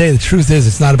end of the day, the truth is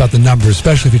it's not about the numbers,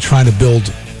 especially if you're trying to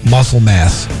build muscle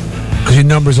mass. Because your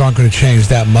numbers aren't going to change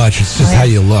that much. It's just how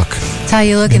you look. It's how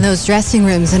you look in those dressing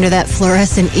rooms under that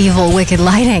fluorescent, evil, wicked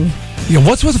lighting. Yeah,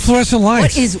 what's with the fluorescent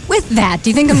lights? What is with that? Do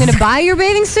you think I'm going to buy your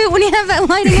bathing suit when you have that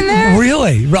lighting in there?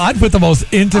 Really? I'd put the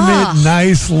most intimate,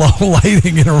 nice, low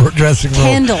lighting in a dressing room.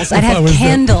 Candles. I'd have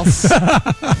candles.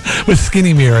 With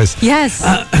skinny mirrors. Yes.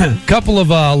 A couple of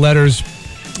letters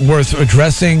worth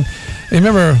addressing.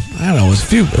 Remember, I don't know, it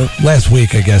was last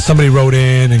week, I guess. Somebody wrote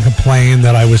in and complained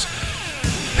that I was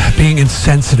being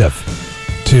insensitive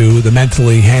to the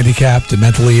mentally handicapped, the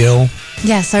mentally ill.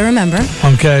 Yes, I remember.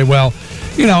 Okay, well,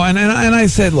 and I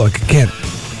said, look,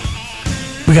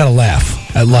 we got to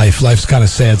laugh at life. Life's kind of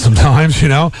sad sometimes,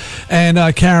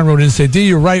 And Karen wrote in and said, D,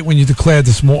 you're right when you declared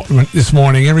this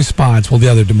morning in response, the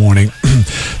other morning,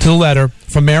 to the letter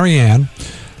from Marianne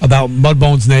about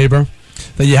Mudbone's neighbor,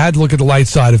 that you had to look at the light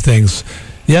side of things.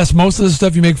 Yes, most of the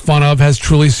stuff you make fun of has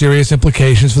truly serious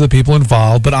implications for the people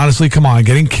involved, but honestly, come on,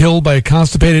 getting killed by a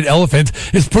constipated elephant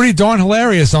is pretty darn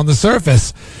hilarious on the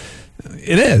surface.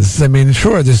 It is. I mean,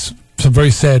 sure, there's some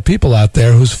very sad people out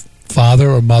there whose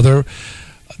father or mother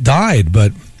died,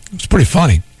 but it's pretty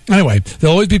funny. Anyway,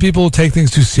 there'll always be people who take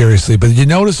things too seriously, but you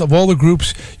notice of all the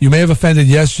groups you may have offended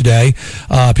yesterday,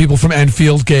 people from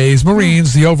Enfield, gays,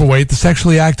 Marines, the overweight, the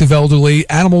sexually active elderly,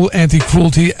 animal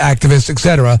anti-cruelty activists,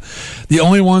 etc., the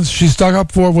only ones she stuck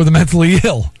up for were the mentally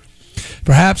ill.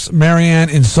 Perhaps Marianne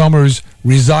in Summers,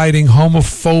 residing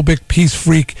homophobic,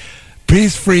 peace-freaking,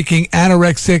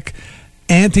 anorexic,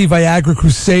 anti-Viagra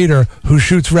crusader who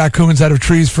shoots raccoons out of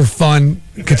trees for fun.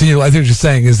 Continue. I think what you're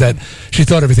saying is that she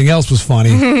thought everything else was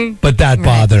funny, but that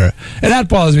bothered her. And that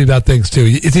bothers me about things, too.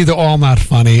 It's either all not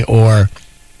funny or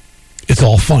it's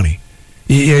all funny.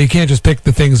 You can't just pick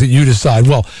the things that you decide.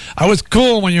 Well, I was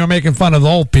cool when you were making fun of the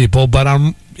old people, but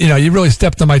you really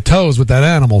stepped on my toes with that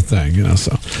animal thing,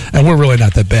 so. And we're really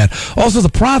not that bad. Also, the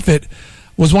Prophet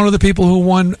was one of the people who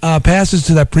won passes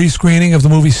to that pre-screening of the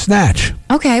movie Snatch.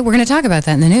 Okay, we're going to talk about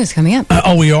that in the news coming up.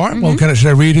 We are? Well, should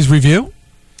I read his review?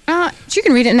 You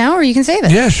can read it now or you can save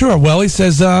it. Yeah, sure. Well, he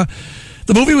says, the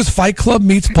movie was Fight Club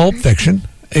meets Pulp Fiction,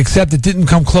 except it didn't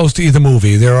come close to either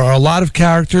movie. There are a lot of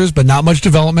characters, but not much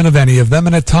development of any of them,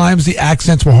 and at times the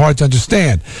accents were hard to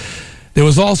understand. There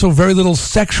was also very little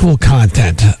sexual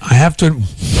content. I have to...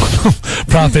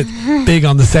 Prophet, big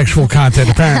on the sexual content,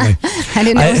 apparently. I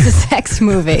didn't know it was a sex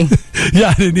movie. Yeah,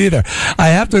 I didn't either. I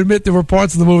have to admit there were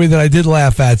parts of the movie that I did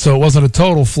laugh at, so it wasn't a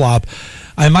total flop.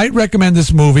 I might recommend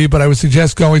this movie, but I would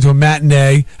suggest going to a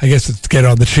matinee. I guess it's to get it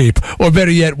on the cheap. Or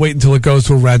better yet, wait until it goes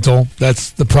to a rental.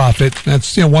 That's the Prophet.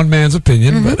 That's one man's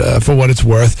opinion, but for what it's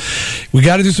worth. We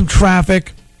got to do some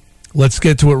traffic. Let's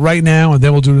get to it right now, and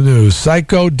then we'll do the news.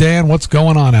 Psycho Dan, what's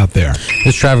going on out there?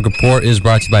 This traffic report is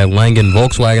brought to you by Langen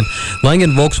Volkswagen.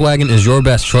 Langen Volkswagen is your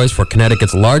best choice for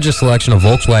Connecticut's largest selection of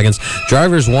Volkswagens.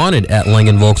 Drivers wanted at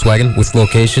Langen Volkswagen, with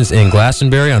locations in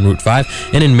Glastonbury on Route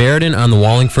 5 and in Meriden on the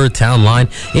Wallingford Town Line.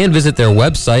 And visit their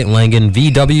website,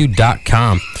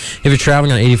 langenvw.com. If you're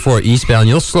traveling on 84 eastbound,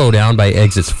 you'll slow down by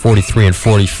exits 43 and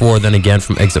 44, then again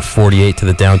from exit 48 to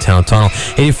the downtown tunnel.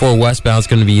 84 westbound is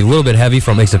going to be a little bit heavy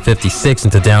from exit 56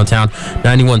 into downtown.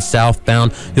 91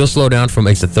 southbound, you'll slow down from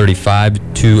exit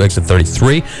 35 to exit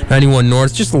 33. 91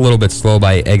 north, just a little bit slow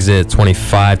by exit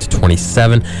 25 to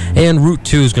 27. And Route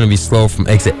 2 is going to be slow from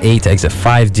exit 8 to exit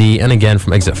 5D, and again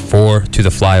from exit 4 to the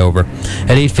flyover.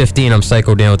 At 8:15, I'm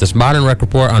Psycho Dan with this Modern Rec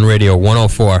Report on Radio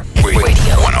 104.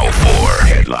 Radio 104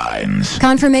 headlines.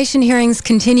 Confirmation hearings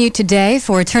continue today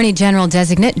for Attorney General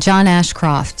designate John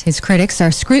Ashcroft. His critics are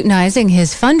scrutinizing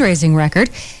his fundraising record.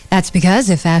 That's because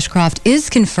if Ashcroft is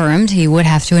confirmed, he would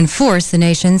have to enforce the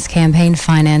nation's campaign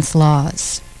finance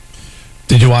laws.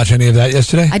 Did you watch any of that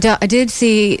yesterday? I did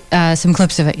see some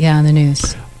clips of it, on the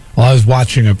news. Well, I was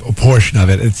watching a portion of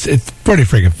it. It's pretty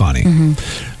freaking funny.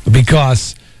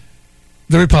 Because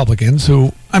the Republicans,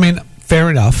 who, fair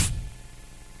enough,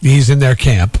 he's in their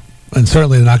camp, and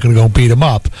certainly they're not going to go beat him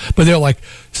up, but they're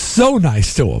so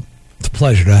nice to him. It's a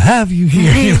pleasure to have you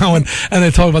here, and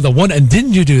they talk about the one, and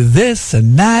didn't you do this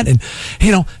and that, and,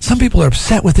 some people are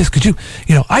upset with this. Could you,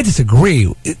 I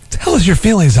disagree. Tell us your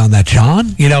feelings on that,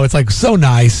 John. It's so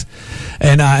nice.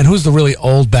 And who's the really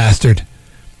old bastard?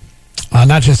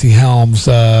 Not Jesse Helms.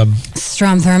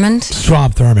 Strom Thurmond.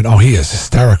 Strom Thurmond. Oh, he is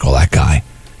hysterical, that guy.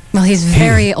 Well, he's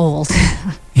very old.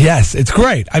 Yes, it's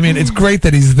great. It's great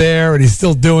that he's there and he's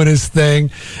still doing his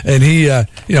thing. And he,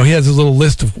 he has his little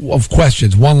list of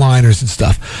questions, one-liners and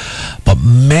stuff. But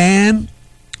man,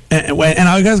 and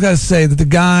I got to say that the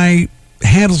guy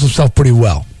handles himself pretty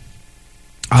well.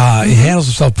 He handles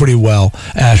himself pretty well,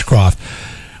 Ashcroft,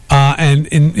 and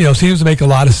seems to make a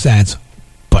lot of sense.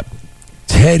 But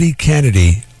Teddy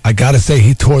Kennedy, I got to say,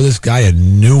 he tore this guy a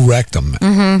new rectum.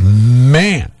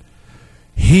 Man.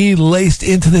 He laced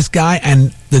into this guy,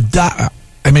 and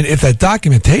if that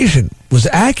documentation was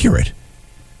accurate,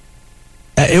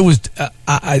 it was.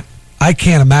 I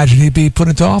can't imagine he'd be put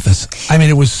into office.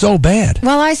 It was so bad.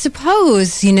 Well, I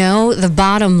suppose the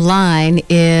bottom line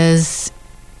is,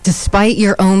 despite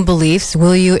your own beliefs,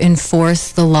 will you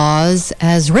enforce the laws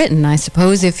as written? I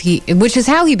suppose which is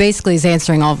how he basically is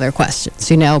answering all of their questions.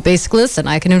 Basically, listen,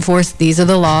 I can enforce, these are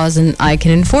the laws, and I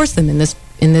can enforce them in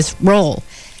this role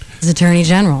as Attorney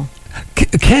General.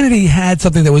 Kennedy had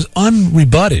something that was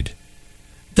unrebutted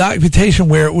documentation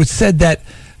where it was said that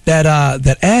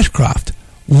Ashcroft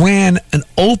ran an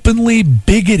openly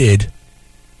bigoted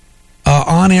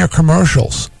on-air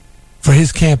commercials for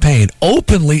his campaign.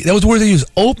 Openly, that was the word they used,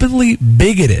 openly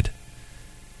bigoted.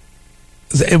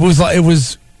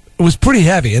 it was pretty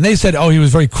heavy. And they said, he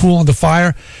was very cool under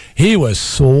fire. He was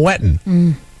sweating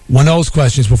when those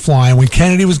questions were flying. When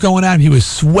Kennedy was going at him, he was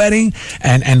sweating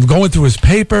and going through his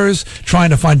papers, trying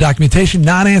to find documentation,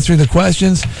 not answering the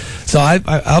questions. So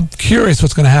I'm curious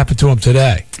what's going to happen to him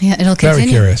today. Yeah, it'll continue. Very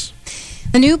curious.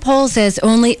 The new poll says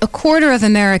only a quarter of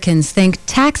Americans think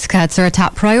tax cuts are a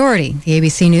top priority. The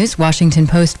ABC News Washington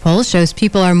Post poll shows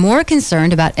people are more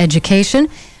concerned about education,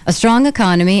 a strong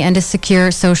economy, and a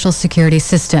secure Social Security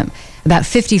system. About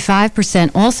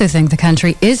 55% also think the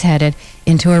country is headed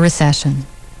into a recession.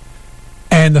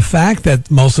 And the fact that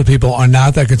most of the people are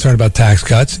not that concerned about tax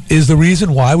cuts is the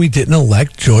reason why we didn't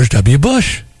elect George W.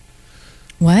 Bush.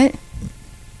 What?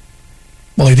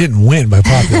 Well, he didn't win by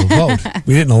popular vote.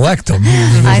 We didn't elect him. He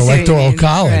was electoral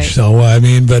college. Right. So,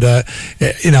 that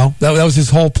was his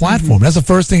whole platform. That's the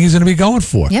first thing he's going to be going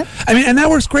for. Yep. And that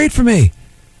works great for me.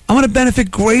 I'm going to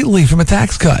benefit greatly from a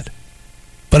tax cut.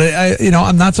 But,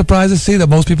 I'm not surprised to see that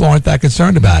most people aren't that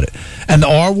concerned about it. And the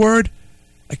R word,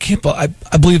 I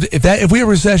believe if we have a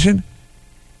recession,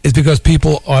 it's because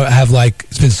people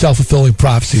it's been self-fulfilling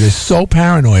prophecy. They're so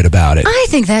paranoid about it. I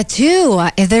think that too.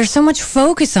 There's so much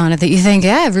focus on it that you think,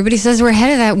 everybody says we're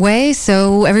headed that way,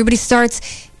 so everybody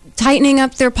starts tightening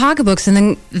up their pocketbooks, and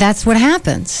then that's what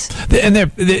happens. And they're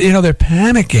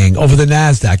panicking over the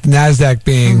NASDAQ. The NASDAQ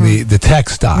being the tech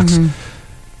stocks.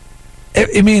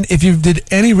 If you did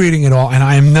any reading at all, and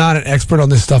I am not an expert on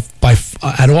this stuff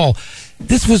at all,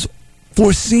 this was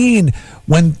foreseen.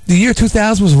 When the year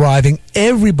 2000 was arriving,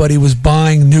 everybody was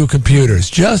buying new computers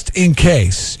just in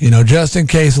case, just in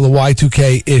case of the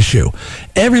Y2K issue.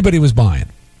 Everybody was buying.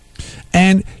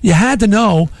 And you had to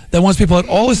know that once people had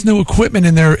all this new equipment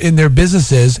in their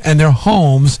businesses and their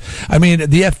homes,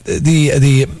 the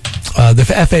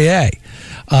FAA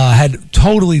had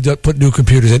totally put new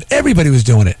computers in. Everybody was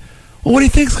doing it. Well, what do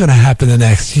you think is going to happen the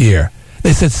next year?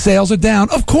 They said sales are down.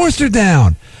 Of course they're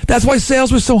down. That's why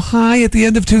sales were so high at the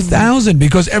end of 2000,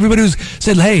 because everybody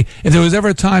said, hey, if there was ever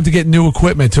a time to get new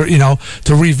equipment, to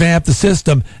revamp the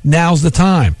system, now's the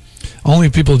time. Only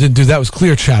people who didn't do that was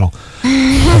Clear Channel.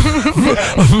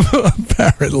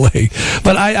 Apparently.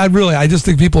 But I just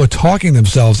think people are talking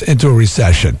themselves into a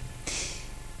recession.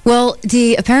 Well,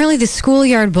 apparently the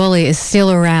schoolyard bully is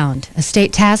still around. A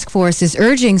state task force is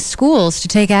urging schools to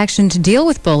take action to deal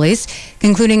with bullies,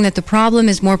 concluding that the problem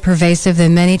is more pervasive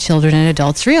than many children and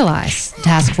adults realize. The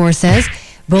task force says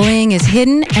bullying is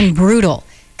hidden and brutal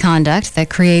conduct that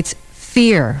creates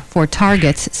fear for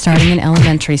targets starting in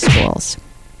elementary schools.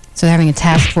 So they're having a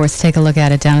task force take a look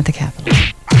at it down at the Capitol.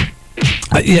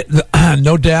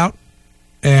 No doubt.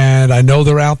 And I know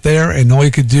they're out there, and all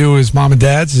you could do as mom and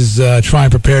dads is try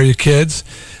and prepare your kids.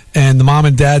 And the mom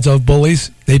and dads of bullies,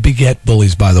 they beget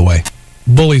bullies, by the way.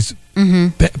 Bullies,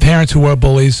 parents who are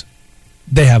bullies,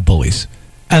 they have bullies.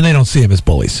 And they don't see them as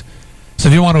bullies. So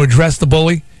if you want to address the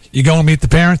bully, you go and meet the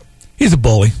parent, he's a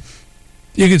bully.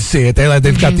 You can see it.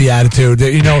 They've got the attitude.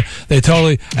 They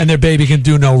totally, and their baby can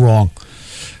do no wrong.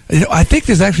 I think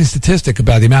there's actually a statistic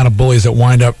about the amount of bullies that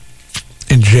wind up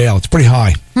in jail. It's pretty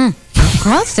high.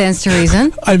 Well, it stands to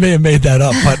reason. I may have made that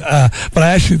up, but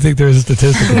I actually think there is a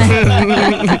statistic about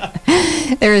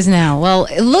that. There is now. Well,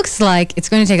 it looks like it's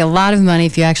going to take a lot of money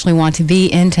if you actually want to be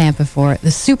in Tampa for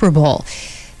the Super Bowl.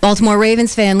 Baltimore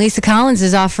Ravens fan Lisa Collins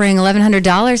is offering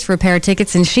 $1,100 for a pair of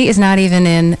tickets, and she is not even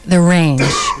in the range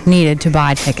needed to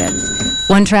buy tickets.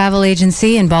 One travel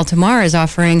agency in Baltimore is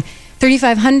offering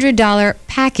 $3,500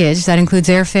 package that includes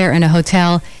airfare and a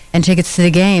hotel and tickets to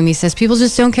the game. He says people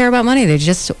just don't care about money. They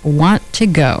just want to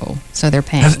go. So they're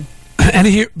paying. Has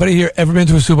anybody here ever been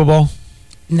to a Super Bowl?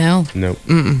 No. Nope.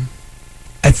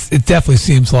 It definitely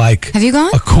seems like Have you gone?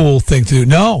 A cool thing to do.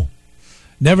 No.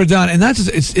 Never done. And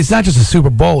it's not just a Super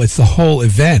Bowl, it's the whole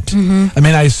event.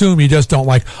 I assume you just don't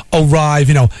arrive,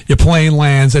 your plane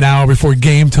lands an hour before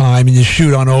game time and you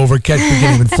shoot on over, catch the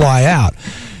game and fly out.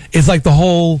 It's like the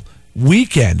whole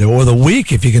weekend or the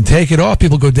week, if you can take it off,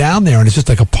 people go down there and it's just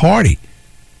like a party.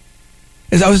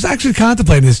 As I was actually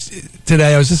contemplating this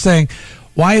today, I was just saying,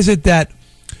 why is it that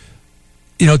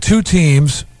two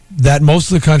teams that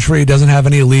most of the country doesn't have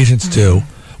any allegiance to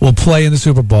will play in the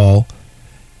Super Bowl?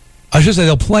 I should say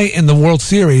they'll play in the World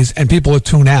Series and people will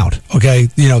tune out. Okay,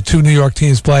 two New York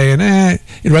teams play and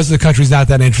the rest of the country's not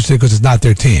that interested because it's not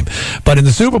their team. But in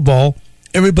the Super Bowl,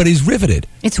 everybody's riveted.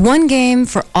 It's one game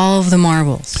for all of the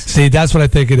marbles. See, that's what I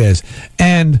think it is.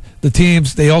 And the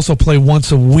teams, they also play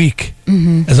once a week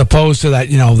as opposed to that,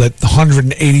 that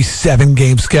 187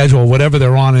 game schedule, whatever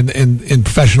they're on in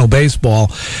professional baseball.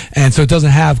 And so it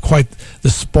doesn't have quite the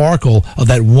sparkle of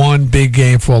that one big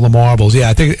game for all the marbles. Yeah,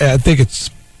 I think it's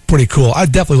pretty cool.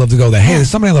 I'd definitely love to go there. Hey, there's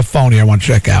somebody on the phone here I want to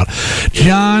check out.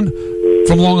 John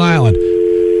from Long Island.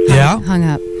 Yeah? Hung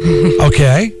up.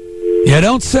 Okay. Yeah,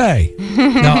 don't say.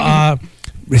 Now,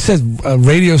 it says a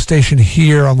radio station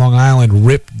here on Long Island,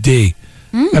 RIP D.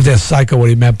 I have to ask Psycho what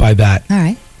he meant by that. All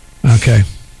right. Okay.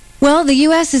 Well, the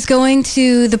U.S. is going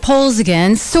to the polls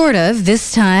again, sort of.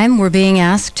 This time, we're being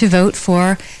asked to vote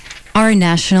for our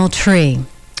national tree.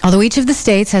 Although each of the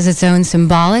states has its own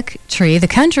symbolic tree, the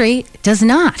country does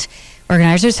not.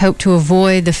 Organizers hope to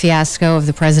avoid the fiasco of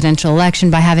the presidential election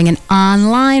by having an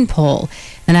online poll.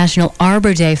 The National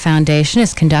Arbor Day Foundation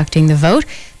is conducting the vote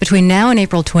between now and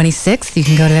April 26th. You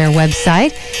can go to their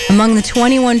website. Among the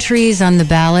 21 trees on the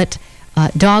ballot,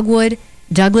 dogwood,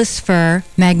 Douglas fir,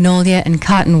 magnolia, and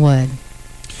cottonwood.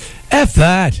 F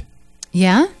that.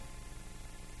 Yeah?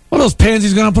 What are those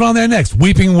pansies going to put on there next?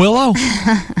 Weeping willow?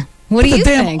 What do you think?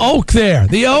 The damn think? oak there.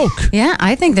 The oak. Yeah,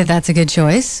 I think that's a good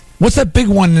choice. What's that big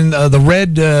one in the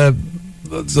red,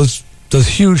 those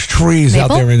huge trees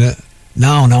Maple? out there in it?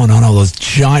 No, those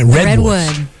giant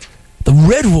redwoods. Redwood. The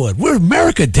redwood. We're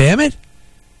America, damn it.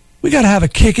 We got to have a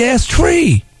kick-ass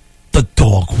tree. The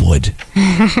dogwood.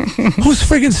 Whose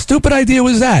friggin' stupid idea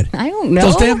was that? I don't know.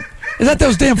 Is that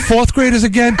those damn fourth graders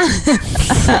again?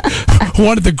 Who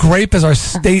wanted the grape as our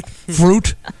state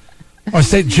fruit? Our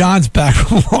state John's back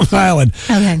from Long Island.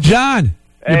 Okay. John,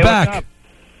 you're Hey, back. what's up?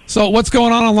 So what's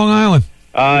going on Long Island?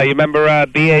 You remember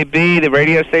BAB, the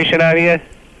radio station out here?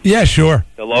 Yeah, sure.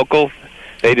 The local?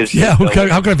 They just Yeah, beat the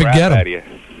how could I living forget crap out of them? you.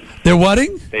 They're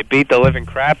whatting? They beat the living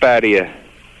crap out of you. What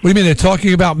do you mean, they're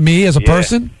talking about me as a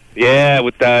person? Yeah,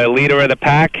 with the leader of the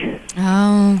pack.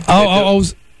 Oh.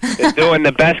 They're doing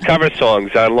the best cover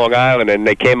songs on Long Island, and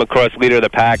they came across leader of the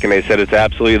pack, and they said it's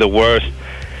absolutely the worst.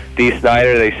 D.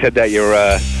 Snider, they said that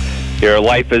your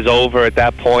life is over at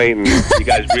that point, and you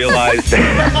guys realized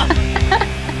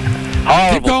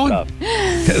horrible Keep going.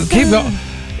 stuff. Keep going.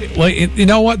 Well, you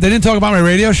know what? They didn't talk about my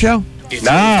radio show?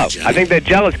 No, I think they're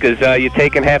jealous because you're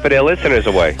taking half of their listeners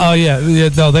away. Oh, yeah.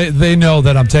 No, they know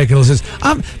that I'm taking losers.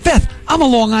 Beth, I'm a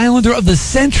Long Islander of the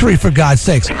century, for God's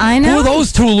sakes. I know. Who are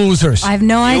those two losers? I have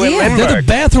no idea.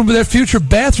 They're future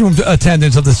bathroom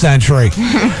attendants of the century.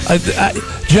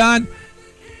 John,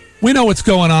 we know what's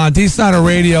going on. D. Snider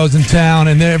Radio's in town,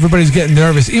 and everybody's getting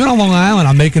nervous. Even on Long Island,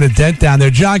 I'm making a dent down there.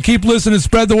 John, keep listening.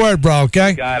 Spread the word, bro,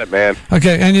 okay? Got it, man.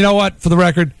 Okay, and you know what? For the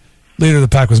record, leader of the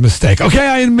pack was a mistake. Okay,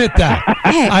 I admit that.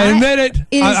 Hey, I admit it.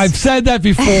 I've said that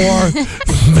before.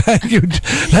 Thank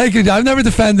you. I've never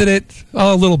defended it.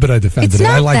 Oh, a little bit I defended It's it.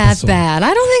 I not like the that song. bad.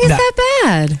 I don't think it's that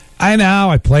bad. I know.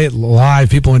 I play it live.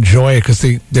 People enjoy it because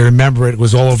they remember it. It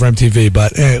was all over MTV,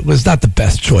 but it was not the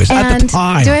best choice at the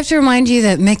time. Do I have to remind you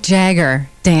that Mick Jagger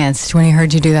danced when he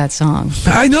heard you do that song?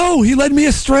 I know. He led me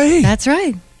astray. That's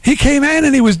right. He came in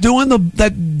and he was doing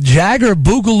that Jagger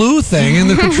boogaloo thing in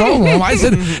the control room. I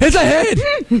said, it's a hit.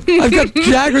 I've got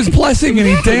Jagger's blessing, and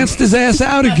he danced his ass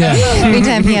out again.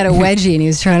 Anytime he had a wedgie and he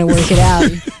was trying to work it out,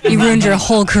 he ruined your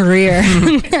whole career.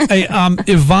 Hey,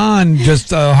 Yvonne just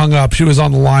hung up. She was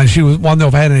on the line. She wanted to know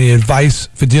if I had any advice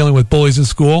for dealing with bullies in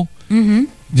school. Mm-hmm.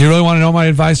 Do you really want to know my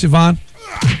advice, Yvonne?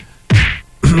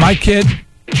 My kid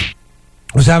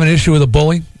was having an issue with a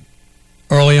bully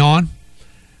early on.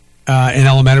 In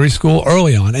elementary school,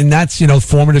 early on, and that's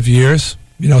formative years,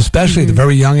 especially at the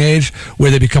very young age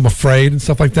where they become afraid and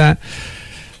stuff like that.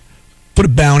 Put a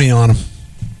bounty on them.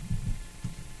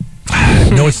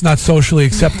 No, it's not socially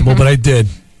acceptable, but I did.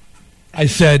 I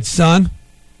said, son,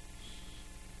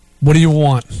 what do you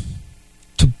want?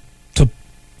 To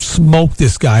smoke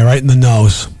this guy right in the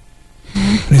nose.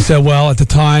 And he said, well, at the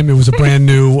time it was a brand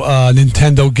new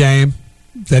Nintendo game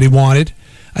that he wanted.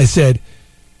 I said,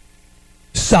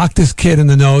 sock this kid in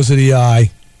the nose of the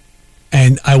eye,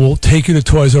 and I will take you to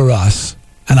Toys R Us,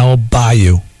 and I will buy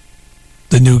you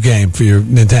the new game for your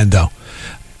Nintendo.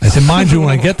 I said, mind you, when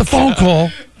I get the phone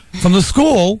call from the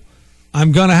school,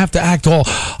 I'm going to have to act all,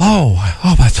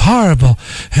 oh, that's horrible.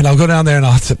 And I'll go down there and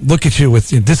I'll look at you with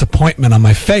disappointment on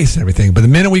my face and everything. But the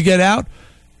minute we get out,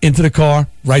 into the car,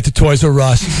 right to Toys R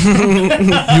Us,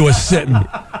 you are sitting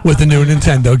with the new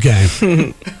Nintendo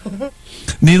game.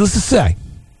 Needless to say,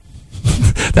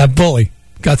 that bully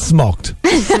got smoked.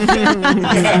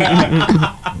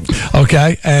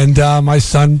 Okay, and my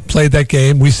son played that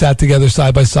game. We sat together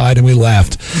side by side and we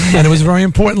laughed. And it was a very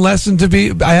important lesson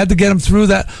I had to get him through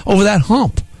over that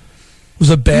hump. It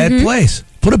was a bad place.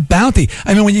 Put a bounty.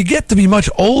 I mean, when you get to be much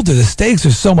older, the stakes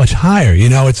are so much higher.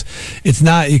 It's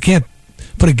not, you can't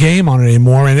put a game on it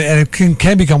anymore, and it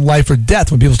can become life or death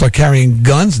when people start carrying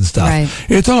guns and stuff. Right.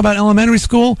 You're talking about elementary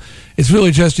school. It's really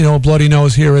just a bloody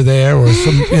nose here or there, or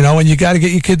some and you got to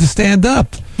get your kid to stand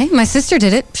up. Hey, my sister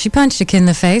did it. She punched a kid in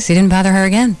the face. He didn't bother her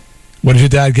again. What did your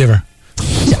dad give her?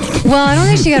 Well, I don't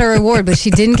think she got a reward, but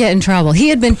she didn't get in trouble. He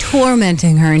had been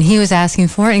tormenting her, and he was asking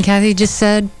for it, and Kathy just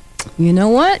said, "You know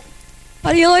what?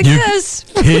 How do you like this?"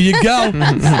 Here you go.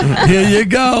 Here you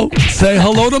go. Say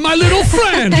hello to my little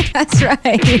friend. That's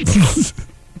right.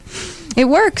 It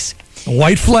works.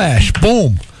 White flash.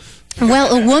 Boom.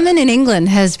 Well, a woman in England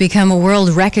has become a world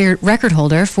record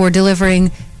holder for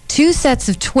delivering 2 sets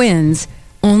of twins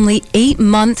only 8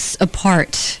 months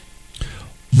apart.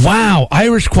 Wow,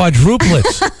 Irish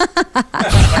quadruplets.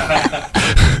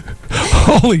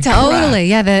 Holy crap. Totally,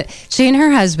 yeah. She and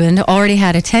her husband already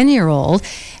had a 10-year-old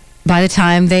by the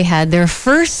time they had their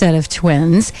first set of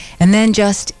twins, and then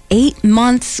just 8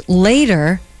 months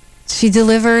later, she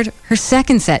delivered her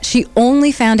second set. She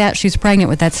only found out she was pregnant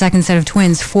with that second set of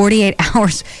twins 48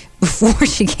 hours before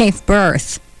she gave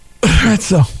birth. That's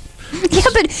so... Yeah,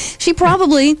 but she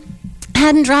probably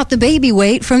hadn't dropped the baby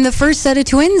weight from the first set of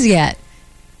twins yet.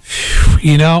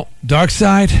 Dark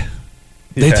Side,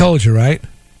 they told you, right?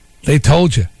 They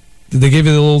told you. Did they give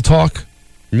you the little talk?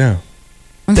 No.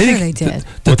 I'm sure they did.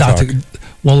 The doctor,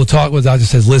 the doctor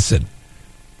says, listen,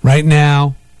 right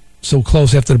now, so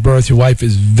close after the birth, your wife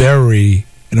is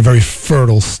in a very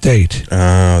fertile state.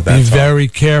 Oh, that's Be very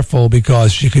careful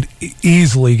because she could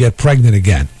easily get pregnant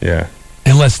again. Yeah.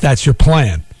 Unless that's your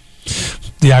plan.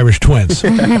 The Irish twins,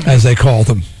 as they call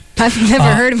them. I've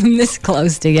never heard of them this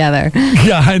close together.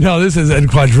 Yeah, I know. This is in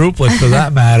quadruplets for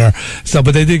that matter. So,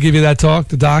 but they did give you that talk,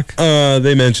 the doc?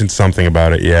 They mentioned something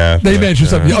about it, yeah. They mentioned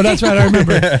something. Oh, that's right. I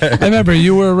remember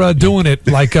you were doing it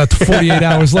like 48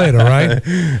 hours later, right?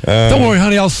 Don't worry,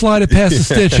 honey. I'll slide it past the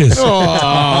stitches.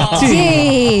 Oh,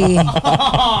 D.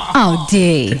 Oh,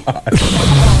 D.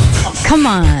 Come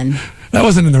on. That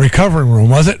wasn't in the recovering room,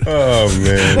 was it? Oh,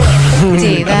 man.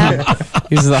 D, that...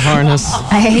 Use the harness.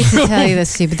 I hate to tell you this,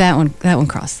 Steve, but that one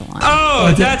crossed the line.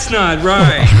 Oh, that's not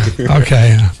right.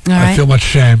 Okay. I feel much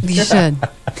shame. You should.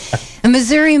 A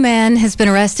Missouri man has been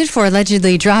arrested for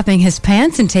allegedly dropping his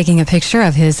pants and taking a picture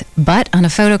of his butt on a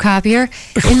photocopier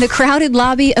in the crowded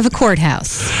lobby of a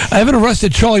courthouse. I haven't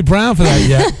arrested Charlie Brown for that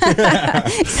yet.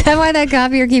 Is that why that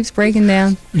copier keeps breaking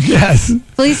down? Yes.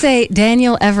 Police say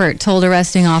Daniel Everett told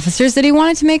arresting officers that he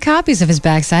wanted to make copies of his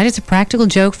backside as a practical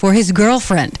joke for his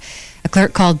girlfriend. A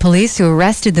clerk called police, who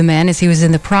arrested the man as he was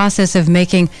in the process of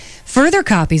making further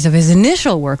copies of his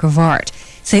initial work of art.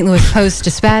 St. Louis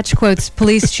Post-Dispatch quotes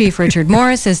Police Chief Richard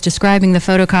Morris as describing the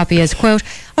photocopy as, quote,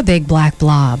 a big black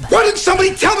blob. Why didn't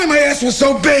somebody tell me my ass was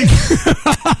so big?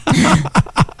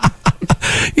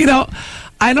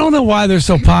 I don't know why they're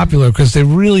so popular, because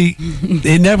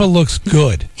it never looks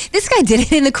good. This guy did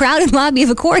it in the crowded lobby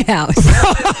of a courthouse.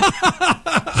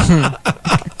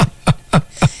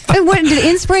 When the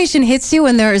inspiration hits you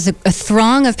when there is a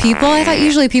throng of people? I thought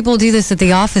usually people do this at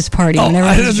the office party when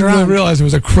everyone's drunk. I didn't realize it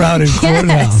was a crowded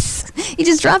courthouse. He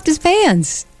just dropped his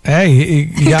pants. Hey,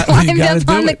 you got to do it. Climbed up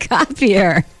on the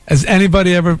copier. Has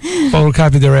anybody ever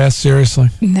photocopied their ass seriously?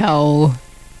 No.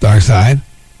 Dark Side?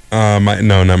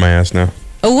 No, not my ass, no.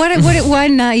 What,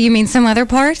 you mean some other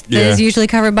part that is usually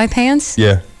covered by pants?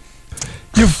 Yeah.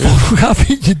 You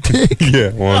photocopied your dick?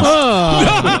 Yeah, once.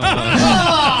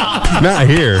 Not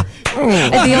here.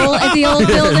 At the old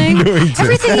building?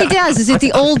 Everything he does is at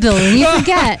the old building. You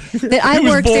forget that I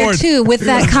worked there too with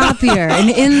that copier and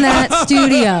in that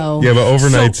studio. Yeah, but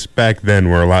overnights back then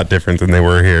were a lot different than they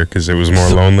were here because it was more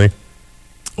lonely.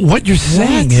 What you're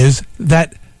saying is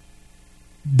that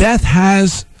Beth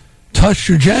has touched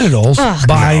your genitals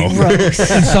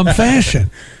in some fashion.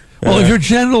 Well, if your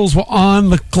genitals were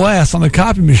on the glass on the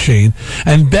copy machine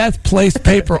and Beth placed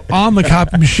paper on the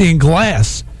copy machine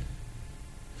glass,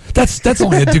 that's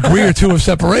only a degree or two of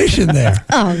separation there.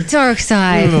 Oh, Dark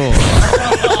Side.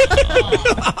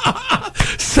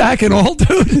 Sack and all,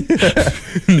 dude?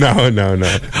 No.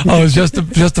 Oh, it's just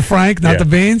the Frank, not the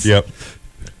beans? Yep.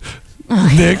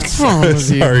 Nick.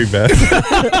 Sorry, Beth.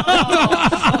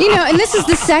 And this is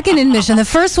the second admission. The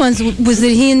first one was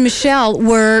that he and Michelle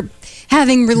were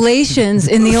having relations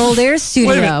in the old air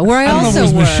studio, where I don't also know if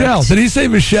it was worked. Michelle. Did he say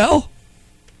Michelle?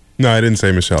 No, I didn't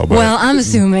say Michelle. But Well, I'm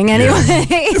assuming anyway.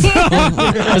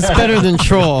 It's better than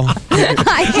Troll.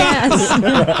 I guess.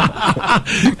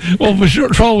 Well,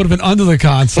 Troll would have been under the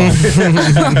console.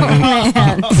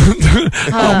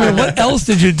 Oh, man. What else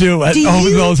did you do at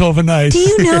those overnights? Do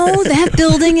you know that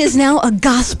building is now a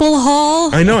gospel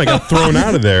hall? I know. I got thrown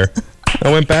out of there.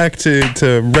 I went back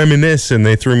to reminisce, and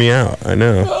they threw me out. I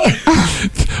know.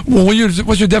 Well,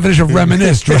 what's your definition of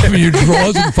reminisce? Dropping your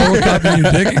drawers and photocopying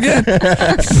your dick again?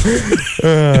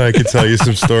 I could tell you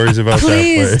some stories about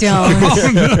Please that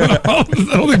place. don't.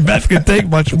 I don't think Beth could take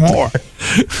much more.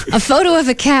 A photo of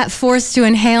a cat forced to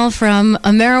inhale from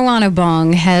a marijuana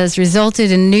bong has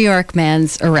resulted in a New York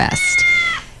man's arrest.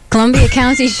 Columbia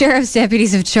County Sheriff's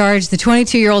deputies have charged the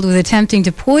 22-year-old with attempting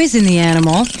to poison the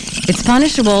animal. It's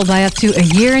punishable by up to a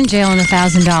year in jail and a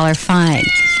 $1,000 fine.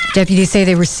 Deputies say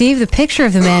they received the picture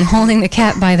of the man holding the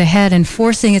cat by the head and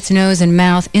forcing its nose and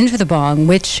mouth into the bong,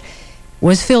 which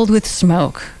was filled with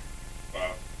smoke.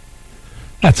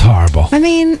 That's horrible. I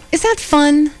mean, is that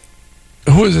fun?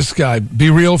 Who is this guy? Be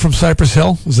Real from Cypress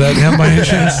Hill? Is that him by any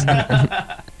chance?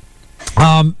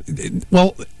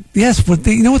 Well, yes, but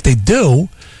you know what they do?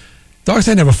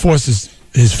 Darkseid never forces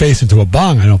his face into a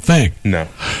bong, I don't think. No.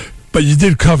 But you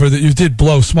did cover that. You did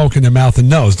blow smoke in their mouth and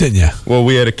nose, didn't you? Well,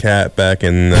 we had a cat back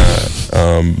in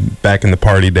the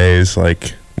party days,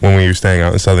 like when we were staying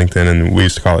out in Southington, and we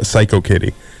used to call it Psycho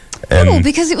Kitty. And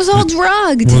because it was all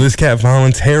drugged. Well, this cat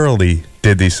voluntarily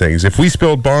did these things. If we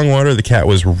spilled bong water, the cat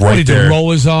was right he there. Did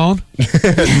roll his own?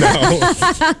 No.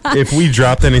 If we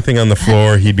dropped anything on the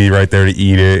floor, he'd be right there to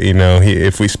eat it. You know,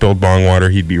 if we spilled bong water,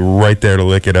 he'd be right there to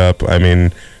lick it up. I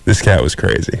mean, this cat was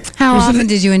crazy. How often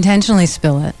did you intentionally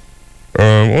spill it?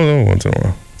 Well, once in a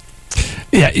while.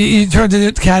 Yeah, you turned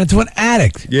the cat into an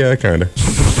addict. Yeah, kind of.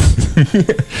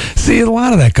 See, a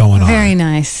lot of that going on. Very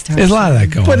nice. There's a lot of that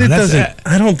going but on. It doesn't.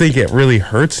 I don't think it really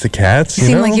hurts the cats. He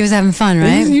seemed like he was having fun,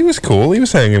 right? He was cool. He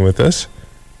was hanging with us.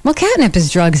 Well, catnip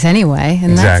is drugs anyway,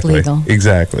 and that's legal.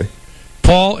 Exactly.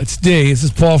 Paul, it's D. This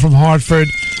is Paul from Hartford.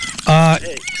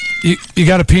 You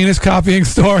got a penis copying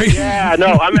story? Yeah, no,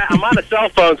 I'm on a cell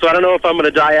phone, so I don't know if I'm going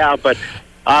to die out, but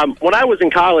when I was in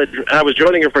college and I was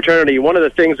joining a fraternity, one of the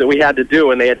things that we had to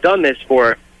do, and they had done this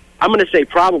for, I'm going to say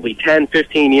probably 10,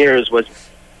 15 years, was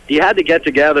you had to get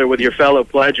together with your fellow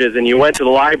pledges and you went to the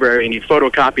library and you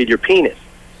photocopied your penis.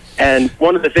 And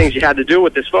one of the things you had to do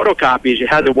with this photocopy is you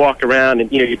had to walk around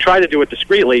and, you tried to do it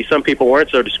discreetly. Some people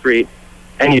weren't so discreet.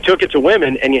 And you took it to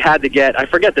women and you had to get, I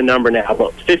forget the number now,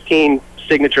 but 15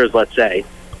 signatures, let's say.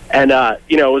 And, it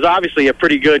was obviously a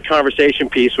pretty good conversation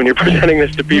piece when you're presenting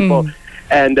this to people.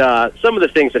 And some of the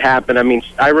things that happened, I mean,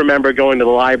 I remember going to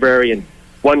the library and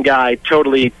one guy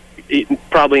totally,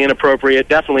 probably inappropriate,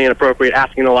 definitely inappropriate,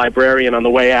 asking the librarian on the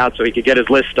way out so he could get his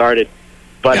list started.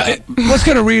 But let's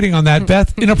get a reading on that,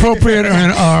 Beth. Inappropriate or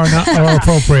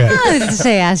appropriate? I would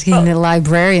say asking the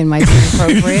librarian might be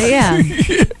appropriate, yeah.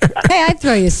 Hey, I'd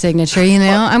throw you a signature, you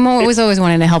know. I'm always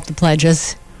wanting to help the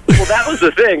pledges. Well, that was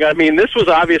the thing. I mean, this was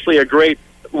obviously a great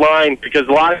line because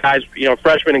a lot of guys,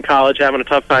 freshmen in college having a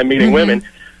tough time meeting women.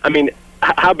 I mean,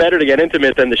 how better to get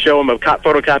intimate than to show them a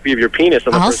photocopy of your penis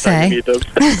on the first time you meet them?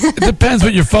 It depends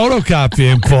what you're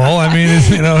photocopying, Paul. I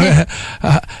mean,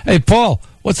 hey, Paul,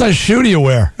 what size shoe do you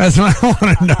wear? That's what I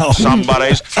want to know.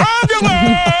 Somebody's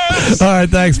fabulous! All right,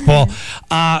 thanks, Paul.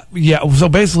 So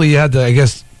basically you had to, I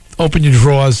guess, open your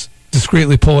drawers,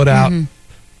 discreetly pull it out,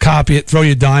 copy it, throw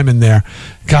your dime in there,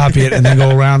 copy it, and then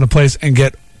go around the place and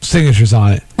get signatures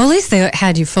on it. Well, at least they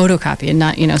had you photocopy and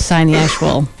not, sign the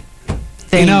actual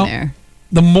thing there.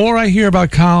 The more I hear about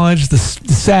college, the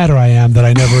sadder I am that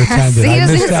I never attended. See,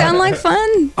 doesn't it sound like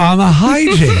fun? On the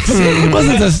hijinks. It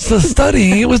wasn't the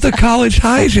studying, it was the college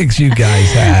hijinks you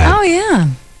guys had. Oh, yeah.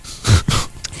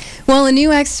 Well, a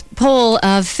new poll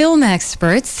of film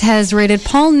experts has rated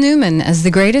Paul Newman as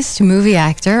the greatest movie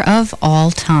actor of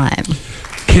all time.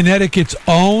 Connecticut's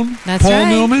own Paul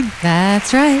Newman?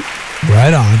 That's right.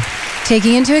 Right on.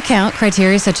 Taking into account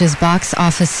criteria such as box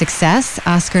office success,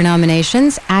 Oscar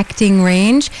nominations, acting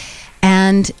range,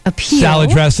 and appeal. Salad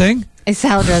dressing.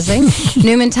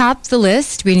 Newman topped the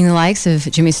list, beating the likes of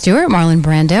Jimmy Stewart, Marlon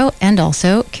Brando, and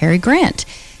also Cary Grant.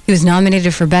 He was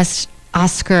nominated for Best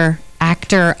Oscar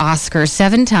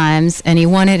 7 times, and he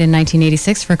won it in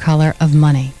 1986 for Color of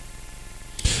Money.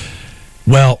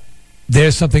 Well,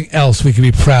 there's something else we can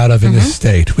be proud of in this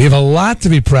state. We have a lot to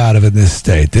be proud of in this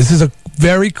state. This is a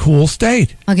very cool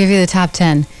state. I'll give you the top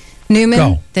 10.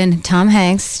 Newman, then Tom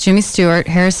Hanks, Jimmy Stewart,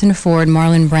 Harrison Ford,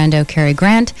 Marlon Brando, Cary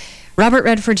Grant, Robert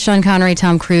Redford, Sean Connery,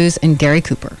 Tom Cruise, and Gary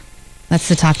Cooper. That's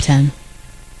the top 10.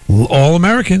 All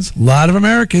Americans. A lot of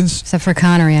Americans. Except for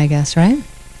Connery, I guess, right?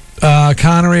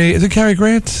 Connery. Is it Cary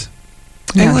Grant?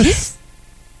 English?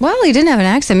 Well, he didn't have an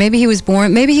accent. Maybe he was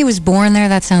born there.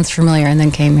 That sounds familiar, and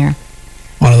then came here.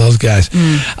 One of those guys.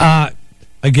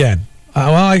 Again,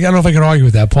 I don't know if I can argue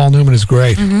with that. Paul Newman is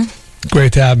great.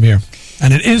 Great to have him here.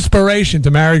 And an inspiration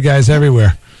to married guys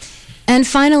everywhere. And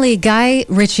finally, Guy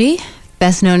Ritchie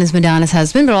best known as Madonna's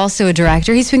husband, but also a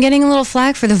director. He's been getting a little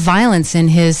flack for the violence in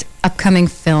his upcoming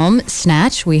film,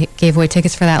 Snatch. We gave away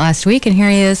tickets for that last week, and here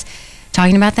he is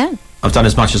talking about that. I've done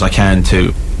as much as I can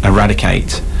to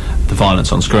eradicate the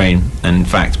violence on screen. In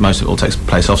fact, most of it all takes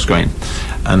place off screen.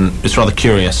 And it's rather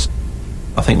curious.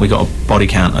 I think we got a body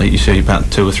count. You see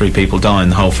about 2 or 3 people die in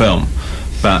the whole film,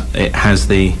 but it has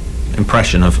the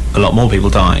impression of a lot more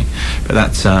people dying. But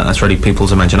that's really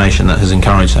people's imagination that has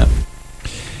encouraged that.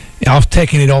 Yeah, I've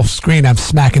taken it off screen. I'm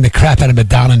smacking the crap out of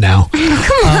Madonna now.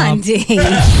 Come on, Dave.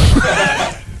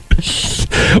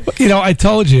 I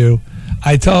told you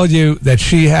that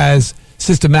she has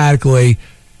systematically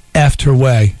effed her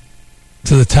way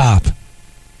to the top.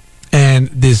 And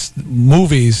this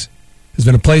movies has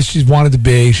been a place she's wanted to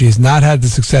be. She has not had the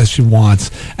success she wants.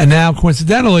 And now,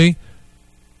 coincidentally,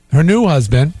 her new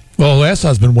husband, well, her last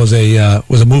husband was a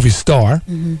movie star.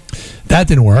 Mm-hmm. That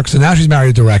didn't work. So now she's married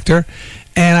a director.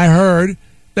 And I heard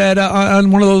that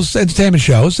on one of those entertainment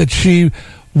shows that she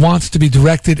wants to be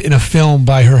directed in a film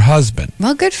by her husband.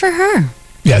 Well, good for her.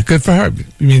 Yeah, good for her.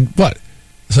 You mean, what?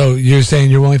 So you're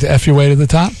saying you're willing to F your way to the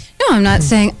top? No, I'm not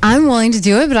saying I'm willing to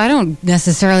do it, but I don't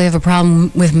necessarily have a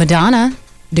problem with Madonna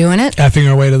doing it. Effing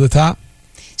her way to the top?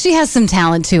 She has some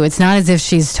talent, too. It's not as if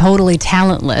she's totally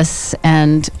talentless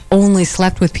and only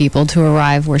slept with people to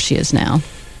arrive where she is now.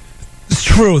 It's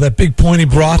true. That big pointy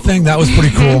bra thing, that was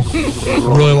pretty cool.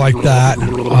 Really like that.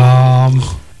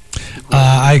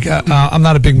 I'm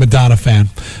not a big Madonna fan,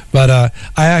 but I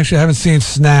actually haven't seen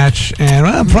Snatch,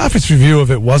 and Prophet's review of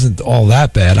it wasn't all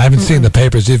that bad. I haven't seen the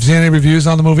papers. Have you seen any reviews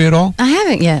on the movie at all? I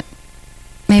haven't yet.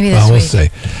 Maybe this week. We'll see.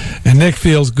 And Nick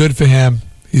feels good for him.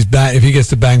 He's if he gets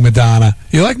to bang Madonna.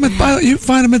 You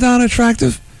find Madonna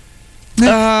attractive?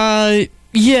 Nick?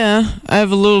 Yeah, I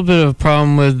have a little bit of a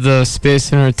problem with the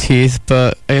space in her teeth,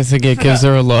 but I think it gives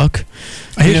her a look.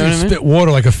 I hate her spit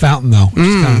water like a fountain, though. Which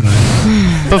is kind of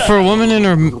nice. But for a woman in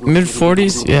her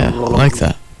mid-40s, yeah, I like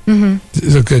that. Mm-hmm.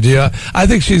 Is it good? Yeah, I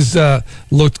think she's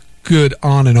looked good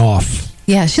on and off.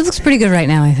 Yeah, she looks pretty good right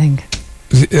now, I think.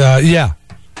 Yeah.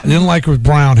 I didn't like her with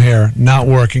brown hair, not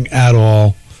working at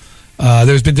all.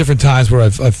 There's been different times where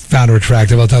I've found her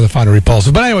attractive. Other times I find her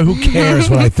repulsive. But anyway, who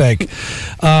cares what I think?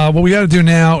 What we got to do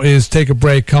now is take a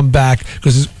break, come back,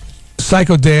 because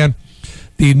Psycho Dan,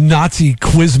 the Nazi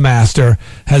quizmaster,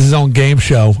 has his own game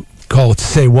show called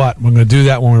Say What. We're going to do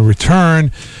that when we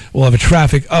return. We'll have a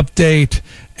traffic update.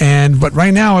 But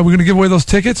right now, are we going to give away those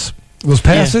tickets? Those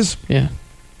passes? Yeah.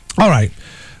 All right.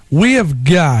 We have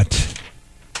got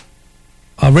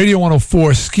a Radio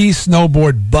 104 ski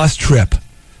snowboard bus trip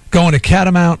going to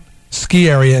Catamount Ski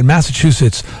Area in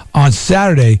Massachusetts on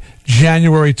Saturday,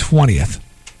 January 20th.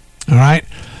 All right?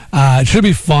 It should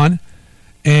be fun.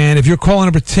 And if you're calling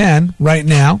number 10 right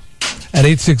now at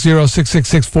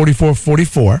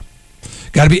 860-666-4444,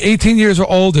 got to be 18 years or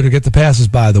older to get the passes,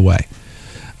 by the way.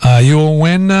 You will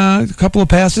win a couple of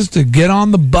passes to get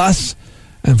on the bus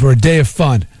and for a day of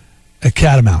fun at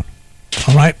Catamount.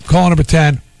 All right? Call number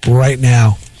 10 right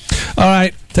now. All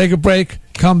right, take a break.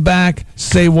 Come back.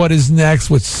 Say what is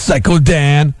next with Psycho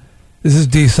Dan. This is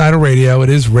D Snider Radio. It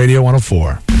is Radio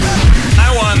 104. I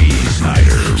want D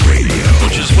Snider Radio,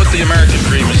 which is what the American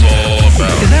dream is all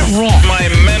about. Is that wrong? My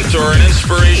mentor and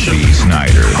inspiration. D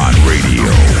Snider on Radio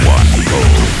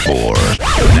 104.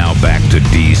 Now back to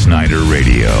D Snider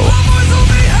Radio.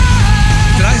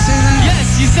 Did I say that?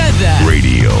 Yes, you said that.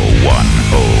 Radio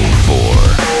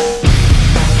 104.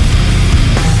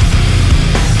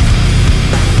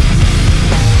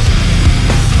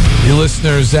 Your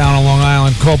listeners down on Long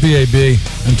Island, call BAB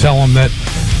and tell them that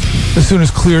as soon as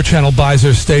Clear Channel buys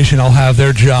their station, I'll have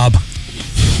their job.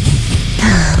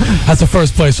 That's the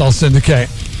first place I'll syndicate,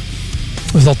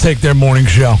 is I'll take their morning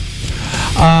show.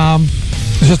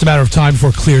 It's just a matter of time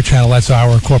before Clear Channel, that's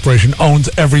our corporation, owns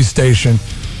every station.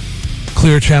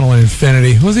 Clear Channel and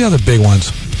Infinity. Who's the other big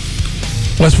ones?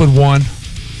 Westwood One.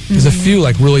 There's a few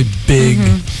like really big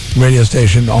radio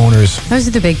station owners. Those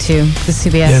are the big two, the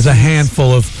CBS. Yeah, there's a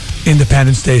handful of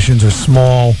independent stations or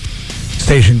small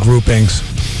station groupings.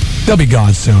 They'll be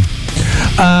gone soon.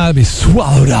 They'll be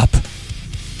swallowed up.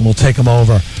 We'll take them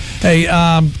over. Hey,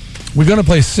 we're going to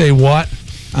play Say What.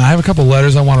 I have a couple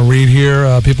letters I want to read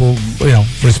here. People,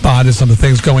 respond to some of the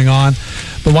things going on.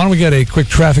 But why don't we get a quick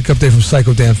traffic update from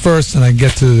Psycho Dan first, and I can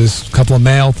get to this couple of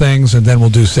mail things, and then we'll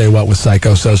do Say What with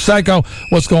Psycho. So, Psycho,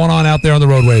 what's going on out there on the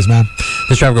roadways, man?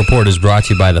 This traffic report is brought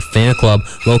to you by the Fan Club,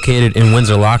 located in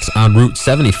Windsor Locks on Route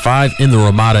 75 in the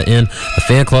Ramada Inn. The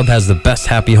Fan Club has the best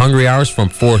happy hungry hours from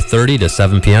 4:30 to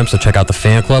 7 p.m., so check out the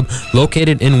Fan Club,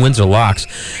 located in Windsor Locks.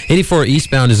 84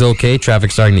 eastbound is okay.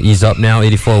 Traffic starting to ease up now.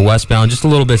 84 westbound, just a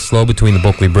little bit slow between the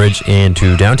Bulkley Bridge and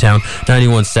to downtown.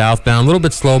 91 southbound, a little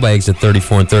bit slow by exit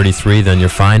 34 and 33, then you're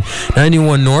fine.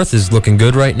 91 north is looking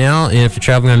good right now, and if you're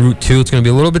traveling on Route 2, it's going to be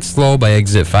a little bit slow by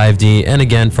exit 5D, and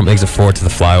again from exit 4 to the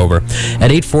flyover. At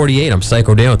 8:48, I'm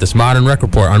Psycho Dan with this Modern Rec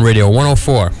Report on Radio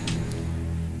 104.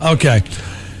 Okay.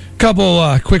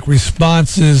 Couple quick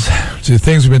responses to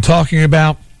things we've been talking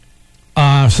about.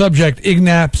 Subject,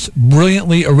 Ignap's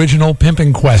brilliantly original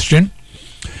pimping question.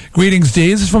 Greetings,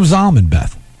 D. This is from Zalman,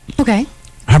 Beth. Okay.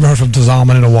 I haven't heard from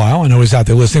Zalman in a while. I know he's out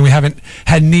there listening. We haven't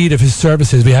had need of his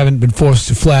services. We haven't been forced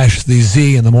to flash the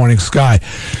Z in the morning sky.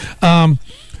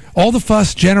 All the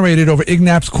fuss generated over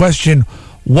Ignap's question,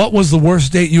 what was the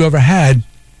worst date you ever had,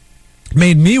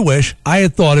 made me wish I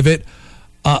had thought of it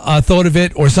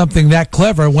or something that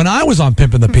clever when I was on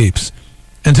Pimpin' the Peeps,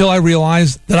 until I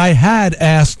realized that I had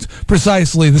asked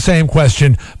precisely the same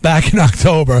question back in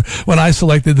October when I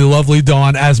selected the lovely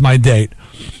Dawn as my date.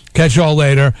 Catch y'all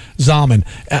later, Zalman.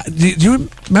 Do you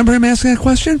remember him asking that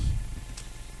question?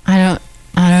 I don't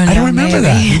know. I don't remember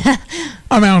that.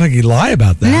 I don't think he'd lie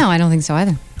about that. No, I don't think so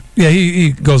either. Yeah,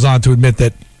 he goes on to admit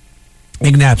that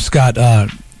Ignap's got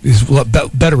these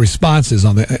better responses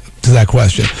to that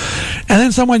question.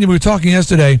 And then we were talking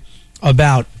yesterday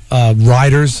about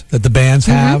riders that the bands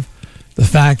have, the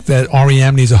fact that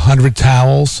REM needs 100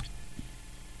 towels.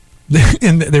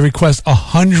 And they request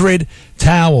 100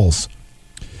 towels.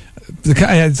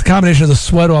 It's a combination of the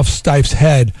sweat off Stipe's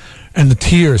head and the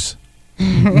tears.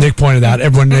 Nick pointed out,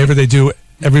 whenever they do,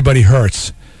 everybody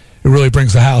hurts. It really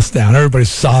brings the house down. Everybody's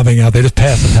sobbing out. They just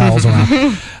pass the towels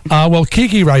around. Well,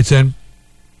 Kiki writes in,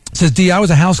 says, D, I was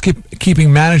a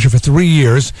housekeeping manager for 3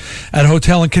 years at a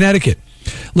hotel in Connecticut.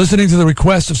 Listening to the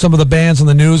requests of some of the bands on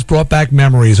the news brought back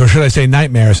memories, or should I say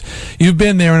nightmares. You've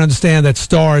been there and understand that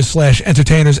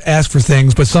stars/entertainers ask for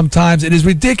things, but sometimes it is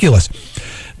ridiculous.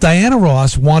 Diana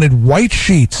Ross wanted white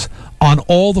sheets on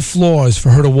all the floors for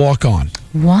her to walk on.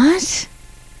 What?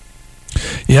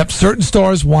 Yep, certain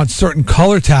stars want certain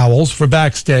color towels for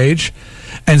backstage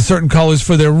and certain colors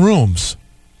for their rooms.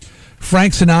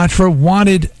 Frank Sinatra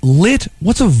wanted lit,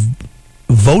 what's a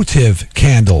votive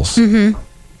candles? Mm-hmm.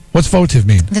 What's votive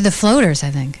mean? They're the floaters,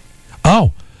 I think.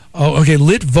 Oh, okay,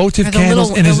 lit votive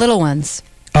candles. The little ones.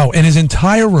 Oh, in his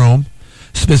entire room.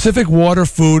 Specific water,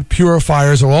 food,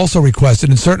 purifiers are also requested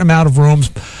in certain amount of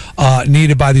rooms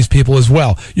needed by these people as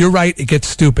well. You're right, it gets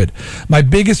stupid. My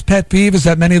biggest pet peeve is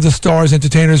that many of the stars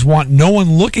entertainers want no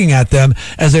one looking at them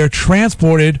as they're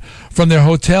transported from their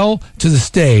hotel to the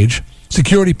stage.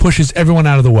 Security pushes everyone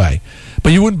out of the way.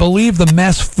 But you wouldn't believe the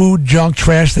mess, food, junk,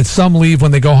 trash that some leave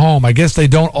when they go home. I guess they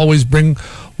don't always bring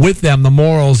with them the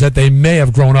morals that they may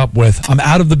have grown up with. I'm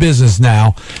out of the business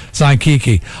now. Signed,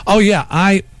 Kiki. Oh, yeah,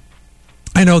 I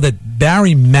know that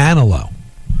Barry Manilow,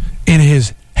 in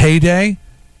his heyday,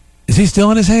 is he still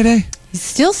in his heyday? He's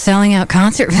still selling out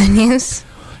concert venues.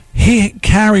 He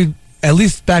carried, at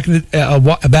least back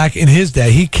in his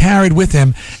day, he carried with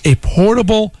him a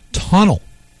portable tunnel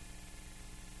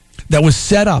that was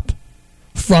set up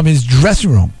from his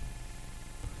dressing room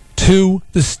to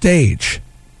the stage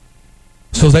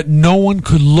so that no one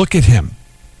could look at him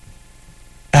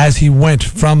as he went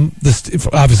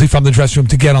obviously from the dressing room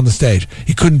to get on the stage.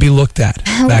 He couldn't be looked at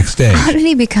backstage. How did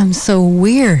he become so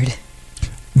weird?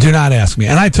 Do not ask me.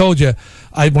 And I told you,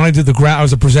 when I did I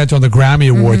was a presenter on the Grammy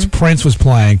Awards. Prince was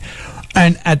playing,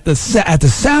 and at the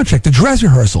sound check, the dress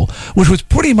rehearsal, which was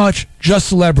pretty much just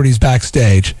celebrities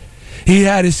backstage, he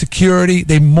had his security.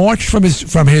 They marched from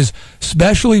his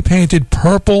specially painted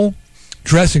purple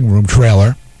dressing room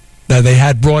trailer that they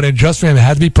had brought in just for him. It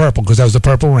had to be purple because that was the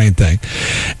Purple Rain thing.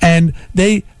 And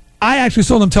I actually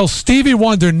saw them tell Stevie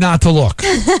Wonder not to look.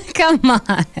 Come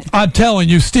on. I'm telling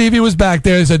you, Stevie was back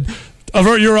there. He said,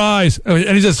 avert your eyes. And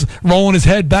he's just rolling his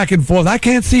head back and forth. I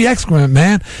can't see excrement,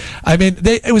 man. I mean,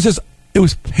 it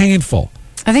was painful.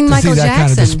 I think Michael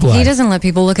Jackson, kind of he doesn't let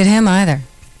people look at him either.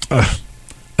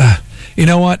 You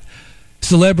know what?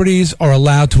 Celebrities are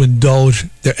allowed to indulge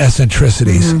their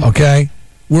eccentricities, okay?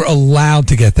 We're allowed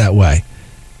to get that way.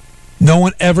 No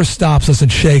one ever stops us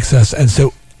and shakes us, and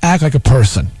so act like a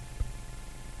person.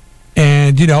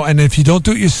 And, and if you don't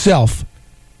do it yourself,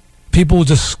 people will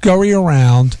just scurry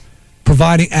around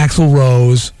providing Axl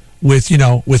Rose with,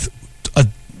 with a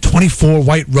 24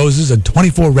 white roses and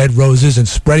 24 red roses and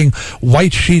spreading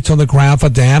white sheets on the ground for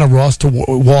Diana Ross to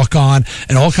walk on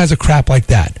and all kinds of crap like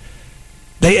that.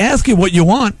 They ask you what you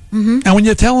want, and when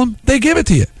you tell them, they give it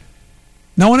to you.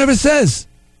 No one ever says,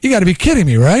 you got to be kidding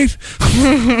me, right?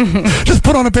 Just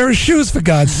put on a pair of shoes, for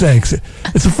God's sakes.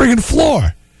 It's a friggin'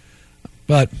 floor.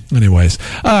 But anyways,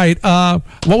 all right,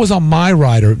 what was on my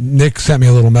rider? Nick sent me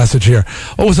a little message here.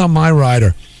 What was on my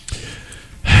rider?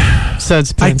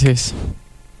 Says panties.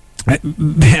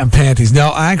 Damn panties.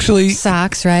 No, actually...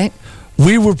 Socks, right?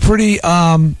 We were pretty...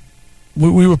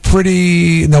 We were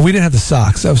pretty... No, we didn't have the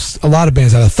socks. That was, a lot of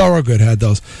bands had. Thorogood had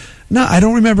those. No, I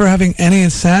don't remember having any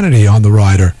insanity on the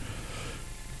rider.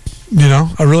 You know,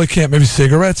 I really can't. Maybe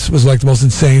cigarettes was like the most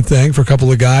insane thing for a couple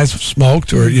of guys who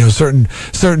smoked, or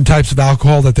certain types of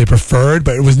alcohol that they preferred,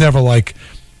 but it was never like,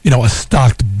 a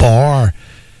stocked bar.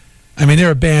 I mean, there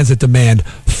are bands that demand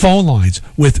phone lines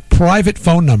with private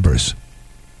phone numbers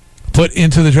put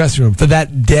into the dressing room for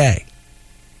that day.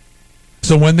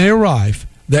 So when they arrive,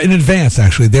 in advance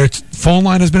actually, their phone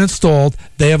line has been installed.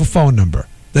 They have a phone number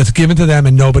that's given to them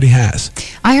and nobody has.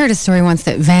 I heard a story once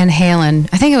that Van Halen,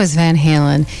 I think it was Van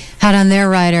Halen, had on their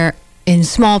rider in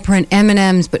small print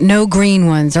M&Ms, but no green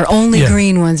ones, or only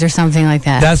green ones, or something like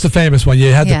that. That's the famous one.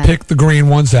 You had to pick the green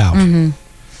ones out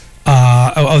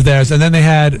of theirs. And then they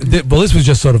had, this was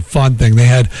just sort of fun thing. They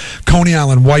had Coney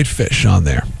Island Whitefish on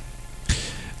there,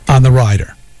 on the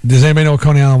rider. Does anybody know what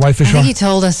Coney Island Whitefish are? I think you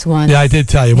told us once. Yeah, I did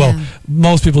tell you. Yeah. Well,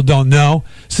 most people don't know.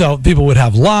 So people would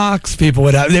have locks. People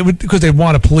would have, because they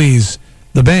want to please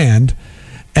the band.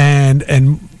 And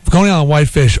Coney Island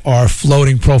Whitefish are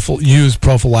floating used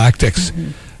prophylactics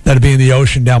that'd be in the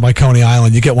ocean down by Coney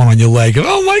Island. You get one on your leg. And,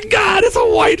 oh, my God, it's a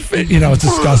whitefish. It's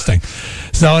disgusting.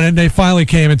 So and then they finally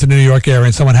came into the New York area,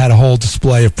 and someone had a whole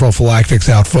display of prophylactics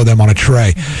out for them on a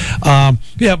tray. But,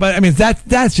 I mean,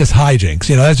 that's just hijinks.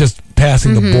 That's just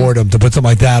passing the boredom to put something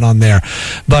like that on there.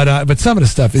 But some of the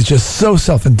stuff is just so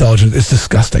self-indulgent. It's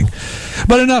disgusting.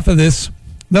 But enough of this.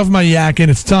 Enough of my yakking.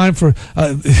 It's time for,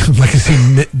 like I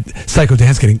see Psycho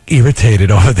Dan's getting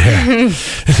irritated over there.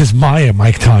 This is my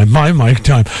mic time.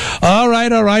 All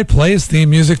right. Play his theme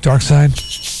music, Dark Side.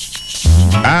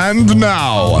 And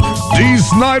now, D.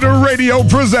 Snider Radio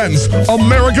presents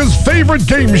America's favorite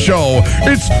game show.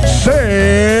 It's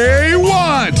Say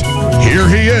What? Here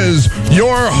he is,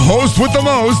 your host with the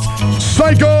most,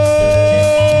 Psycho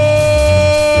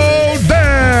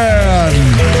Dan.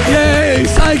 Yay,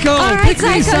 Psycho! All right, pick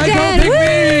me, Psycho! Dan. Pick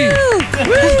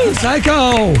me! Woo,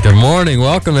 Psycho! Good morning.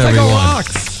 Welcome, Psycho everyone.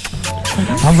 Rocks.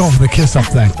 I'm going for the kiss-up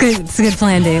thing. Good. It's a good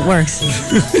plan, Dave. It works.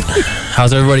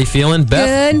 How's everybody feeling?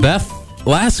 Good. Beth,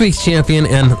 last week's champion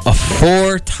and a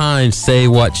 4-time Say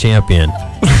What champion.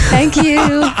 Thank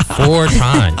you. 4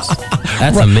 times.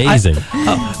 That's amazing.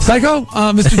 Psycho,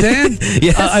 Mr. Dan?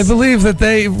 Yes. I believe that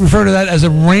they refer to that as a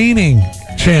reigning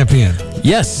champion.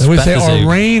 Yes. They would say our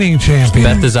reigning champion.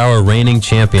 Beth is our reigning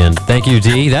champion. Thank you,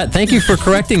 D. Thank you for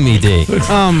correcting me, D.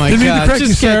 Oh, my God.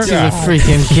 Just get to the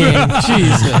freaking game.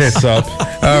 Jesus. It's up.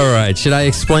 All right. Should I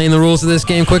explain the rules of this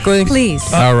game quickly?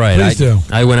 Please. All right. Please do.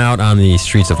 I went out on the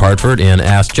streets of Hartford and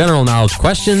asked general knowledge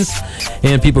questions,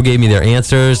 and people gave me their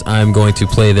answers. I'm going to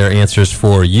play their answers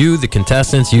for you, the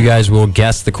contestants. You guys will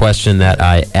guess the question that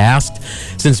I asked.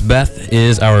 Since Beth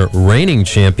is our reigning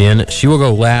champion, she will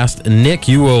go last. Nick,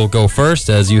 you will go first,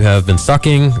 as you have been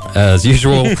sucking as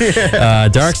usual.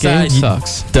 Dark Side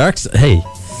sucks. Dark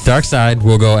Side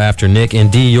will go after Nick,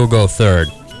 and D, you'll go third.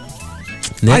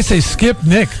 Nick? I say skip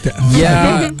Nick.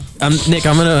 Yeah, Nick,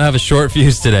 I'm gonna have a short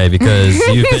fuse today because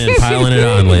you've been piling it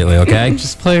on lately. Okay,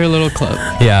 just play your little clip.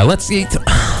 Yeah, let's eat.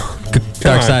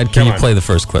 Dark Side, can you play the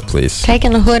first clip, please?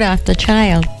 Taking the hood off the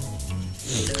child.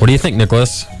 What do you think,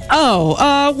 Nicholas?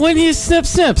 Oh, when he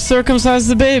circumcised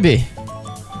the baby.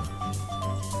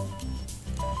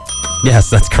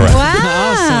 Yes, that's correct. Wow.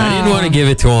 Awesome. I didn't want to give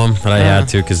it to him, but I had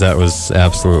to because that was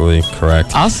absolutely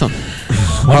correct. Awesome.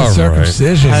 What All a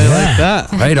circumcision. I like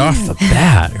that. Right off the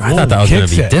bat. I thought that was going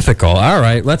to be difficult. All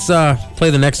right, let's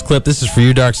play the next clip. This is for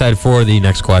you, Darkside, for the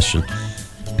next question.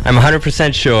 I'm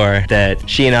 100% sure that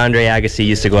she and Andre Agassi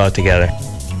used to go out together.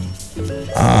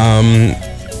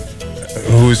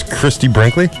 Who's Christy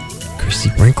Brinkley?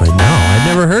 Christy Brinkley? No, I've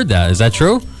never heard that. Is that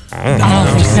true? I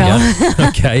don't know.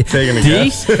 Okay. Taking a D?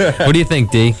 guess. What do you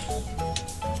think, D?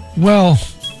 Well,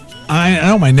 I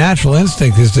know my natural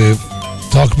instinct is to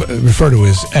refer to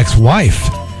his ex-wife,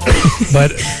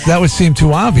 but that would seem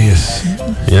too obvious.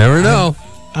 You never know.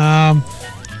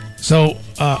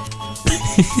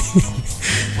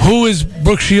 Who is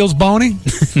Brooke Shields boning?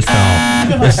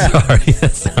 No. Sorry.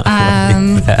 That's not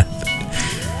right.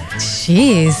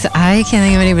 Jeez, I can't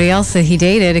think of anybody else that he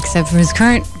dated except for his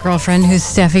current girlfriend, who's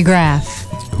Steffi Graf.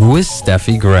 Who is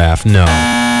Steffi Graf? No,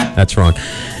 that's wrong.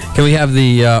 Can we have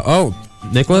the,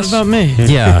 Nicholas? What about me?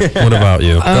 Yeah, what about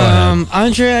you? Go ahead.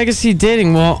 Andre Agassi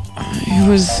dating. Well, he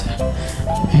was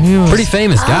Pretty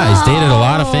famous guy. He's dated a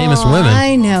lot of famous women.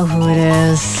 I know who it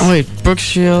is. Oh wait, Brooke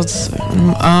Shields. Do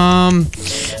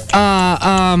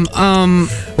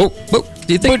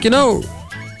you think you know?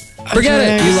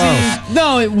 Forget it. You lost.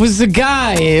 No, it was a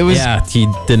guy. It was. Yeah, he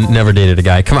never dated a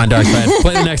guy. Come on, Dark Side.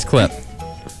 Play the next clip.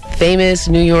 Famous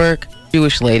New York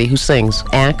Jewish lady who sings,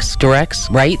 acts, directs,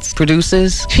 writes,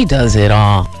 produces. She does it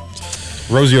all.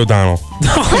 Rosie O'Donnell.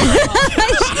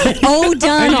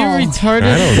 O'Donnell. Are you retarded?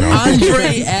 I don't know.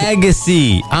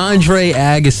 Andre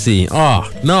Agassi. Oh,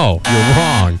 no, you're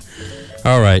wrong.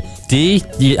 All right. D,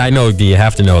 I know you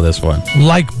have to know this one.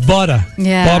 Like butter.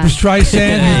 Yeah. Barbara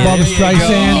Streisand. Barbara I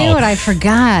Streisand. knew it. I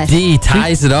forgot. D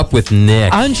ties it up with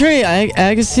Nick. Andre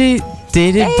Agassi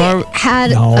dated Barbara.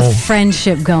 Had a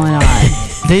friendship going on.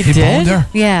 They He did? boned her?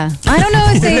 Yeah. I don't know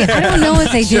if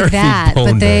they Sure, did he that, but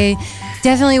boned they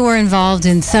definitely were involved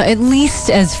in at least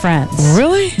as friends.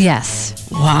 Really? Yes.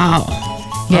 Wow.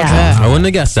 Yeah. I wouldn't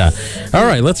have guessed that. All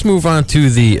right, let's move on to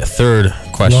the third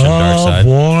question, Dark Love Side.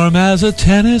 warm as a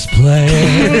tennis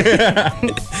player.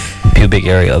 Pubic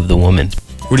area of the woman.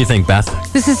 What do you think, Beth?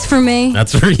 This is for me.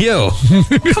 That's for you.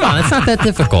 Come on, it's not that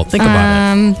difficult. Think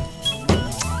about it.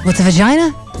 What's a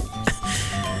vagina?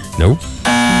 Nope.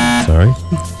 Sorry.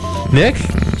 Nick,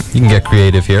 you can get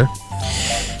creative here.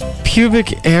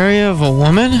 Pubic area of a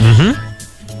woman? Mm-hmm.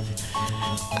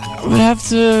 I would have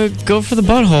to go for the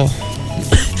butthole.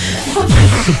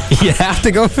 You have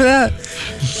to go for that?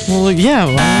 Well, yeah.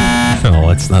 Well, No,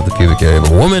 it's not the pubic area of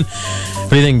a woman. What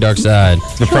do you think, Dark Side?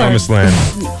 The Promised Land.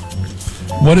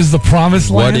 What is the promised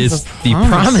land? What is the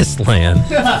promised land?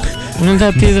 wouldn't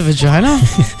that be the vagina?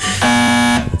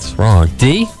 It's wrong.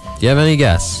 D, do you have any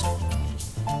guess?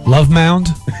 Love mound?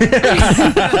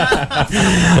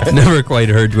 Never quite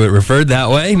heard it referred that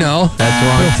way. No, that's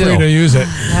wrong Feel free too. to use it.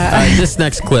 All right, this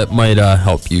next clip might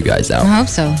help you guys I out. hope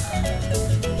so.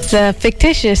 It's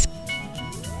fictitious.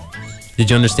 Did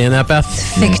you understand that, Beth?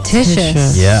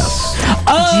 Fictitious. Yes.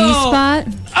 G-spot?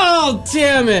 Oh,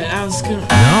 damn it. I was going to.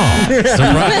 No,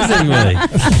 surprisingly.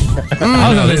 I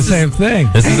was doing the same thing.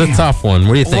 This is a tough one.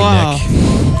 What do you think, Wow. Nick?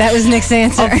 That was Nick's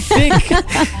answer.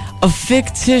 A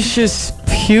fictitious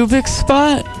pubic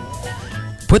spot?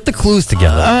 Put the clues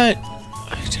together.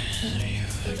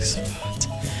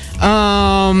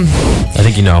 I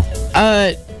think you know.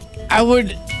 I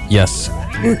would. Yes.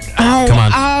 Oh, Come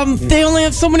on. They only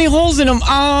have so many holes in them.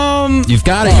 You've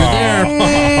got it. You're there.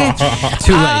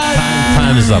 Too late.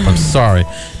 Time is up. I'm sorry.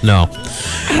 No.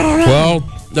 Well,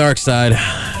 Dark Side,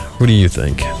 what do you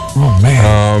think? Oh,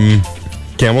 man.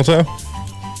 Camel toe?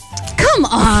 Come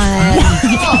on.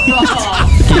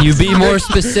 Can you be more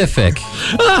specific?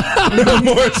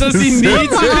 Does he need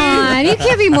Come on. You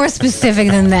can't be more specific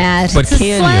than that. But it's a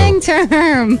can slang you?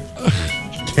 term.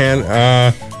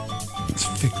 It's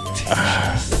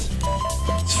fictitious.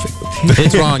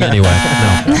 It's wrong anyway.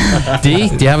 No. D,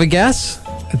 do you have a guess?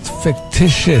 It's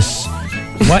fictitious.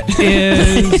 What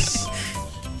is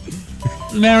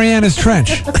Mariana's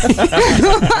Trench?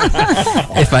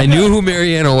 If I knew who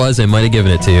Mariana was, I might have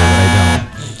given it to you, but I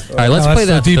don't. All right, let's play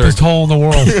that the deepest third. hole in the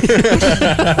world.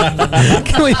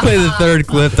 Can we play the third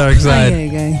clip, Dark Side?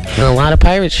 Okay. A lot of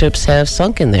pirate ships have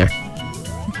sunk in there.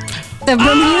 The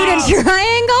Bermuda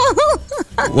Triangle?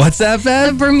 What's that, The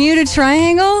Beth? Bermuda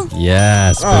Triangle?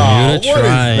 Yes, Bermuda what is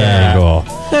that? Triangle.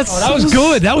 That was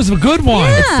good. That was a good one.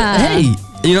 Yeah. Hey,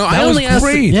 you know, I That was only asked.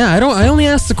 great. I only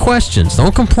asked the questions.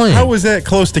 Don't complain. How was that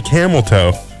close to camel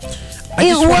toe?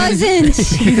 It wasn't.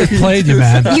 He just played you,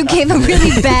 man. You gave a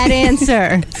really bad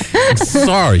answer.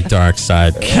 Sorry, Dark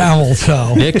Side. Camel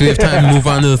toe. Nick, do we have time to move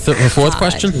on to the fourth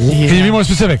question? Can you be more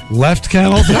specific? Left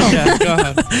camel toe? Yeah, go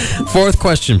ahead. Fourth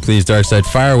question, please, Dark Side.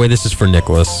 Fire away. This is for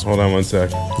Nicholas. Hold on one sec.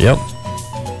 Yep.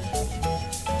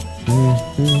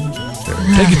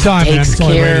 Take your time, man. Takes It's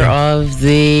only care radio. of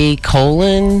the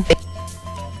colon.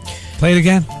 Play it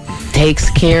again. Takes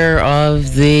care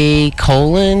of the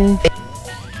colon.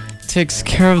 Takes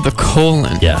care of the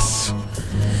colon. Yes.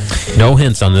 No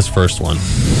hints on this first one.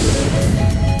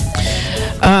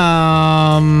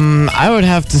 I would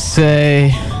have to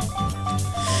say.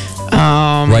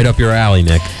 Right up your alley,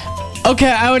 Nick.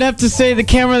 Okay, I would have to say the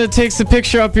camera that takes the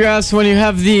picture up your ass when you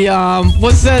have the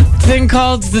what's that thing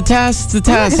called? The test. I'm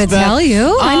not gonna tell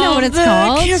you. I know what it's the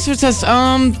called. Cancer test.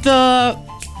 The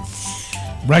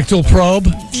Rectal probe.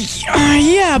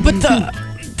 yeah, but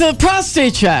the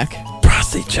prostate check.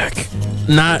 Prostate check.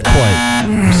 Not quite.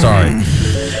 I'm sorry.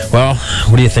 Well,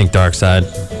 what do you think, Dark Side?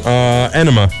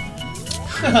 Enema.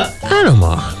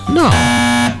 Enema? No.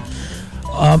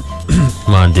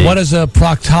 Come on, D. What does a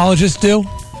proctologist do?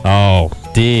 Oh,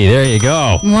 D, there you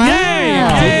go. Wow.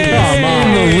 Come on.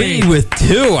 In the lead with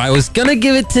 2. I was going to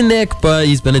give it to Nick, but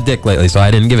he's been a dick lately, so I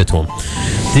didn't give it to him.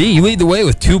 D, you lead the way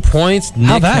with 2 points.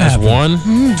 Nick has happen?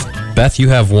 1. Beth, you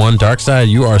have 1. Dark Side,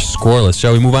 you are scoreless.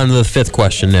 Shall we move on to the 5th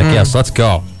question, Nick? Yes, let's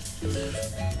go.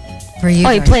 For you,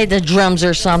 he played the drums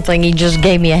or something. He just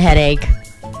gave me a headache.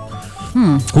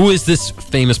 Who is this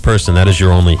famous person? That is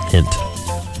your only hint.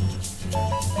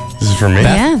 This is for me?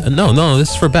 Beth? No,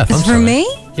 this is for Beth. This is for me?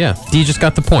 Yeah, D just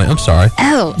got the point. I'm sorry.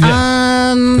 Oh,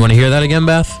 You want to hear that again,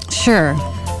 Beth? sure.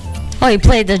 Oh, he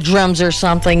played the drums or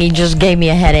something. He just gave me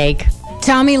a headache.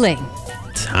 Tommy Lee.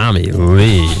 Tommy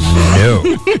Lee. No.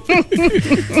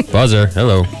 Buzzer.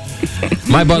 Hello.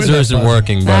 My buzzer isn't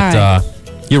working, but All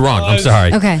you're wrong. I'm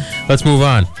sorry. Okay. Let's move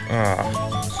on.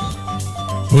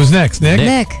 Who's next? Nick?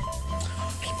 Nick.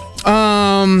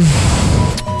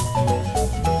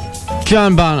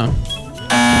 John Bonham.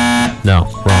 No,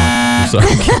 wrong. I'm sorry.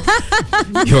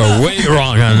 You're way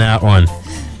wrong on that one.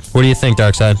 What do you think,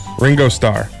 Darkside? Ringo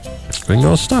Starr.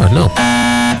 Ringo Starr, no.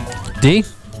 D,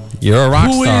 you're a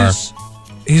rock star.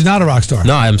 He's not a rock star.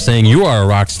 No, I'm saying you are a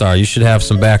rock star. You should have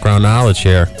some background knowledge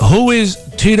here. Who is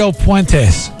Tito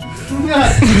Puentes? No.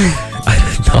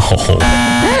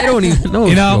 I don't even know.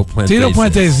 You know, Tito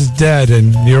Puentes is dead,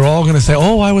 and you're all going to say,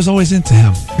 oh, I was always into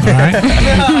him. All right?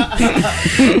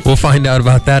 We'll find out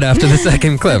about that after the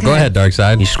second clip. Go ahead,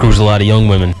 Darkside. He screws a lot of young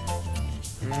women.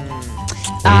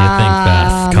 What do you think,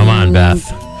 Beth? Come on, Beth.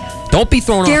 Don't be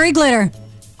thrown Gary Glitter.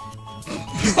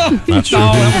 off. Not sure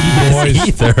who it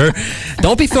is either.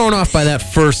 Don't be thrown off by that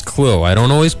first clue. I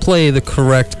don't always play the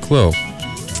correct clue.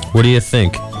 What do you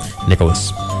think,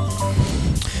 Nicholas?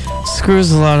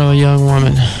 Screws a lot of young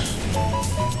women.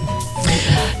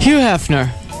 Hugh Hefner.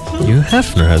 Hugh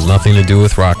Hefner has nothing to do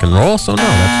with rock and roll, so no,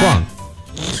 that's wrong.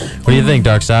 What do you think,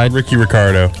 Darkside? Ricky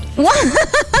Ricardo. What?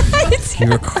 Ricky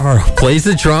Ricardo plays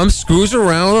the drums, screws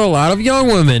around with a lot of young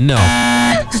women. No.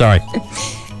 Sorry.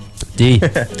 D.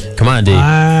 Come on, D.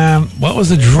 What was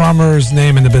the drummer's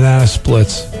name in the Banana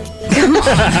Splits?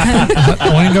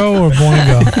 Oingo or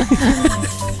Boingo?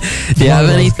 Do you have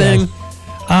anything?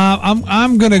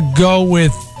 I'm gonna go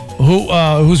with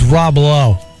who's Rob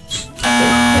Lowe.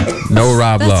 No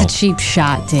Rob Lowe. That's a cheap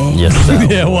shot, Dave. Yes,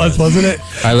 yeah, it was, wasn't it? All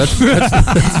right, let's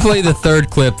play the third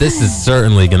clip. This is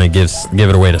certainly gonna give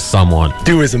it away to someone.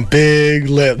 Dude with some big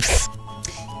lips.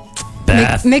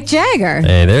 Beth. Mick Jagger.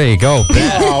 Hey, there you go.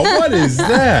 Beth. Oh, what is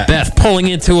that? Beth pulling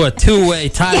into a two-way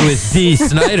tie with D.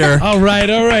 Snider. All right.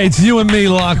 It's you and me,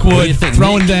 Lockwood.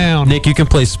 Throwing down. Nick, you can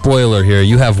play spoiler here.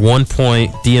 You have 1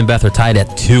 point. D and Beth are tied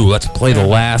at 2. Let's play the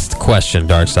last question,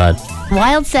 Darkside.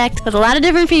 Wild sex with a lot of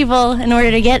different people in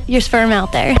order to get your sperm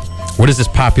out there. What is this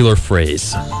popular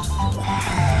phrase?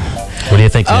 What do you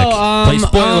think, Nick? Play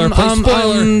spoiler. Play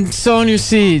spoiler. Sowing your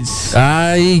seeds.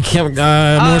 I can't.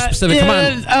 More specific.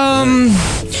 Come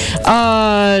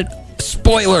on.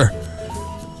 Spoiler.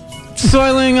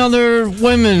 Soiling other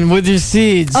women with your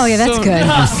seeds. Oh, yeah, that's good.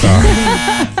 I'm sorry.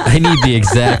 I need the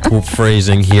exact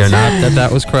phrasing here. Not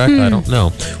that was correct. I don't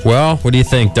know. Well, what do you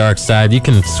think, Darkside? You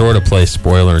can sort of play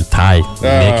spoiler and tie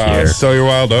Nick here. Sow your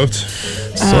wild oats.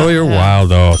 Sow your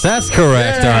wild oats. That's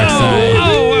correct,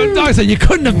 Darkside. Darkside, you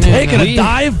couldn't have taken a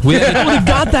dive. We would have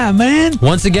got that, man.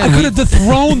 Once again, I could have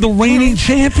dethroned the reigning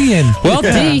champion. Well,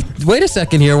 D, wait a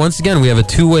second here. Once again, we have a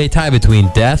two-way tie between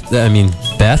Beth and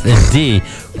D.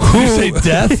 Who you say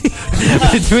death?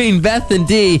 Between Beth and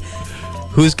D,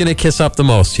 who's going to kiss up the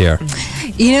most here?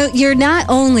 You know, you're not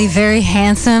only very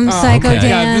handsome, Psycho okay.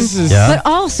 Dan, but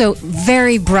also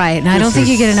very bright. And I don't think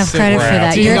you get enough credit for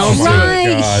that. Your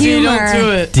dry humor. Don't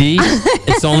do it. D,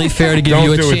 it's only fair to give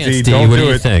you a chance, D. Don't What do do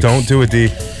you it. think? Don't do it, D.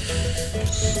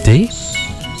 D?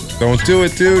 Don't do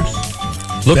it, dude.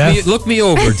 Look me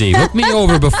over, D. Look me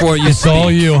over before you It's speak. all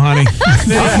you, honey.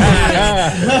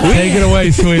 Take it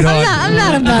away, sweetheart. I'm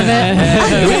not above it.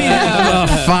 We have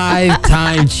a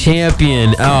 5-time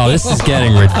champion. Oh, this is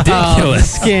getting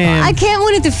ridiculous. Scam. I can't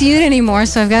win at the feud anymore,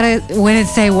 so I've got to win at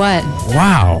Say What.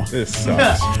 Wow. This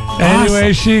sucks.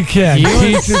 Anyway, she can.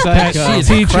 Teacher's pet. She is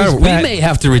Teacher's incredible. We pet. may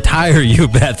have to retire you,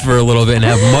 Beth, for a little bit and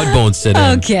have Mudbone sit in.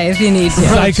 Okay, if you need to.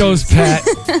 Psycho's pet.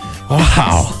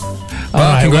 Wow.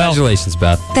 Well, right, congratulations,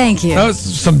 Beth. Thank you. That was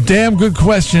some damn good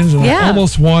questions, and I Yeah.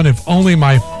 almost won if only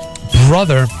my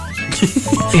brother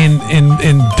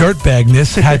in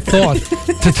dirtbagness had thought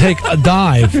to take a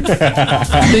dive.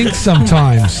 Think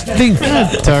sometimes. Think.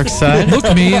 Dark side. Look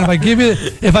me, and if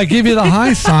I give you the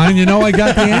high sign, you know I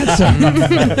got the answer.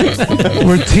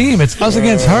 We're a team. It's us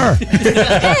against her.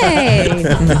 Hey.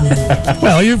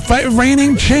 Well, you're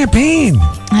reigning champion.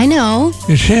 I know.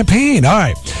 You're champagne. All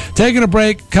right. Taking a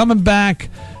break. Coming back.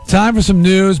 Time for some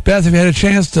news. Beth, have you had a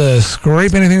chance to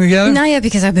scrape anything together? Not yet,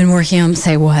 because I've been working on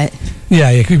Say What. Yeah,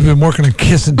 you've been working on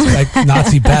kissing like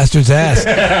Nazi bastard's ass.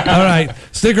 All right.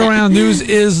 Stick around. News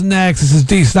is next. This is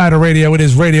D. Snider Radio. It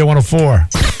is Radio 104.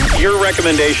 Your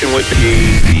recommendation would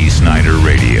be D. Snider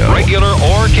Radio. Regular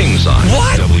or king size.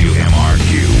 What?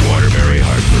 WMRQ, Waterbury,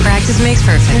 Hartford. Practice makes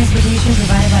perfect. Transportation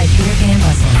provided by Peter Pan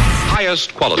Bus Lines.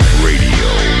 Highest quality.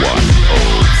 Radio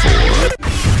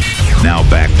 104. Now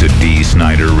back to D.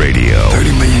 Snider Radio.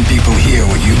 30 million people hear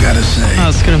what you gotta say. Oh,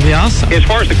 it's going to be awesome. As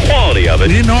far as the quality of it,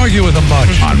 We didn't argue with them much.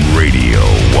 on Radio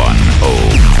 104.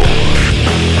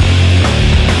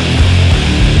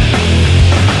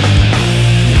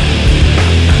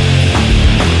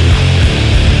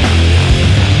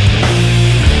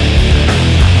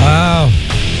 Wow.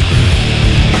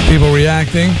 People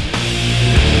reacting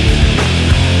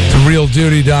to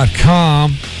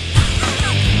realduty.com.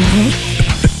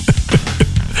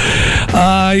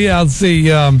 Yeah, let's see.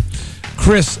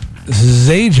 Chris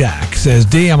Zajac says,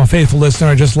 D, I'm a faithful listener.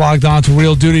 I just logged on to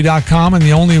realduty.com, and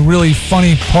the only really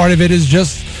funny part of it is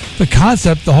just the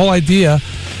concept, the whole idea.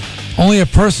 Only a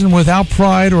person without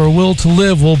pride or a will to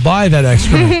live will buy that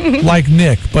excrement, like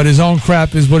Nick. But his own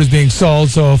crap is what is being sold,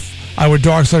 so if I were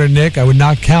Darksider Nick, I would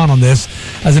not count on this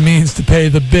as a means to pay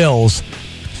the bills.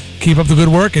 Keep up the good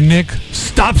work, and Nick,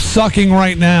 stop sucking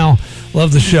right now.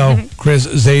 Love the show, Chris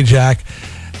Zajac.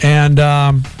 And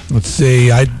let's see,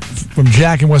 from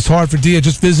Jack in West Hartford, D, I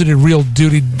just visited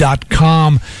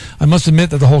realduty.com. I must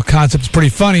admit that the whole concept is pretty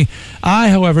funny. I,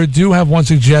 however, do have one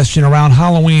suggestion. Around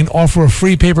Halloween, offer a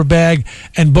free paper bag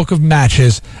and book of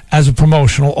matches as a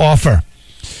promotional offer.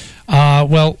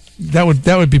 Well, that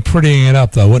would be prettying it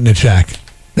up, though, wouldn't it, Jack?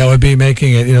 That would be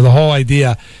making it, the whole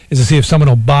idea is to see if someone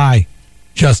will buy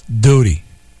just duty.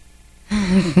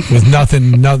 With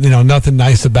nothing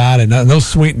nice about it. No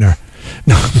sweetener.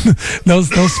 No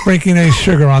sprinkling any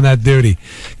sugar on that duty.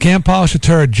 Can't polish a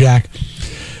turd, Jack.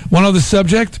 One other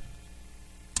subject.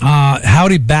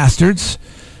 Howdy Bastards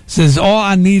says, all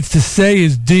I needs to say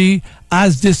is, D,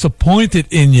 I's disappointed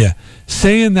in you.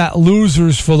 Saying that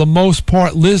losers for the most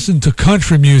part listen to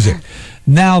country music.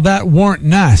 Now that weren't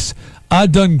nice. I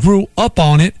done grew up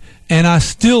on it, and I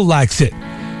still likes it.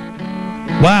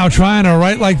 Wow, trying to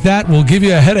write like that will give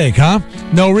you a headache, huh?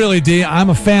 No, really, D, I'm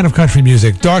a fan of country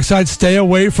music. Darkside, stay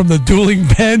away from the dueling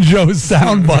banjo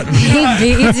sound button. He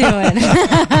beat you to it.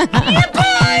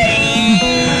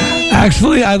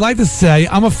 Actually, I'd like to say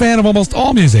I'm a fan of almost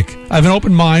all music. I have an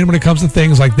open mind when it comes to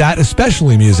things like that,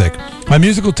 especially music. My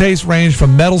musical tastes range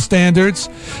from metal standards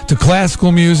to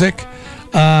classical music,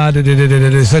 it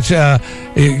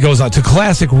goes on to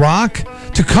classic rock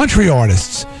to country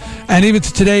artists. And even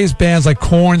to today's bands like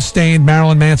Korn, Stained,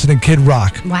 Marilyn Manson, and Kid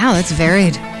Rock. Wow, that's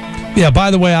varied. Yeah,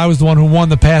 by the way, I was the one who won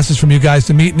the passes from you guys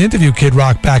to meet and interview Kid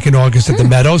Rock back in August at the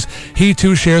Meadows. He,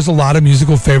 too, shares a lot of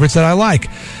musical favorites that I like.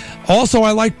 Also,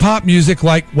 I like pop music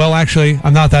actually,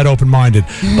 I'm not that open-minded,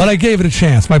 but I gave it a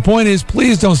chance. My point is,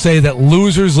 please don't say that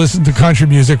losers listen to country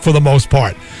music for the most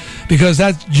part, because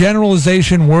that's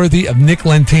generalization worthy of Nick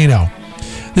Lentino.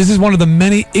 This is one of the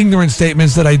many ignorant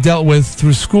statements that I dealt with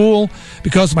through school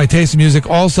because of my taste in music.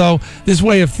 Also, this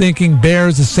way of thinking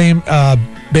bears the same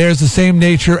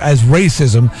nature as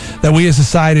racism that we as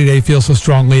society today feel so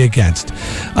strongly against.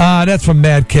 That's from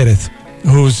Mad Kenneth,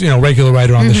 who's regular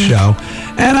writer on the show,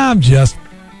 and I'm just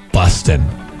busting.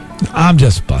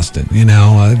 Just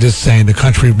saying the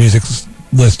country music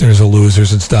listeners are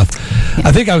losers and stuff.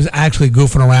 I think I was actually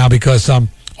goofing around because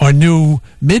our new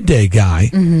midday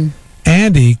guy.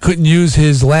 Andy couldn't use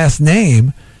his last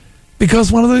name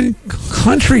because one of the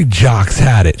country jocks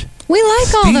had it. We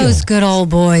like all those good old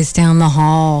boys down the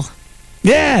hall.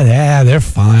 Yeah, they're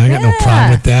fine. I got no problem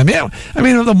with them. Yeah, I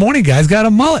mean, the morning guy's got a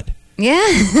mullet. Yeah.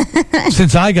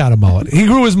 Since I got a mullet. He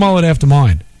grew his mullet after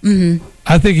mine.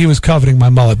 I think he was coveting my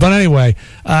mullet. But anyway,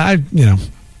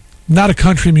 not a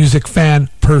country music fan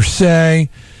per se,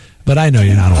 but I know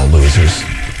you're not all losers.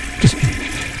 Just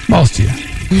most of you.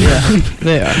 Yeah,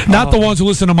 they are. Not the ones who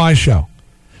listen to my show.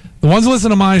 The ones who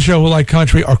listen to my show who like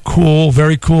country are cool,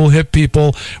 very cool, hip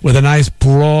people with a nice,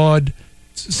 broad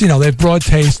you know, they have broad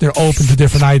taste. They're open to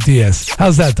different ideas.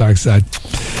 How's that, Dark Side?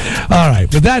 All right.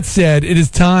 With that said, it is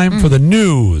time for the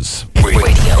news.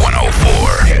 Radio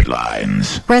 104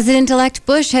 headlines. President-elect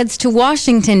Bush heads to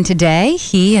Washington today.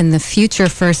 He and the future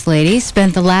First Lady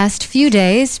spent the last few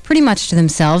days pretty much to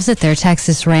themselves at their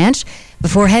Texas ranch.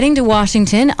 Before heading to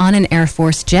Washington on an Air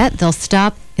Force jet, they'll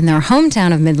stop in their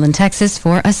hometown of Midland, Texas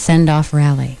for a send-off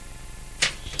rally.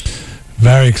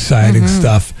 Very exciting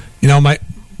stuff. You know,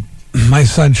 my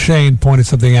son Shane pointed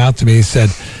something out to me. He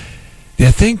said, "Do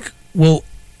you think we'll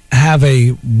have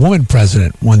a woman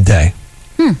president one day?"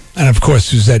 And of course,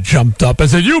 Suzette jumped up and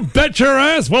said, "You bet your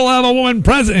ass we'll have a woman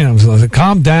president." And I said,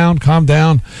 "Calm down, calm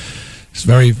down." It's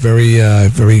very, very,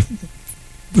 very,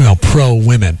 pro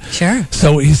women. Sure.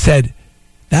 So he said,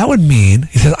 that would mean,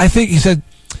 I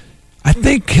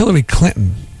think Hillary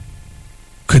Clinton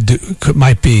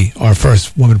might be our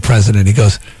first woman president. He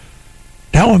goes,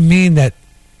 that would mean that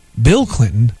Bill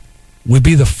Clinton would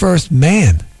be the first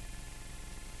man.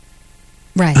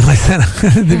 Right. And I said,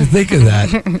 I didn't even think of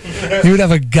that. You would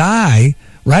have a guy,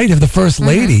 right? You have the first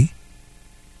lady.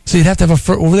 So you'd have to have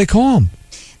what do they call him?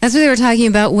 That's what they were talking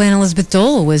about when Elizabeth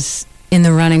Dole was in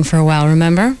the running for a while,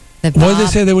 remember? What did they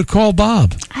say they would call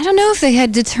Bob? I don't know if they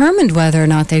had determined whether or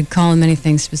not they'd call him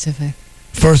anything specific.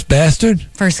 First bastard?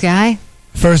 First guy?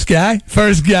 First guy?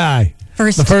 First guy.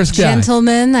 The first guy.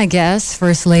 Gentleman, I guess.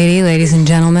 First lady, ladies and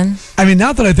gentlemen. I mean,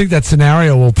 not that I think that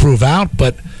scenario will prove out,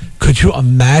 but could you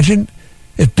imagine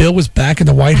if Bill was back in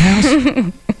the White House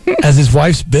as his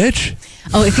wife's bitch?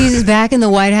 Oh, if he's back in the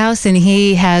White House and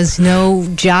he has no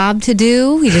job to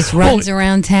do, he just runs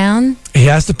around town. He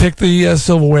has to pick the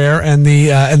silverware and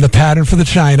the pattern for the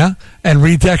china and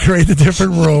redecorate the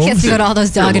different rooms. He gets to go to all those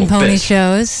dog and pony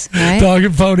shows, right? Dog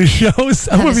and pony shows.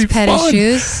 That would be pet fun.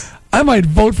 Issues. I might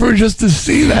vote for her just to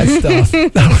see that stuff.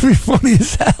 That would be funny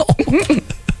as hell.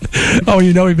 Oh,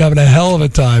 you know he'd be having a hell of a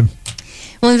time.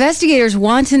 Well, investigators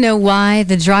want to know why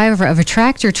the driver of a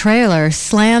tractor trailer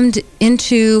slammed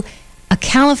into the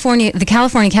California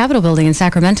Capitol building in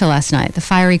Sacramento last night. The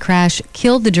fiery crash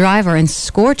killed the driver and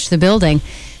scorched the building.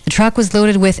 The truck was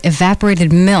loaded with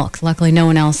evaporated milk. Luckily, no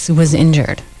one else was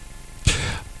injured.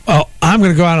 Oh, I'm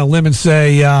going to go out on a limb and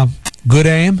say good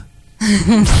aim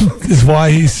is why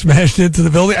he smashed into the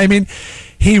building. I mean,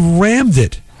 he rammed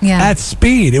it at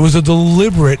speed. It was a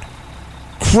deliberate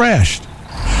crash.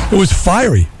 It was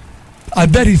fiery. I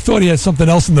bet he thought he had something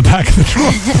else in the back of the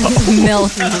truck.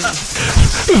 Milk.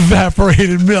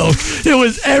 Evaporated milk. It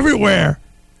was everywhere.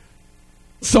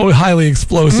 So highly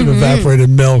explosive evaporated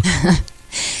milk.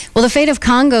 Well, the fate of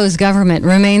Congo's government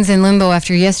remains in limbo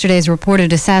after yesterday's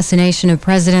reported assassination of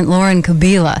President Laurent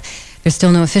Kabila. There's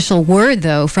still no official word,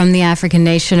 though, from the African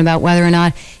nation about whether or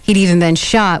not he'd even been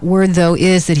shot. Word, though,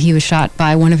 is that he was shot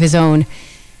by one of his own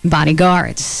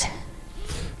bodyguards.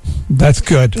 That's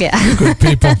good. Yeah. Good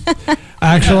people.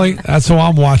 Actually, that's who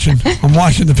I'm watching. I'm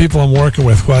watching the people I'm working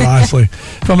with, quite honestly.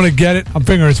 If I'm going to get it, I'm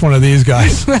figuring it's one of these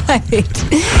guys. Right.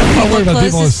 I'm worried about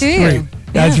people on the street.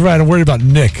 That's right. I'm worried about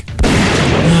Nick.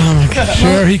 Oh, my God.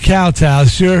 Sure, he kowtows.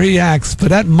 Sure, he acts. But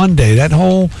that Monday, that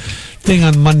whole thing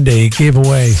on Monday gave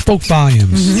away, spoke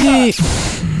volumes.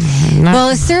 Well,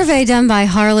 a survey done by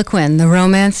Harlequin, the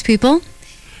romance people,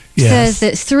 says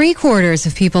that 3/4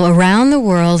 of people around the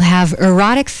world have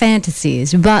erotic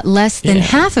fantasies, but less than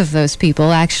half of those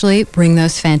people actually bring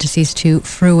those fantasies to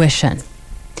fruition.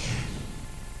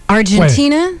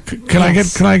 Argentina. Wait,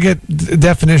 can I get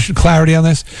definition clarity on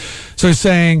this? So he's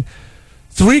saying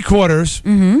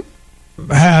 3/4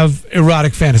 have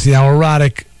erotic fantasy. Now,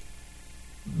 erotic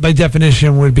by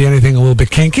definition would be anything a little bit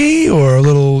kinky or a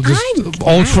little just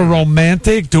ultra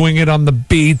romantic, doing it on the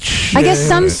beach. I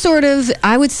guess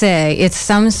I would say it's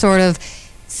some sort of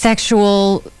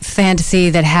sexual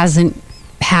fantasy that hasn't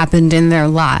happened in their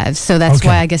lives. So that's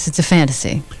why I guess it's a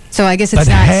fantasy. So I guess it's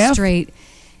not straight.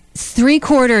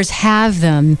 3/4 have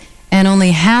them, and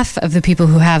only half of the people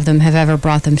who have them have ever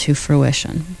brought them to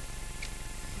fruition.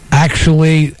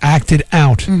 Actually acted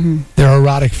out their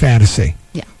erotic fantasy.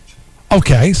 Yeah.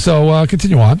 Okay, so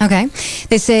continue on. Okay.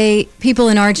 They say people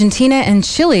in Argentina and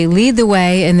Chile lead the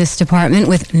way in this department,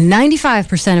 with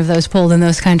 95% of those polled in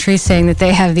those countries saying that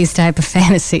they have these type of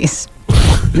fantasies.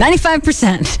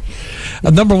 95%.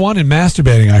 Number one in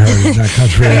masturbating, I heard, in that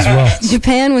country as well.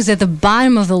 Japan was at the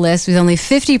bottom of the list, with only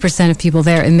 50% of people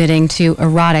there admitting to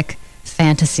erotic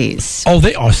fantasies. Oh,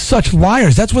 they are such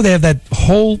liars. That's where they have that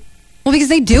whole Well, because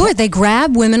they do it. They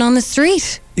grab women on the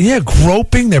street. Yeah,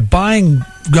 groping. They're buying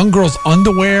young girls'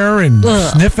 underwear and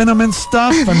sniffing them and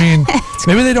stuff. I mean,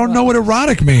 maybe they don't know what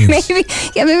erotic means.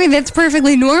 Maybe that's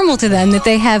perfectly normal to them that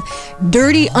they have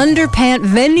dirty underpant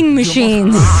vending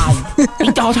machines.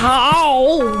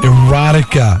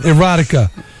 Erotica.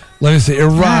 Let me see.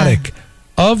 Erotic.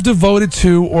 Of devoted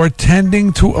to or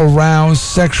tending to arouse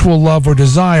sexual love or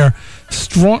desire.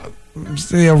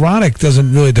 The erotic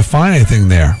doesn't really define anything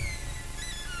there.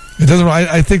 It doesn't.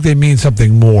 I think they mean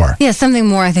something more. Yeah, something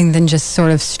more, I think, than just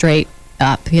sort of straight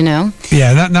up, you know?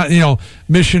 Yeah, not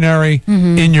missionary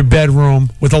in your bedroom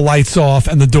with the lights off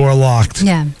and the door locked.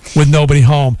 Yeah. With nobody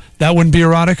home. That wouldn't be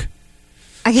erotic?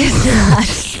 I guess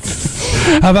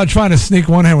not. How about trying to sneak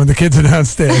one in when the kids are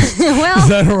downstairs? Well, is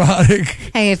that erotic?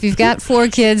 Hey, if you've got 4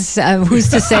 kids, who's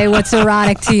to say what's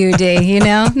erotic to you, D? You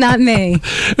know? Not me.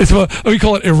 It's what we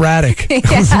call it erratic. Yeah,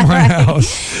 It's in my right.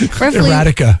 house. Roughly,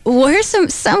 Erotica. Well, here's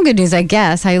some good news, I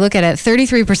guess. How you look at it.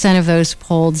 33% of those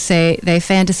polled say they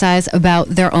fantasize about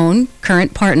their own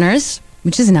current partners,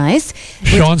 which is nice.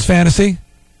 Sean's fantasy?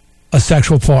 A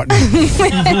sexual partner.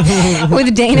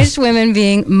 With Danish women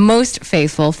being most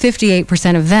faithful,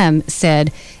 58% of them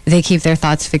said they keep their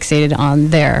thoughts fixated on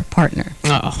their partner.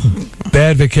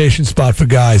 Bad vacation spot for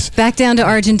guys. Back down to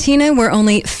Argentina, where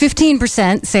only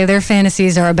 15% say their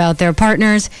fantasies are about their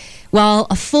partners, while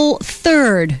a full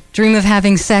third dream of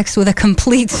having sex with a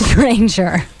complete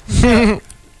stranger.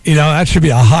 That should be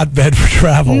a hotbed for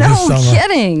travel this No summer.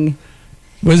 kidding.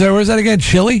 Where's that again?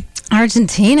 Chile?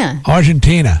 Argentina.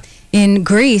 In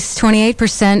Greece,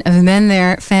 28% of men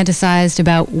there fantasized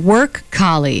about work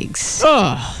colleagues.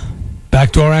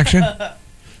 Backdoor action?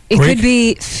 It could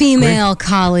be female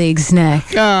colleagues,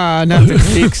 Nick. Not the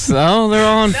Greeks, though. They're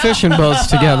all on fishing boats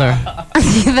together.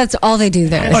 That's all they do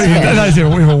there. That's not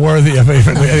even worthy of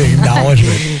any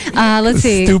acknowledgement. Let's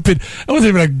see. Stupid. That wasn't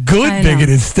even a good I know.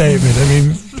 bigoted statement. I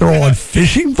mean, they're all on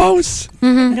fishing boats?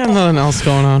 Got nothing else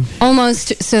going on.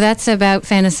 So that's about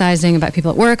fantasizing about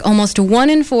people at work. Almost 1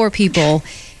 in 4 people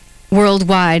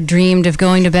worldwide dreamed of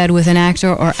going to bed with an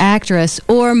actor or actress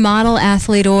or model,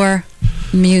 athlete, or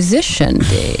musician,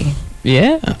 D.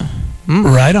 Yeah.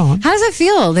 Right on. How does it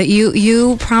feel that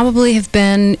you probably have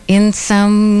been in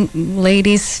some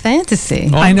lady's fantasy?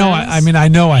 I know. I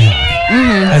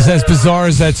have. As bizarre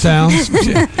as that sounds,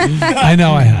 I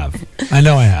know I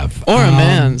have. Or a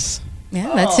man's.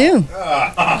 Yeah, that too.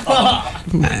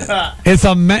 It's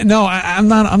a man. No, I'm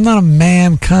not a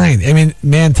mankind. I mean,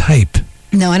 man type.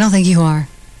 No, I don't think you are.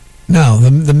 No,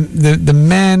 the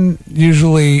men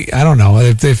usually, I don't know,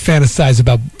 they fantasize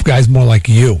about guys more like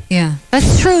you. Yeah,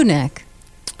 that's true, Nick.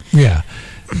 Yeah,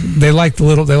 they like the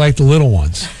little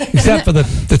ones, except for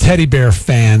the teddy bear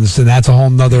fans, and that's a whole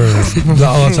nother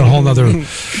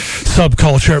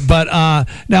subculture. But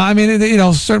no, I mean,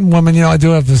 certain women, I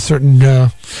do have a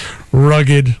certain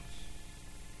rugged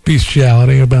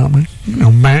bestiality about me. They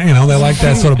like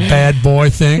that sort of bad boy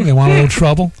thing. They want a little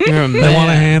trouble. They want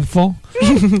a handful.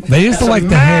 They used to like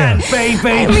the hair.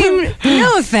 I mean,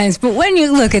 no offense, but when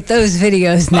you look at those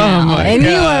videos now, and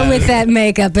you are with that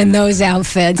makeup and those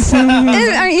outfits,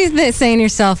 aren't you saying to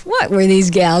yourself, what were these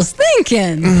gals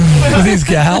thinking? Were these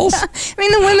gals? I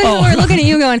mean, the women who are looking at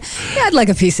you going, yeah, I'd like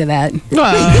a piece of that.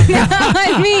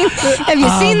 I mean, have you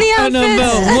seen the outfits? I don't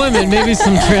know, women, maybe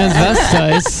some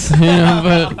transvestites,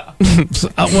 but...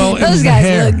 those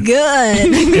guys look good.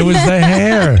 It was the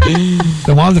hair.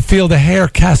 They wanted to feel the hair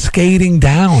cascading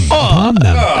down upon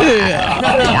them.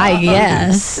 I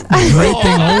guess.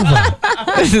 Draping over.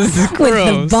 This is gross.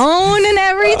 With the bone and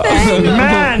everything.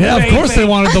 Yeah, of course they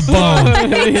wanted the bone.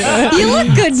 You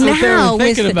look good now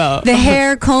with the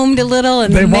hair combed a little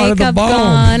and the makeup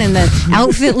gone and the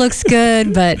outfit looks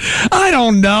good, but... I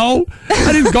don't know.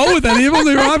 I didn't go with any of them.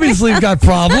 They obviously got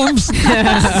problems.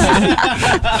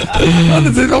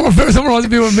 Someone wants to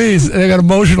be with me. They got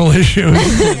emotional issues.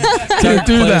 Can't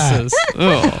do that.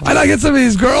 And I get some of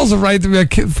these girls that write to me,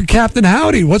 Captain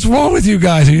Howdy, what's wrong with you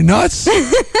guys? Are you nuts?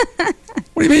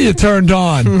 What do you mean you turned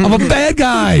on? I'm a bad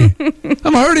guy.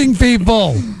 I'm hurting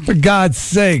people. For God's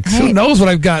sakes. Who knows what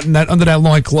I've got under that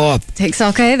loincloth? It's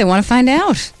okay. They want to find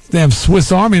out. Damn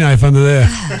Swiss Army knife under there.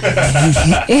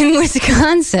 In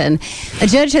Wisconsin, a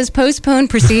judge has postponed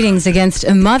proceedings against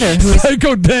a mother who is...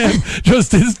 Psycho Dan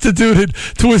just instituted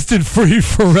Twisted Free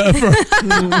forever.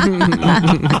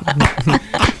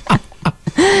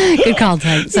 Good call,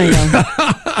 Psycho.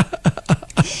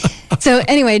 So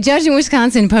anyway, a judge in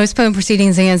Wisconsin postponed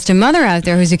proceedings against a mother out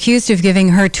there who's accused of giving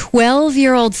her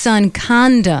 12-year-old son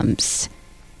condoms.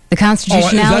 The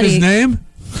constitutionality... is that his name?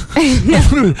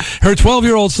 Her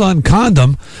 12-year-old son,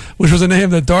 Condom, which was a name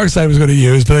that Darkseid was going to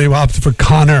use, but they opted for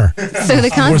Connor. So the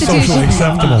More socially Constitution,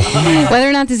 acceptable. whether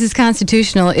or not this is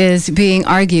constitutional, is being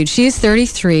argued. She is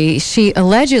 33. She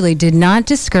allegedly did not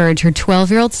discourage her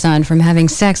 12-year-old son from having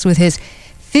sex with his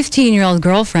 15-year-old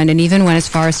girlfriend, and even went as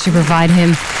far as to provide him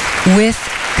with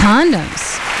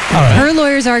condoms. All right. Her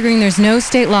lawyer's arguing there's no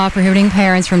state law prohibiting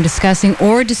parents from discussing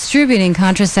or distributing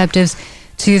contraceptives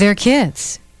to their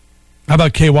kids. How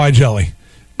about KY jelly?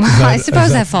 I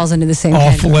suppose that falls into the same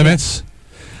off category. limits.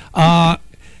 I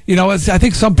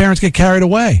think some parents get carried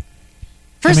away.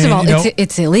 First of all,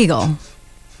 it's illegal.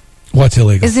 What's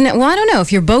illegal? Isn't it? Well, I don't know.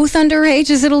 If you're both underage,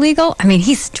 is it illegal? I mean,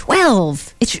 he's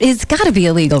 12. It's got to be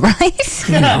illegal, right?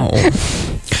 No.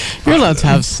 You're allowed to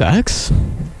have sex.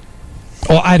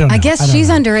 Well, I don't know. I guess she's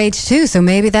underage too, so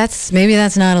maybe that's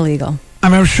not illegal. I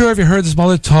mean, I'm sure if you heard this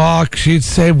mother talk, she'd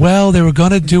say, well, they were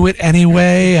going to do it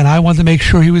anyway, and I wanted to make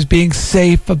sure he was being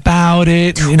safe about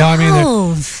it. 12. You know what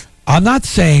I mean? I'm not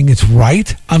saying it's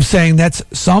right. I'm saying that's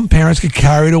some parents get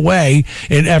carried away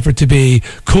in an effort to be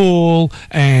cool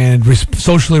and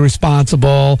socially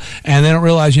responsible, and they don't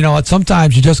realize, you know what,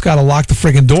 sometimes you just got to lock the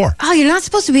friggin' door. Oh, you're not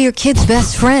supposed to be your kid's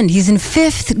best friend. He's in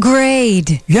 5th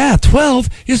grade. Yeah, 12.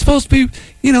 You're supposed to be,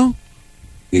 you're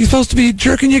supposed to be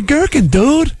jerking your gherkin,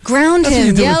 dude. Ground That's what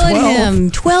you him, do at yell at 12.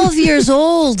 him. 12 years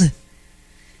old.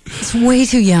 It's way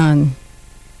too young.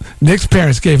 Nick's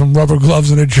parents gave him rubber gloves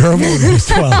and a gerbil when he was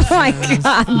 12. Oh my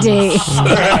God, Dave.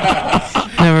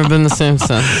 Never been the same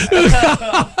since.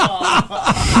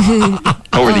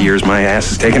 Over the years, my ass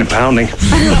has taken a pounding.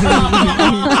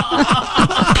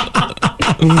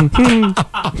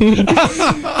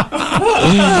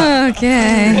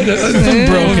 Okay.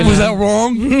 Was that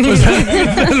wrong?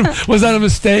 Was that a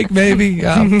mistake? Maybe,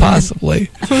 possibly.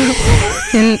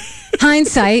 In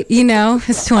hindsight,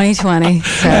 it's 2020.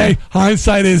 So. Hey,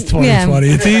 hindsight is 2020.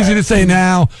 Yeah. It's easy to say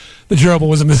now. The gerbil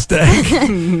was a mistake.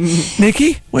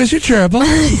 Nikki, where's your gerbil?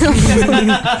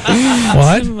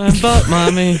 What? My butt,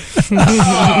 mommy.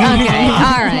 Okay,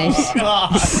 all right.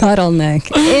 Subtle,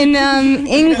 Nick. In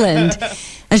England,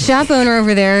 a shop owner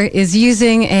over there is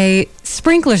using a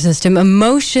sprinkler system, a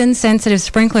motion-sensitive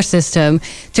sprinkler system,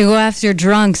 to go after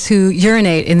drunks who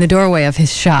urinate in the doorway of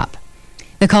his shop.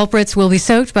 The culprits will be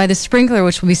soaked by the sprinkler,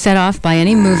 which will be set off by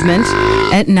any movement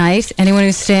at night. Anyone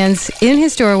who stands in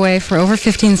his doorway for over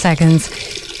 15 seconds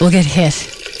will get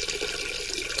hit.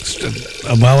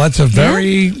 Well, that's a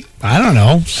very, I don't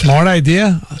know, smart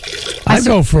idea. I'd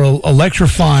go for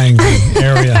electrifying the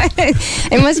area.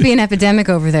 It must be an epidemic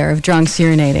over there of drunks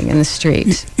urinating in the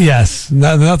street. Yes,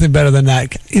 nothing better than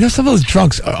that. Some of those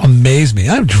drunks amaze me.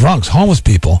 I'm drunks, homeless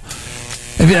people.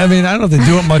 I mean, I don't know if they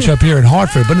do it much up here in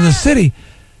Hartford, but in the city,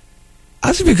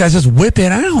 I see you guys just whip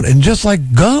it out and just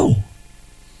go.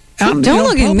 Don't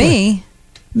look at me.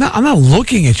 No, I'm not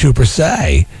looking at you per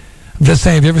se. I'm just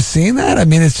saying, have you ever seen that? I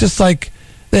mean, it's just like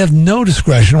they have no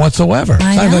discretion whatsoever. It's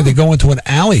not like they go into an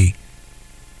alley.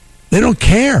 They don't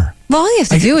care. Well, all you have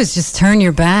to do is just turn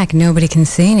your back. Nobody can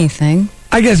see anything.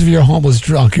 I guess if you're a homeless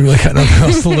drunk, you really got nothing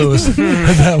else to lose at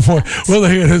that point. What are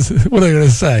they going to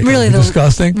say? Really,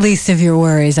 disgusting. Least of your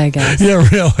worries, I guess. Yeah,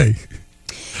 really.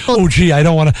 Well, gee, I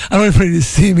don't want anybody to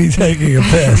see me taking a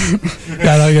piss.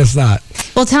 Yeah, I guess not.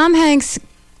 Well, Tom Hanks'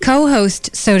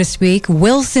 co-host, so to speak,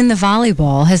 Wilson the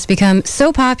volleyball, has become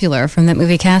so popular from that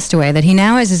movie Castaway that he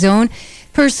now has his own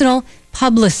personal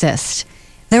publicist.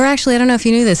 There were actually, I don't know if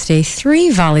you knew this, Dave,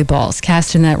 3 volleyballs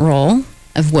cast in that role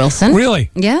of Wilson. Really?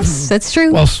 Yes, that's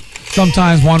true. Well,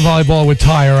 sometimes one volleyball would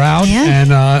tire out,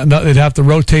 and they'd have to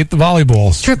rotate the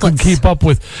volleyballs. Triplets. Couldn't keep up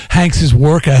with Hanks's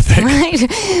work ethic. Right.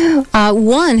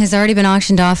 One has already been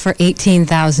auctioned off for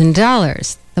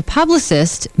 $18,000. The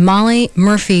publicist, Molly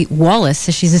Murphy Wallace,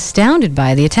 says she's astounded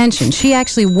by the attention. She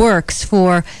actually works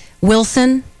for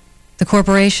Wilson, the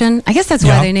corporation. I guess that's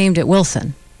why they named it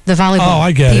Wilson, the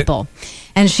volleyball people.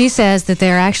 And she says that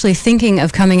they're actually thinking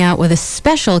of coming out with a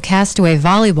special Castaway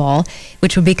volleyball,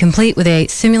 which would be complete with a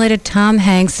simulated Tom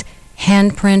Hanks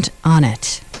handprint on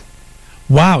it.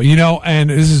 Wow, and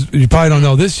you probably don't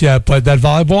know this yet, but that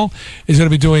volleyball is going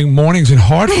to be doing mornings in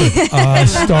Hartford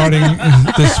starting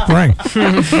this spring.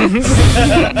 I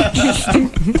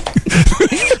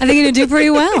think you're going to do pretty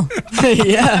well.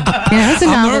 Yeah, that's a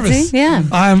novelty. Nervous. Yeah,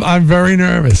 I'm very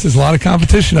nervous. There's a lot of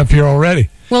competition up here already.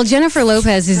 Well, Jennifer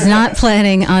Lopez is not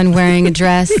planning on wearing a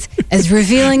dress as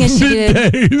revealing as she did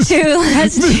to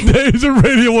last Middays at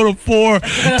Radio 104.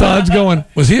 Todd's going,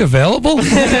 was he available?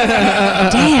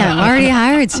 Damn, already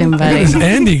hired somebody. This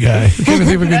Andy guy. I can't even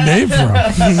think of a good name for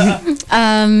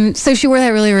him. So she wore that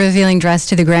really revealing dress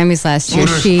to the Grammys last year.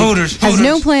 She has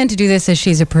no plan to do this as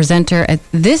she's a presenter at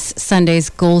this Sunday's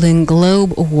Golden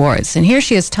Globe Awards. And here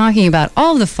she is talking about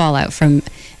all of the fallout from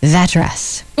that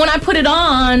dress. When I put it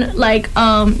on, like,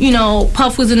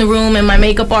 Puff was in the room and my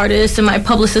makeup artist and my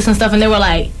publicist and stuff, and they were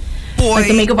like, like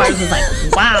the makeup artist was like,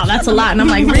 wow, that's a lot. And I'm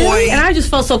like, really? And I just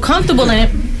felt so comfortable in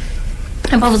it.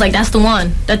 And Puff was like, that's the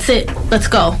one. That's it. Let's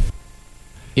go.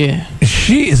 Yeah.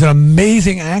 She is an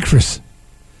amazing actress.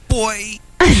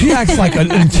 She acts like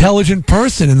an intelligent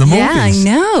person in the movies.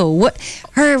 Yeah, I know.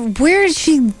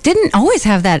 She didn't always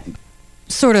have that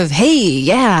sort of, hey,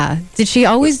 yeah. Did she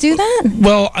always do that?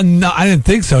 Well, no, I didn't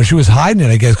think so. She was hiding it,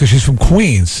 I guess, because she's from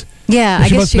Queens. Yeah, I guess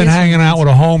she must have been hanging out with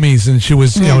her homies, and she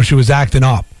was, she was acting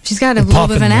up. She's got a little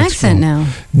bit of an accent now.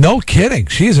 No kidding.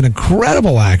 She is an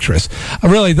incredible actress.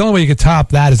 Really, the only way you could top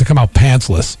that is to come out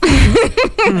pantsless.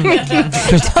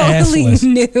 Just totally assless.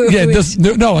 nude. Yeah, just,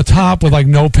 no, a top with like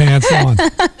no pants on.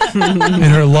 And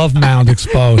her love mound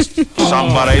exposed.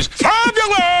 Somebody's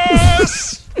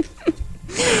fabulous!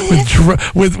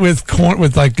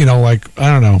 with like,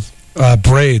 I don't know,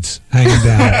 braids hanging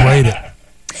down, braided.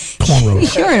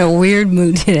 Cornrows. You're in a weird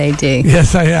mood today, D.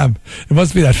 Yes, I am. It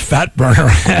must be that fat burner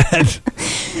head.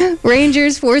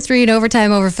 Rangers 4-3 in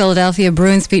overtime over Philadelphia.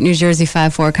 Bruins beat New Jersey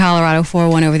 5-4. Colorado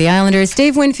 4-1 over the Islanders.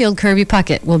 Dave Winfield, Kirby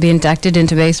Puckett will be inducted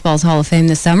into baseball's Hall of Fame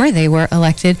this summer. They were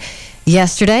elected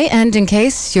yesterday. And in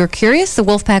case you're curious, the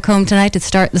Wolfpack home tonight to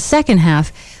start the second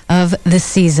half of the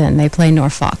season. They play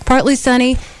Norfolk. Partly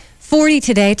sunny. 40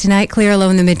 today, tonight clear, low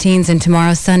in the mid-teens, and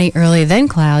tomorrow sunny early, then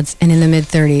clouds, and in the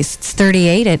mid-30s. It's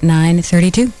 38 at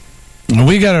 9:32.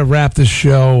 We got to wrap this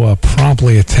show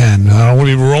promptly at 10. We'll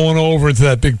be rolling over into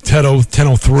that big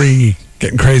 10:03,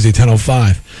 getting crazy,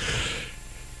 10:05.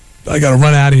 I got to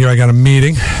run out of here. I got a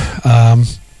meeting I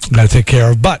got to take care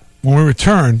of. But when we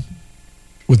return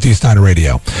with D. Snider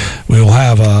Radio, we will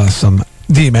have some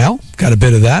D-mail. Got a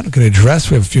bit of that. We're going to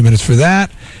address. We have a few minutes for that.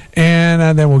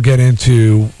 And then we'll get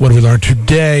into what we learned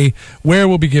today, where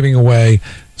we'll be giving away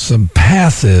some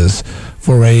passes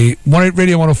for a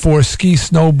Radio 104 ski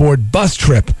snowboard bus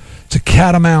trip to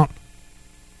Catamount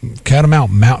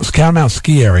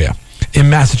ski area in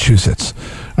Massachusetts.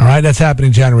 All right, that's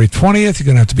happening January 20th. You're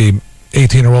going to have to be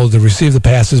 18 or older to receive the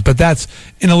passes, but that's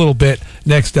in a little bit.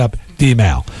 Next up,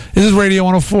 D-Mal. This is Radio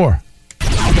 104.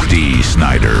 D.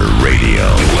 Snider Radio.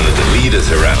 One of the leaders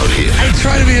around here. I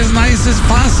try to be as nice as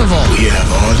possible. We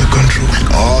have all the control,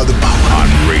 all the power. On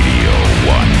Radio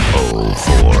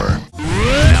 104.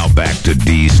 Now back to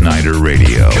D. Snider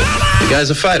Radio. You guys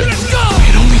a fighter. Let's go!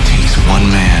 It only takes one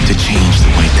man to change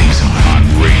the way things are. On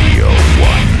Radio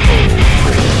 104.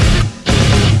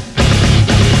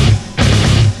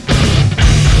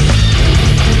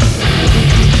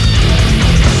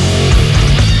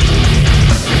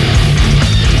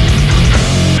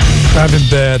 I've been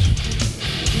bad.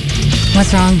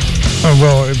 What's wrong? Oh,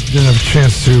 well, I didn't have a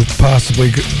chance to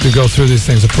possibly to go through these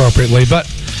things appropriately, but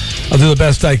I'll do the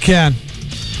best I can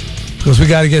because we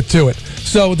got to get to it.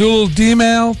 So we'll do a little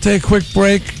D-mail, take a quick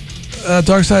break.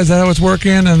 Dark Side, is that how it's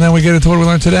working? And then we get into what we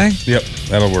learned today? Yep,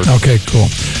 that'll work. Okay, cool.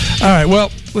 All right, well,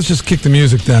 let's just kick the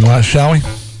music then, shall we?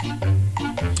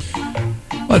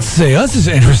 Let's see. This is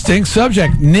interesting.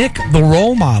 Subject, Nick the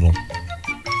role model.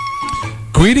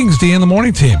 Greetings, D and the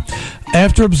morning team.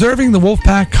 After observing the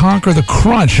Wolfpack conquer the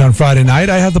Crunch on Friday night,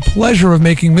 I had the pleasure of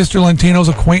making Mr. Lentino's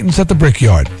acquaintance at the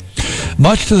Brickyard.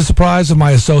 Much to the surprise of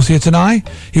my associates and I,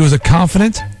 he was a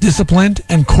confident, disciplined,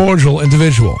 and cordial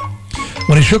individual.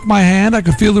 When he shook my hand, I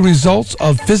could feel the results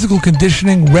of physical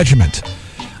conditioning regiment.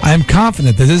 I am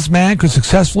confident that this man could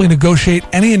successfully negotiate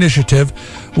any initiative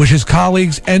which his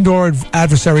colleagues and/or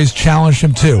adversaries challenged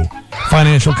him to,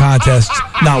 financial contests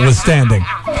notwithstanding.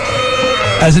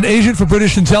 As an agent for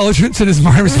British intelligence, it is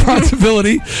my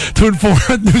responsibility to inform,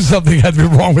 I knew something had to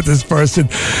be wrong with this person,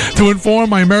 to inform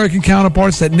my American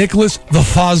counterparts that Nicholas the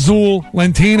Fazul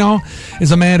Lentino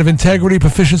is a man of integrity,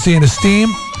 proficiency, and esteem.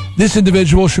 This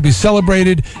individual should be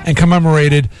celebrated and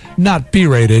commemorated, not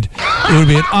berated. It would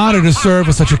be an honor to serve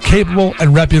with such a capable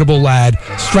and reputable lad.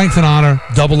 Strength and honor,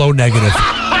 00 negative.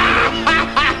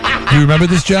 Do you remember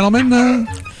this gentleman?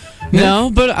 No,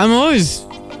 but I'm always,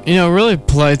 really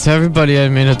polite to everybody I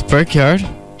meet at the Brickyard.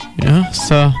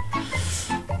 So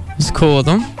it's cool with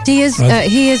him. He is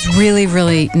really,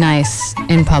 really nice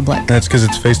in public. That's because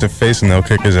it's face to face and they'll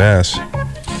kick his ass.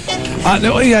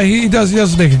 No, yeah, he does. He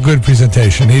does make a good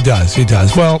presentation. He does.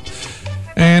 Well,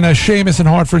 and Seamus in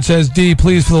Hartford says, D,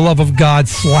 please, for the love of God,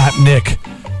 slap Nick.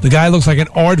 The guy looks like an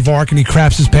aardvark and he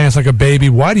craps his pants like a baby.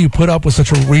 Why do you put up with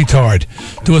such a retard?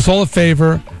 Do us all a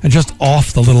favor and just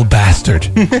off the little bastard.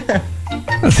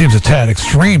 That seems a tad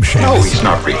extreme, Seamus. No, he's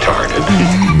not retarded.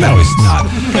 No, he's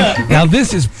not. Now,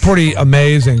 this is pretty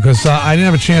amazing because I didn't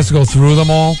have a chance to go through them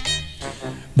all.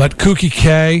 But Kooky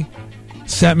K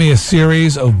sent me a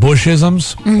series of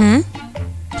Bushisms.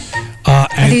 Are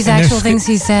these actual things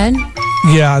he said?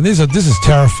 Yeah, this is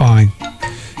terrifying.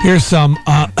 Here's some.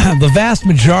 The vast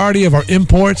majority of our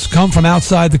imports come from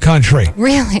outside the country.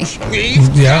 Really?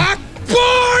 Yeah.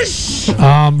 Bush!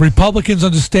 Republicans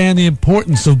understand the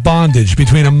importance of bondage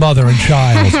between a mother and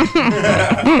child.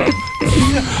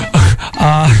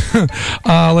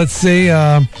 Let's see.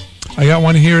 I got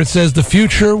one here. It says, the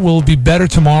future will be better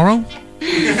tomorrow.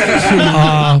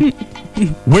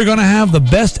 We're going to have the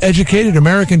best educated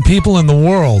American people in the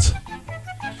world.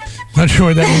 Not sure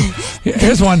what that means.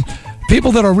 Here's one.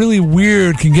 People that are really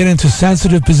weird can get into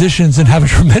sensitive positions and have a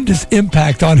tremendous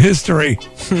impact on history.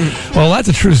 Well, that's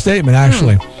a true statement,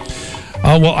 actually.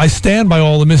 Well, I stand by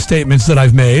all the misstatements that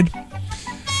I've made.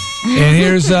 And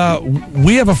here's,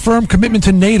 we have a firm commitment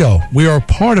to NATO. We are a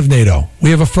part of NATO. We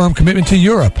have a firm commitment to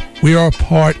Europe. We are a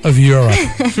part of Europe.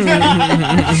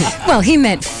 Well, he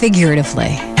meant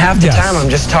figuratively. Half the time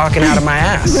I'm just talking out of my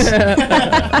ass.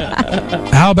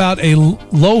 How about a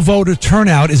low voter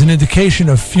turnout is an indication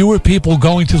of fewer people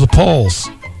going to the polls?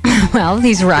 Well,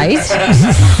 he's right.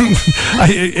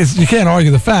 You can't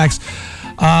argue the facts.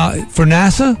 For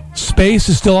NASA, space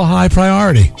is still a high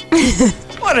priority.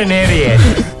 What an idiot.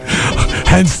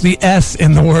 Hence the S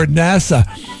in the word NASA.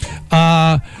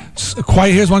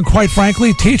 Here's one. Quite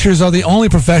frankly, teachers are the only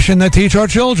profession that teach our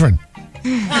children.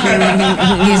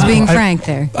 He's being frank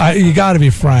there. You got to be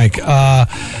frank.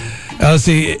 Let's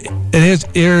see.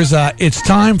 It's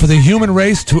time for the human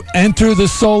race to enter the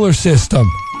solar system.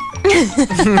 This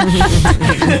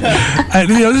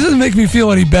doesn't make me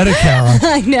feel any better, Kara.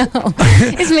 I know.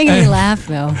 It's making me laugh,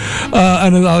 though.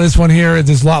 And this one here,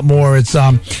 there's a lot more. It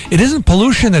isn't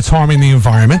pollution that's harming the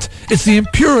environment. It's the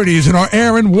impurities in our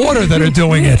air and water that are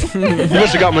doing it. You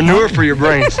must have got manure for your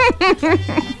brains.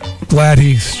 Glad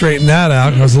he straightened that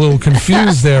out. I was a little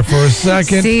confused there for a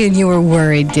second. See, and you were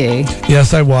worried, D.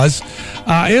 Yes, I was.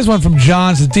 Here's one from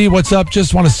John. Says, D, what's up?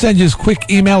 Just want to send you this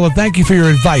quick email and thank you for your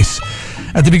advice.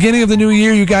 At the beginning of the new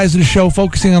year, you guys did a show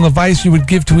focusing on the advice you would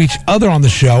give to each other on the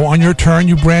show. On your turn,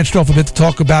 you branched off a bit to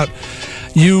talk about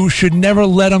you should never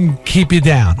let them keep you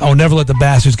down. Oh, never let the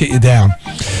bastards get you down.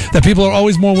 That people are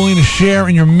always more willing to share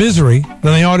in your misery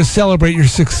than they are to celebrate your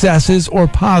successes or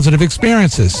positive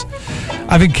experiences.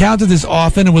 I've encountered this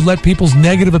often and would let people's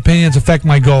negative opinions affect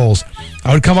my goals.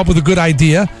 I would come up with a good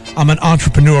idea. I'm an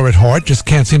entrepreneur at heart, just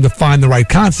can't seem to find the right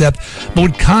concept, but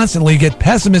would constantly get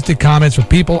pessimistic comments from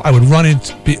people I would run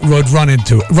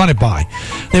it by.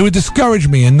 They would discourage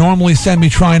me and normally send me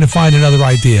trying to find another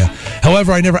idea.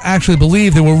 However, I never actually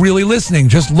believed they were really listening,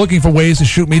 just looking for ways to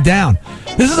shoot me down.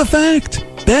 This is a fact.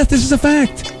 Beth, this is a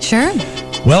fact. Sure.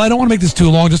 Well, I don't want to make this too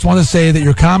long. Just want to say that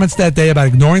your comments that day about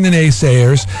ignoring the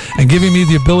naysayers and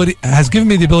has given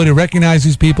me the ability to recognize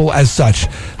these people as such.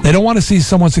 They don't want to see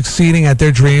someone succeeding at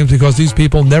their dreams because these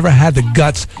people never had the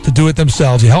guts to do it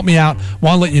themselves. You helped me out.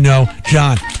 Want to let you know,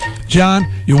 John. John,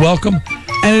 you're welcome.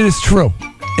 And it is true.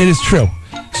 It is true.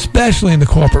 Especially in the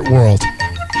corporate world.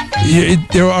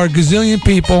 There are a gazillion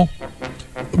people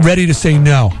ready to say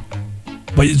no.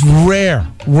 But it's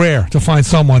rare to find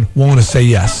someone willing to say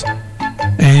yes.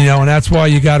 And that's why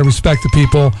you got to respect the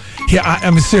people. Here, I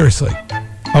mean, seriously.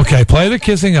 Okay, play the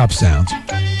kissing up sounds.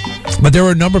 But there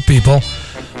were a number of people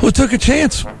who took a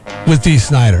chance with D.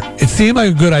 Snider. It seemed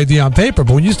like a good idea on paper,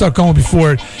 but when you start going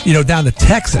before it, down to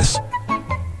Texas,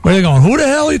 where they're going, who the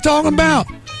hell are you talking about?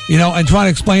 And trying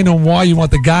to explain to them why you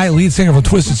want the guy, lead singer from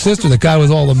Twisted Sister, the guy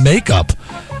with all the makeup,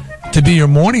 to be your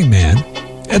morning man.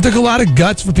 It took a lot of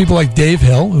guts for people like Dave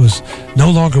Hill, who's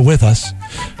no longer with us.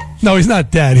 No, he's not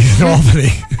dead. He's in Albany.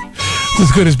 It's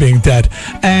as good as being dead.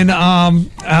 And how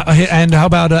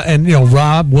about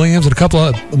Rob Williams and a couple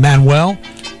of Manuel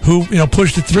who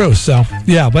pushed it through. So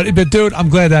yeah, but dude, I'm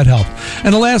glad that helped.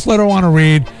 And the last letter I want to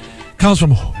read comes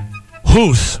from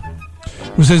Hoos,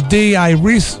 who says, D, I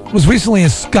was recently in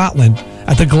Scotland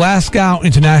at the Glasgow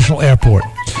International Airport.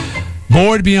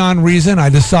 Bored beyond reason, I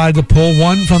decided to pull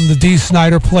one from the D.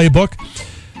 Snider playbook.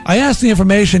 I asked the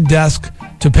information desk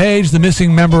to page the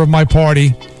missing member of my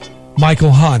party,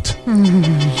 Michael Hunt.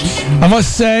 I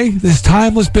must say, this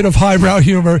timeless bit of highbrow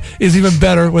humor is even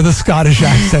better with a Scottish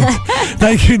accent.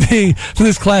 Thank you, D, for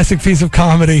this classic piece of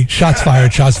comedy. Shots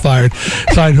fired, shots fired.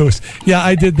 Signed Hoos. Yeah,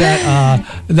 I did that.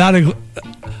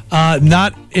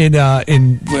 Not in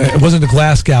it wasn't in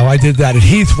Glasgow. I did that at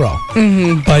Heathrow.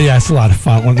 Mm-hmm. But yeah, it's a lot of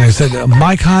fun. When they said,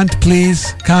 Mike Hunt,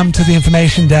 please come to the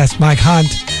information desk. Mike Hunt.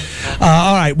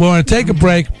 All right, we're going to take a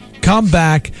break. Come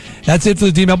back. That's it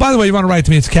for the email. By the way, you want to write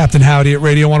to me, it's Captain Howdy at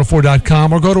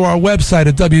radio104.com, or go to our website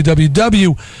at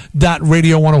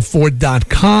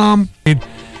www.radio104.com. It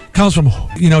comes from,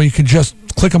 you can just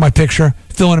click on my picture,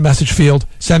 fill in a message field,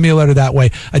 send me a letter that way.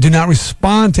 I do not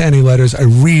respond to any letters. I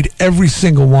read every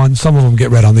single one. Some of them get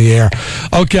read on the air.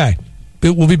 Okay.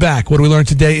 We'll be back. What do we learn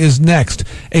today is next.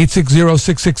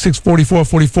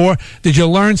 860-666-4444. Did you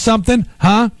learn something?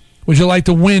 Huh? Would you like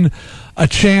to win a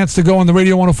chance to go on the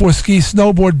Radio 104 ski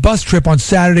snowboard bus trip on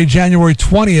Saturday, January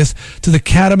 20th to the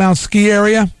Catamount ski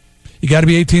area? You got to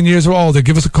be 18 years or older.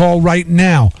 Give us a call right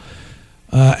now.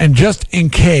 And just in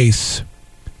case,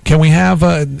 can we have,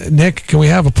 Nick, can we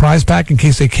have a prize pack in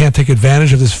case they can't take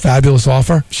advantage of this fabulous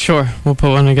offer? Sure, we'll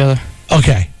put one together.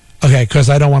 Okay, because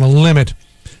I don't want to limit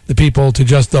the people to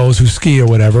just those who ski or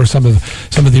whatever. Some of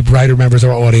the brighter members of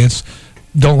our audience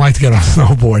don't like to get on a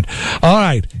snowboard. All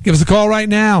right, give us a call right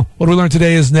now. What we learned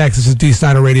today is next. This is D.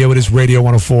 Snider Radio. It is Radio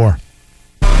 104.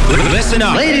 Listen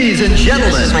up. Ladies and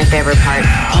gentlemen. This is my favorite part.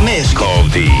 Call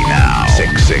D now.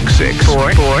 666.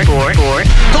 444.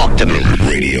 Talk to me.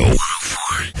 Radio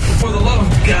 104. For the love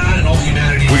of God and all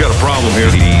humanity. We got a problem here.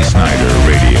 D. Snider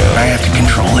Radio. I have to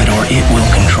control it or it will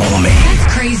control me.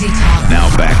 That's crazy talk.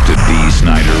 Now back to D.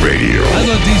 Snider Radio. I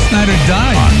thought D. Snider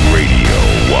died. On Radio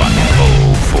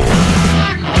 104.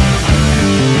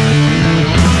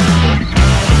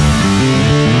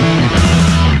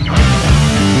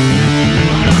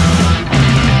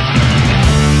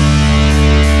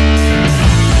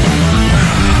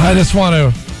 I just want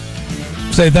to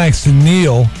say thanks to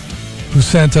Neil, who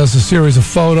sent us a series of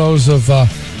photos of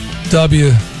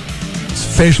W's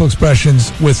facial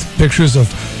expressions with pictures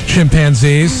of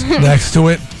chimpanzees next to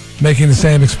it, making the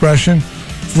same expression.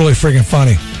 It's really freaking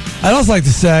funny. I'd also like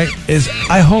to say is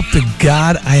I hope to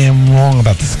God I am wrong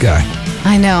about this guy.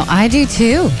 I know. I do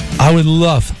too. I'd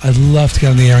love to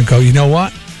get on the air and go, you know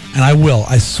what? And I will.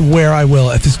 I swear I will.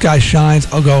 If this guy shines,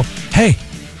 I'll go, hey,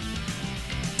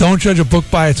 don't judge a book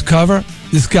by its cover.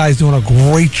 This guy's doing a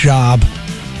great job.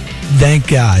 Thank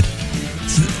God.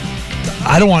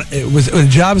 I don't want a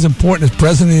job as important as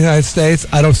President of the United States.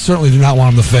 Certainly do not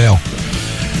want him to fail.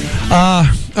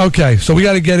 Okay, so we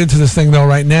got to get into this thing though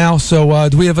right now. So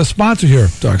do we have a sponsor here,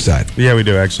 Darkside? Yeah, we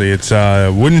do actually. It's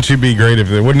wouldn't it be great if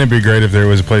there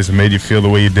was a place that made you feel the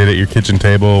way you did at your kitchen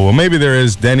table? Well, maybe there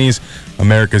is. Denny's,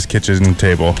 America's kitchen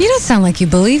table. You don't sound like you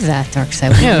believe that,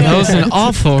 Darkside. Yeah, that was an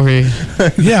awful read.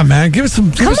 Yeah, man, give us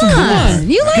some. Come on,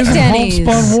 you like Denny's?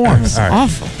 Homespun warmth. All right.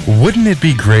 Awful. Wouldn't it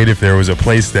be great if there was a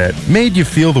place that made you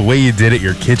feel the way you did at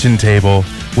your kitchen table?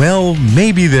 Well,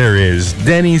 maybe there is.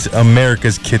 Denny's,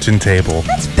 America's kitchen table.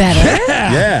 That's better.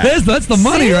 Yeah. That's the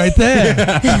money right there.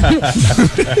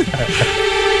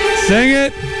 Sing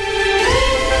it.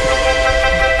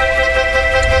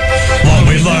 What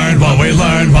we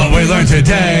learned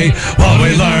today. What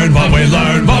we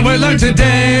learned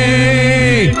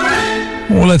today.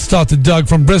 Well, let's talk to Doug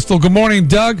from Bristol. Good morning,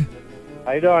 Doug.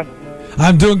 How you doing?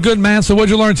 I'm doing good, man. So what'd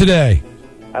you learn today?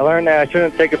 I learned that I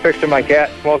shouldn't take a picture of my cat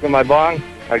smoking my bong.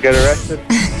 I get arrested.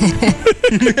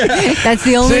 That's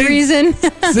the only reason.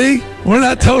 See, we're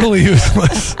not totally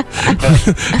useless.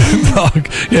 Dog.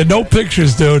 Yeah, no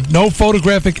pictures, dude. No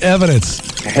photographic evidence.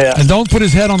 Yeah. And don't put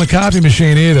his head on the copy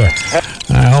machine either.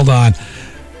 All right, hold on.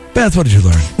 Beth, what did you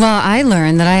learn? Well, I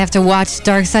learned that I have to watch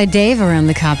Darkside Dave around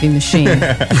the copy machine.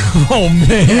 Oh,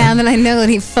 man. Now that I know that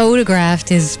he photographed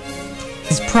his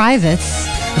privates.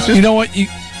 You know what? You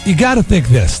got to think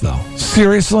this, though.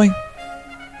 Seriously?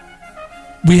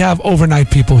 We have overnight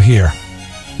people here.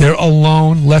 They're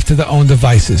alone, left to their own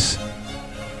devices.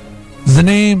 Does the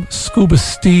name Scuba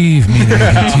Steve mean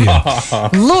anything to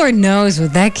you? Lord knows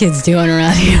what that kid's doing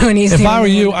around here when he's. If I were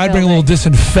you, I'd bring a little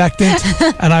disinfectant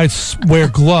and I'd wear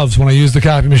gloves when I use the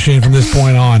copy machine from this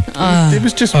point on. It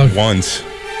was just once.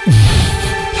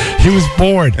 He was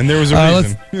bored. And there was a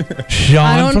reason. Sean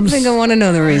I don't think I want to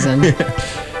know the reason.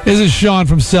 This is Sean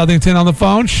from Southington on the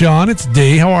phone. Sean, it's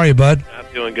D. How are you, bud?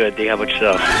 I'm doing good, D. How about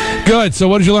yourself? Good. So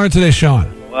what did you learn today,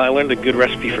 Sean? Well, I learned a good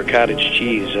recipe for cottage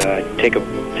cheese. Take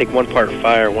 1 part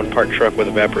fire, 1 part truck with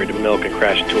evaporated milk and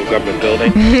crash into a government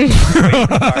building. Wait for the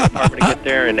fire department to get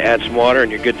there and add some water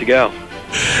and you're good to go.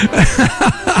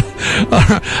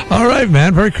 All right,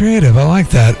 man. Very creative. I like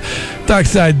that.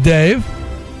 Darkside Dave,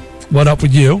 what up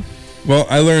with you? Well,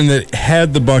 I learned that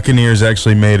had the Buccaneers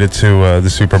actually made it to the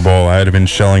Super Bowl, I'd have been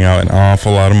shelling out an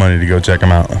awful lot of money to go check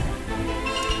them out.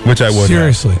 Which I would.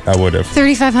 Seriously? I would have.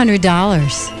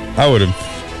 $3,500. I would have.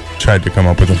 tried to come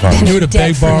up with the funds. You would have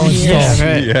begged, borrow, and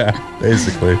stole. Yeah,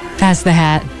 basically. Pass the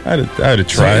hat. I'd have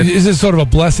tried. So is this sort of a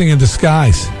blessing in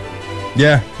disguise?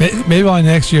 Yeah. Maybe by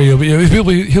next year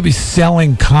he'll be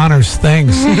selling Connor's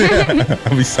things.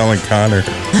 I'll be selling Connor.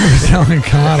 Selling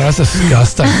Connor. That's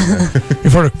disgusting.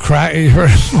 You've heard of crack?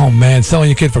 Oh man, selling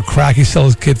your kid for crack. He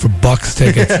sells his kid for Bucks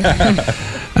tickets.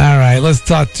 All right, let's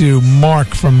talk to Mark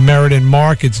from Meriden.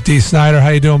 Mark, it's D. Snider. How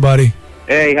you doing, buddy?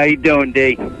 Hey, how you doing,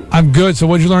 D? I'm good. So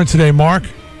what'd you learn today, Mark?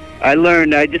 I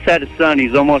learned I just had a son.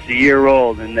 He's almost a year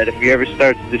old, and that if he ever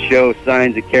starts to show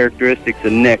signs and characteristics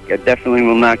of Nick, I definitely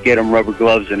will not get him rubber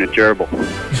gloves and a gerbil.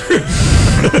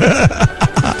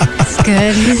 That's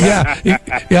good. Yeah, you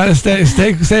gotta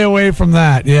stay away from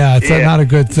that. Yeah, it's not a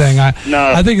good thing.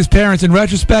 I think his parents, in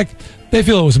retrospect, they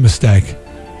feel it was a mistake.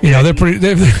 You know,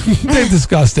 they've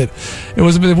discussed it. It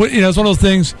was, it's one of those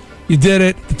things. You did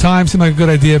it. The time seemed like a good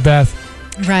idea, Beth.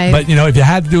 Right. But if you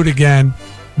had to do it again,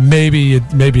 maybe you'd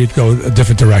go a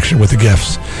different direction with the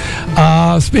gifts.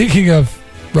 Speaking of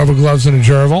rubber gloves and a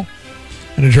gerbil,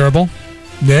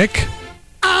 Nick.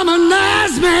 I'm an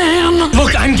ass man.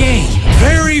 Look, I'm gay.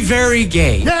 Very, very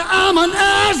gay. Yeah, I'm an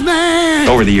ass man.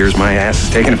 Over the years, my ass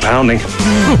has taken a pounding.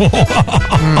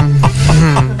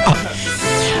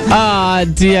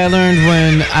 D, I learned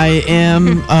when I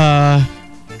am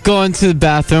going to the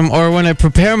bathroom or when I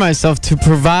prepare myself to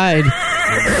provide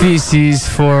feces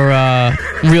for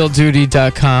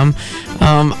realduty.com,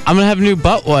 I'm going to have new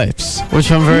butt wipes,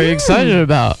 which I'm very excited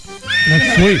about.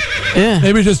 That's sweet. Yeah.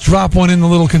 Maybe just drop one in the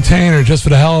little container just for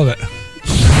the hell of it.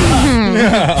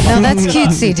 No, that's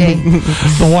cutesy, D.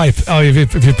 The wipe. Oh, if you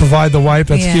provide the wipe,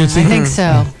 that's cutesy? I think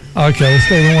so. Okay,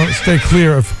 we want to stay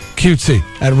clear of cutesy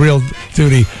at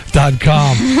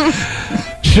realduty.com.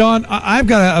 Sean, I've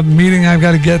got a meeting I've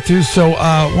got to get to, so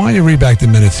why don't you read back the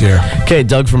minutes here? Okay,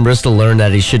 Doug from Bristol learned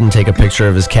that he shouldn't take a picture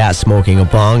of his cat smoking a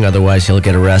bong, otherwise he'll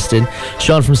get arrested.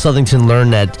 Sean from Southington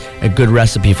learned that a good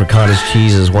recipe for cottage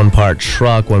cheese is 1 part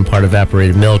truck, 1 part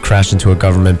evaporated milk, crashed into a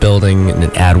government building, and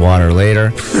then add water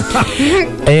later.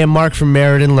 And Mark from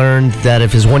Meriden learned that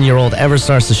if his 1-year-old ever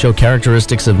starts to show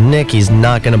characteristics of Nick, he's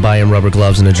not going to buy him rubber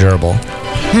gloves and a gerbil.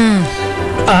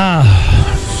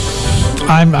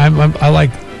 I like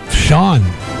Sean.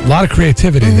 A lot of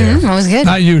creativity there. That was good.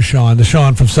 Not you, Sean. The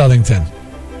Sean from Southington.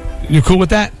 You cool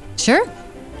with that? Sure.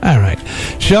 All right.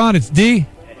 Sean, it's D.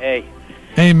 Hey.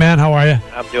 Hey, man. How are you?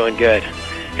 I'm doing good.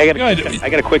 I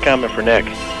got a quick comment for Nick.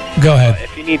 Go ahead.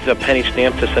 If he needs a penny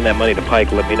stamp to send that money to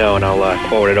Pike, let me know, and I'll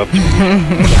forward it up to him.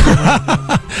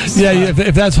 Yeah,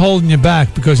 if that's holding you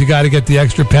back because you got to get the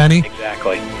extra penny.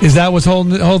 Exactly. Is that what's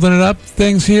holding it up?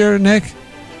 Things here, Nick?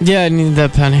 Yeah, I need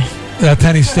that penny. That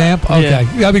penny stamp? Okay. Yeah.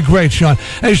 That'd be great, Sean.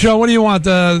 Hey, Sean, what do you want?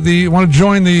 You want to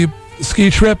join the ski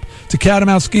trip to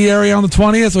Catamount Ski Area on the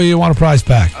 20th, or you want a prize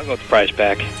pack? I'll go with the prize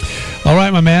pack. All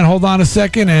right, my man. Hold on a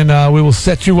second, and we will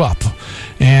set you up.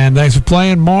 And thanks for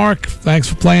playing, Mark. Thanks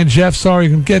for playing, Jeff. Sorry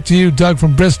we can get to you. Doug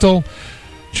from Bristol.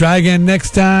 Try again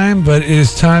next time, but it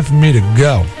is time for me to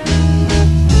go.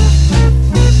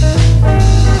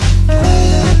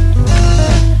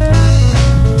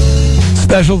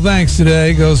 Special thanks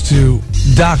today goes to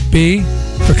Doc B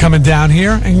for coming down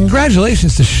here, and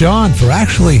congratulations to Sean for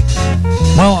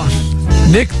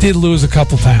Nick did lose a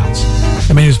couple pounds.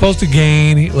 I mean, he was supposed to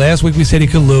gain. Last week we said he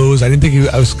could lose. I didn't think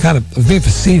I was being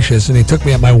facetious, and he took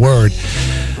me at my word.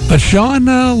 But Sean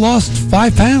lost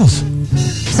 5 pounds.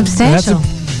 Substantial.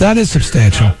 That is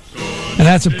substantial, and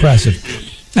that's impressive.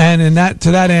 And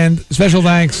to that end, special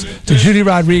thanks to Judy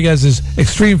Rodriguez's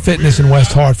Extreme Fitness in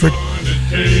West Hartford,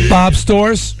 Bob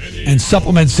Stores, and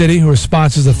Supplement City, who are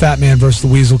sponsors of Fat Man vs. the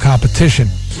Weasel competition.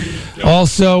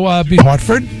 Also, be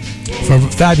Hartford for a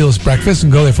fabulous breakfast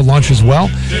and go there for lunch as well.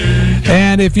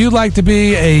 And if you'd like to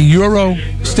be a Euro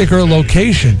sticker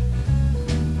location,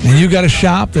 and you got a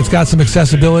shop that's got some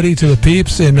accessibility to the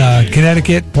peeps in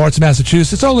Connecticut, parts of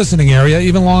Massachusetts, our listening area,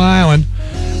 even Long Island,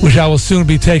 which I will soon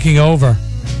be taking over.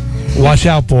 Watch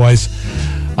out, boys.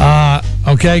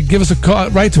 Okay, give us a call.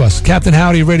 Write to us, Captain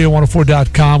Howdy,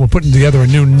 radio104.com. We're putting together a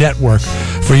new network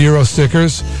for Euro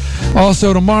stickers.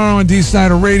 Also, tomorrow on D.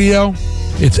 Snider Radio,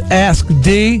 it's Ask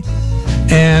D.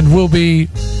 And we'll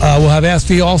have Ask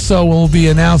D also. We'll be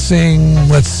announcing, I'm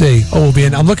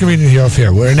reading it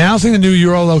here. We're announcing the new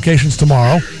Euro locations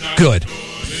tomorrow. Good.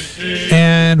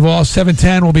 And we'll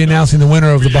 7:10, we'll be announcing the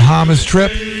winner of the Bahamas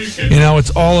trip. It's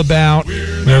all about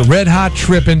Red Hot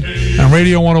Trippin' on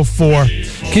Radio 104.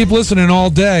 Keep listening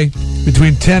all day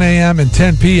between 10 a.m. and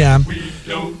 10 p.m.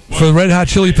 for the Red Hot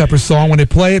Chili Peppers song. When they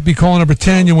play it, be caller number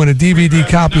 10. You win a DVD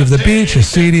copy of The Beach, a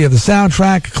CD of the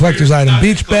soundtrack, a collector's item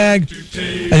beach bag,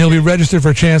 and you'll be registered for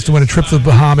a chance to win a trip to the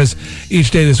Bahamas. Each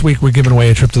day this week, we're giving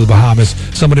away a trip to the Bahamas.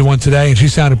 Somebody won today, and she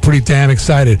sounded pretty damn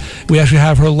excited. We actually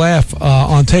have her laugh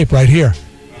on tape right here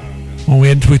when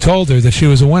we told her that she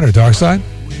was a winner. Darkside?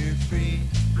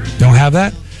 Don't have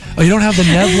that? Oh, you don't have the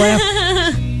Nev laugh?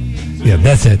 Yeah,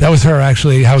 that's it. That was her,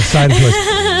 actually, how excited she was.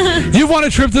 You've won a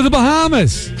trip to the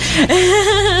Bahamas.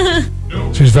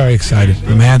 She was very excited.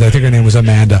 Amanda, I think her name was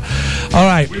Amanda. All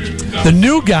right. The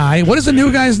new guy. What is the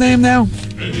new guy's name now?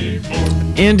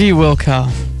 Andy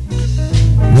Wilkow.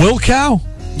 Wilkow?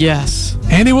 Yes.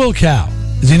 Andy Wilkow.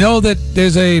 Does he know that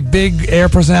there's a big air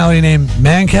personality named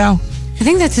Mancow? I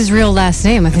think that's his real last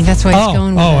name. I think that's why he's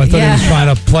going with it. I thought he was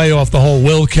trying to play off the whole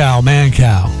Wilkow,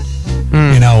 Mancow.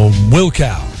 You know,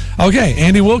 Wilkow. Okay,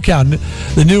 Andy Wilkow,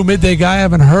 the new midday guy. I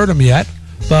haven't heard him yet,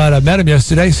 but I met him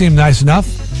yesterday. Seemed nice enough.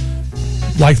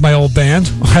 Liked my old band.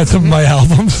 Had some of my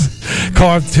albums.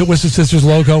 Carved Twisted Sisters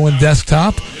logo and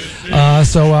desktop.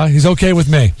 So he's okay with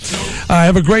me.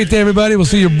 Have a great day, everybody. We'll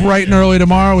see you bright and early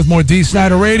tomorrow with more D.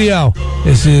 Snider Radio.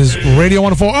 This is Radio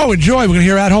 104. Oh, enjoy. We're going to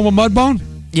hear At Home with Mudbone?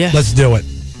 Yes. Let's do it.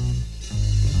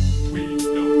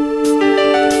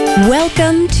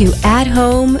 Welcome to At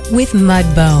Home with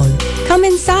Mudbone. Come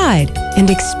inside and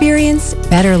experience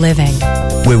better living.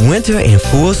 With winter in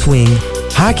full swing,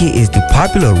 hockey is the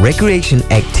popular recreation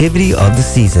activity of the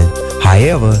season.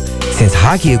 However, since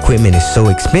hockey equipment is so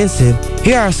expensive,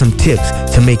 here are some tips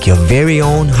to make your very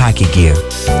own hockey gear.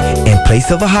 In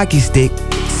place of a hockey stick,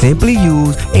 simply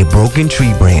use a broken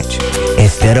tree branch.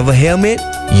 Instead of a helmet,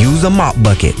 use a mop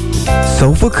bucket.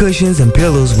 Sofa cushions and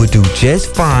pillows will do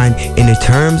just fine in the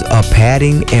terms of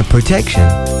padding and protection.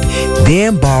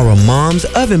 Then borrow mom's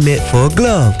oven mitt for a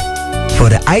glove. For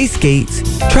the ice skates,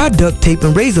 try duct tape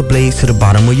and razor blades to the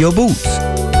bottom of your boots.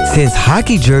 Since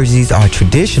hockey jerseys are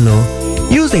traditional,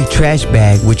 use a trash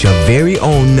bag with your very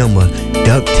own number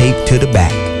duct taped to the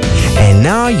back. And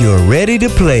now you're ready to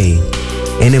play.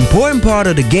 An important part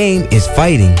of the game is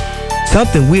fighting,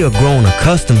 something we are grown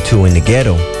accustomed to in the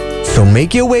ghetto. So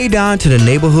make your way down to the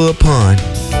neighborhood pond.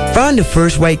 Find the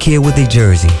first white kid with a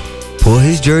jersey. Pull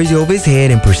his jersey over his head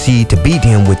and proceed to beat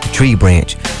him with the tree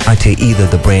branch until either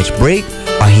the branch breaks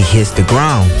or he hits the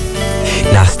ground.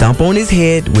 Now stomp on his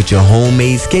head with your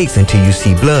homemade skates until you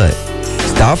see blood.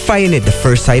 Stop fighting at the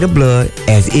first sight of blood,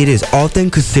 as it is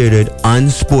often considered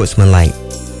unsportsmanlike.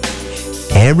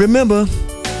 And remember,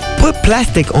 put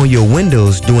plastic on your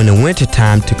windows during the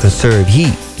wintertime to conserve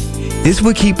heat. This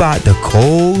will keep out the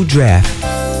cold draft.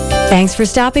 Thanks for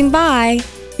stopping by.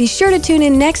 Be sure to tune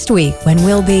in next week when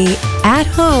we'll be At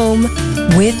Home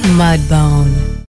with Mudbone.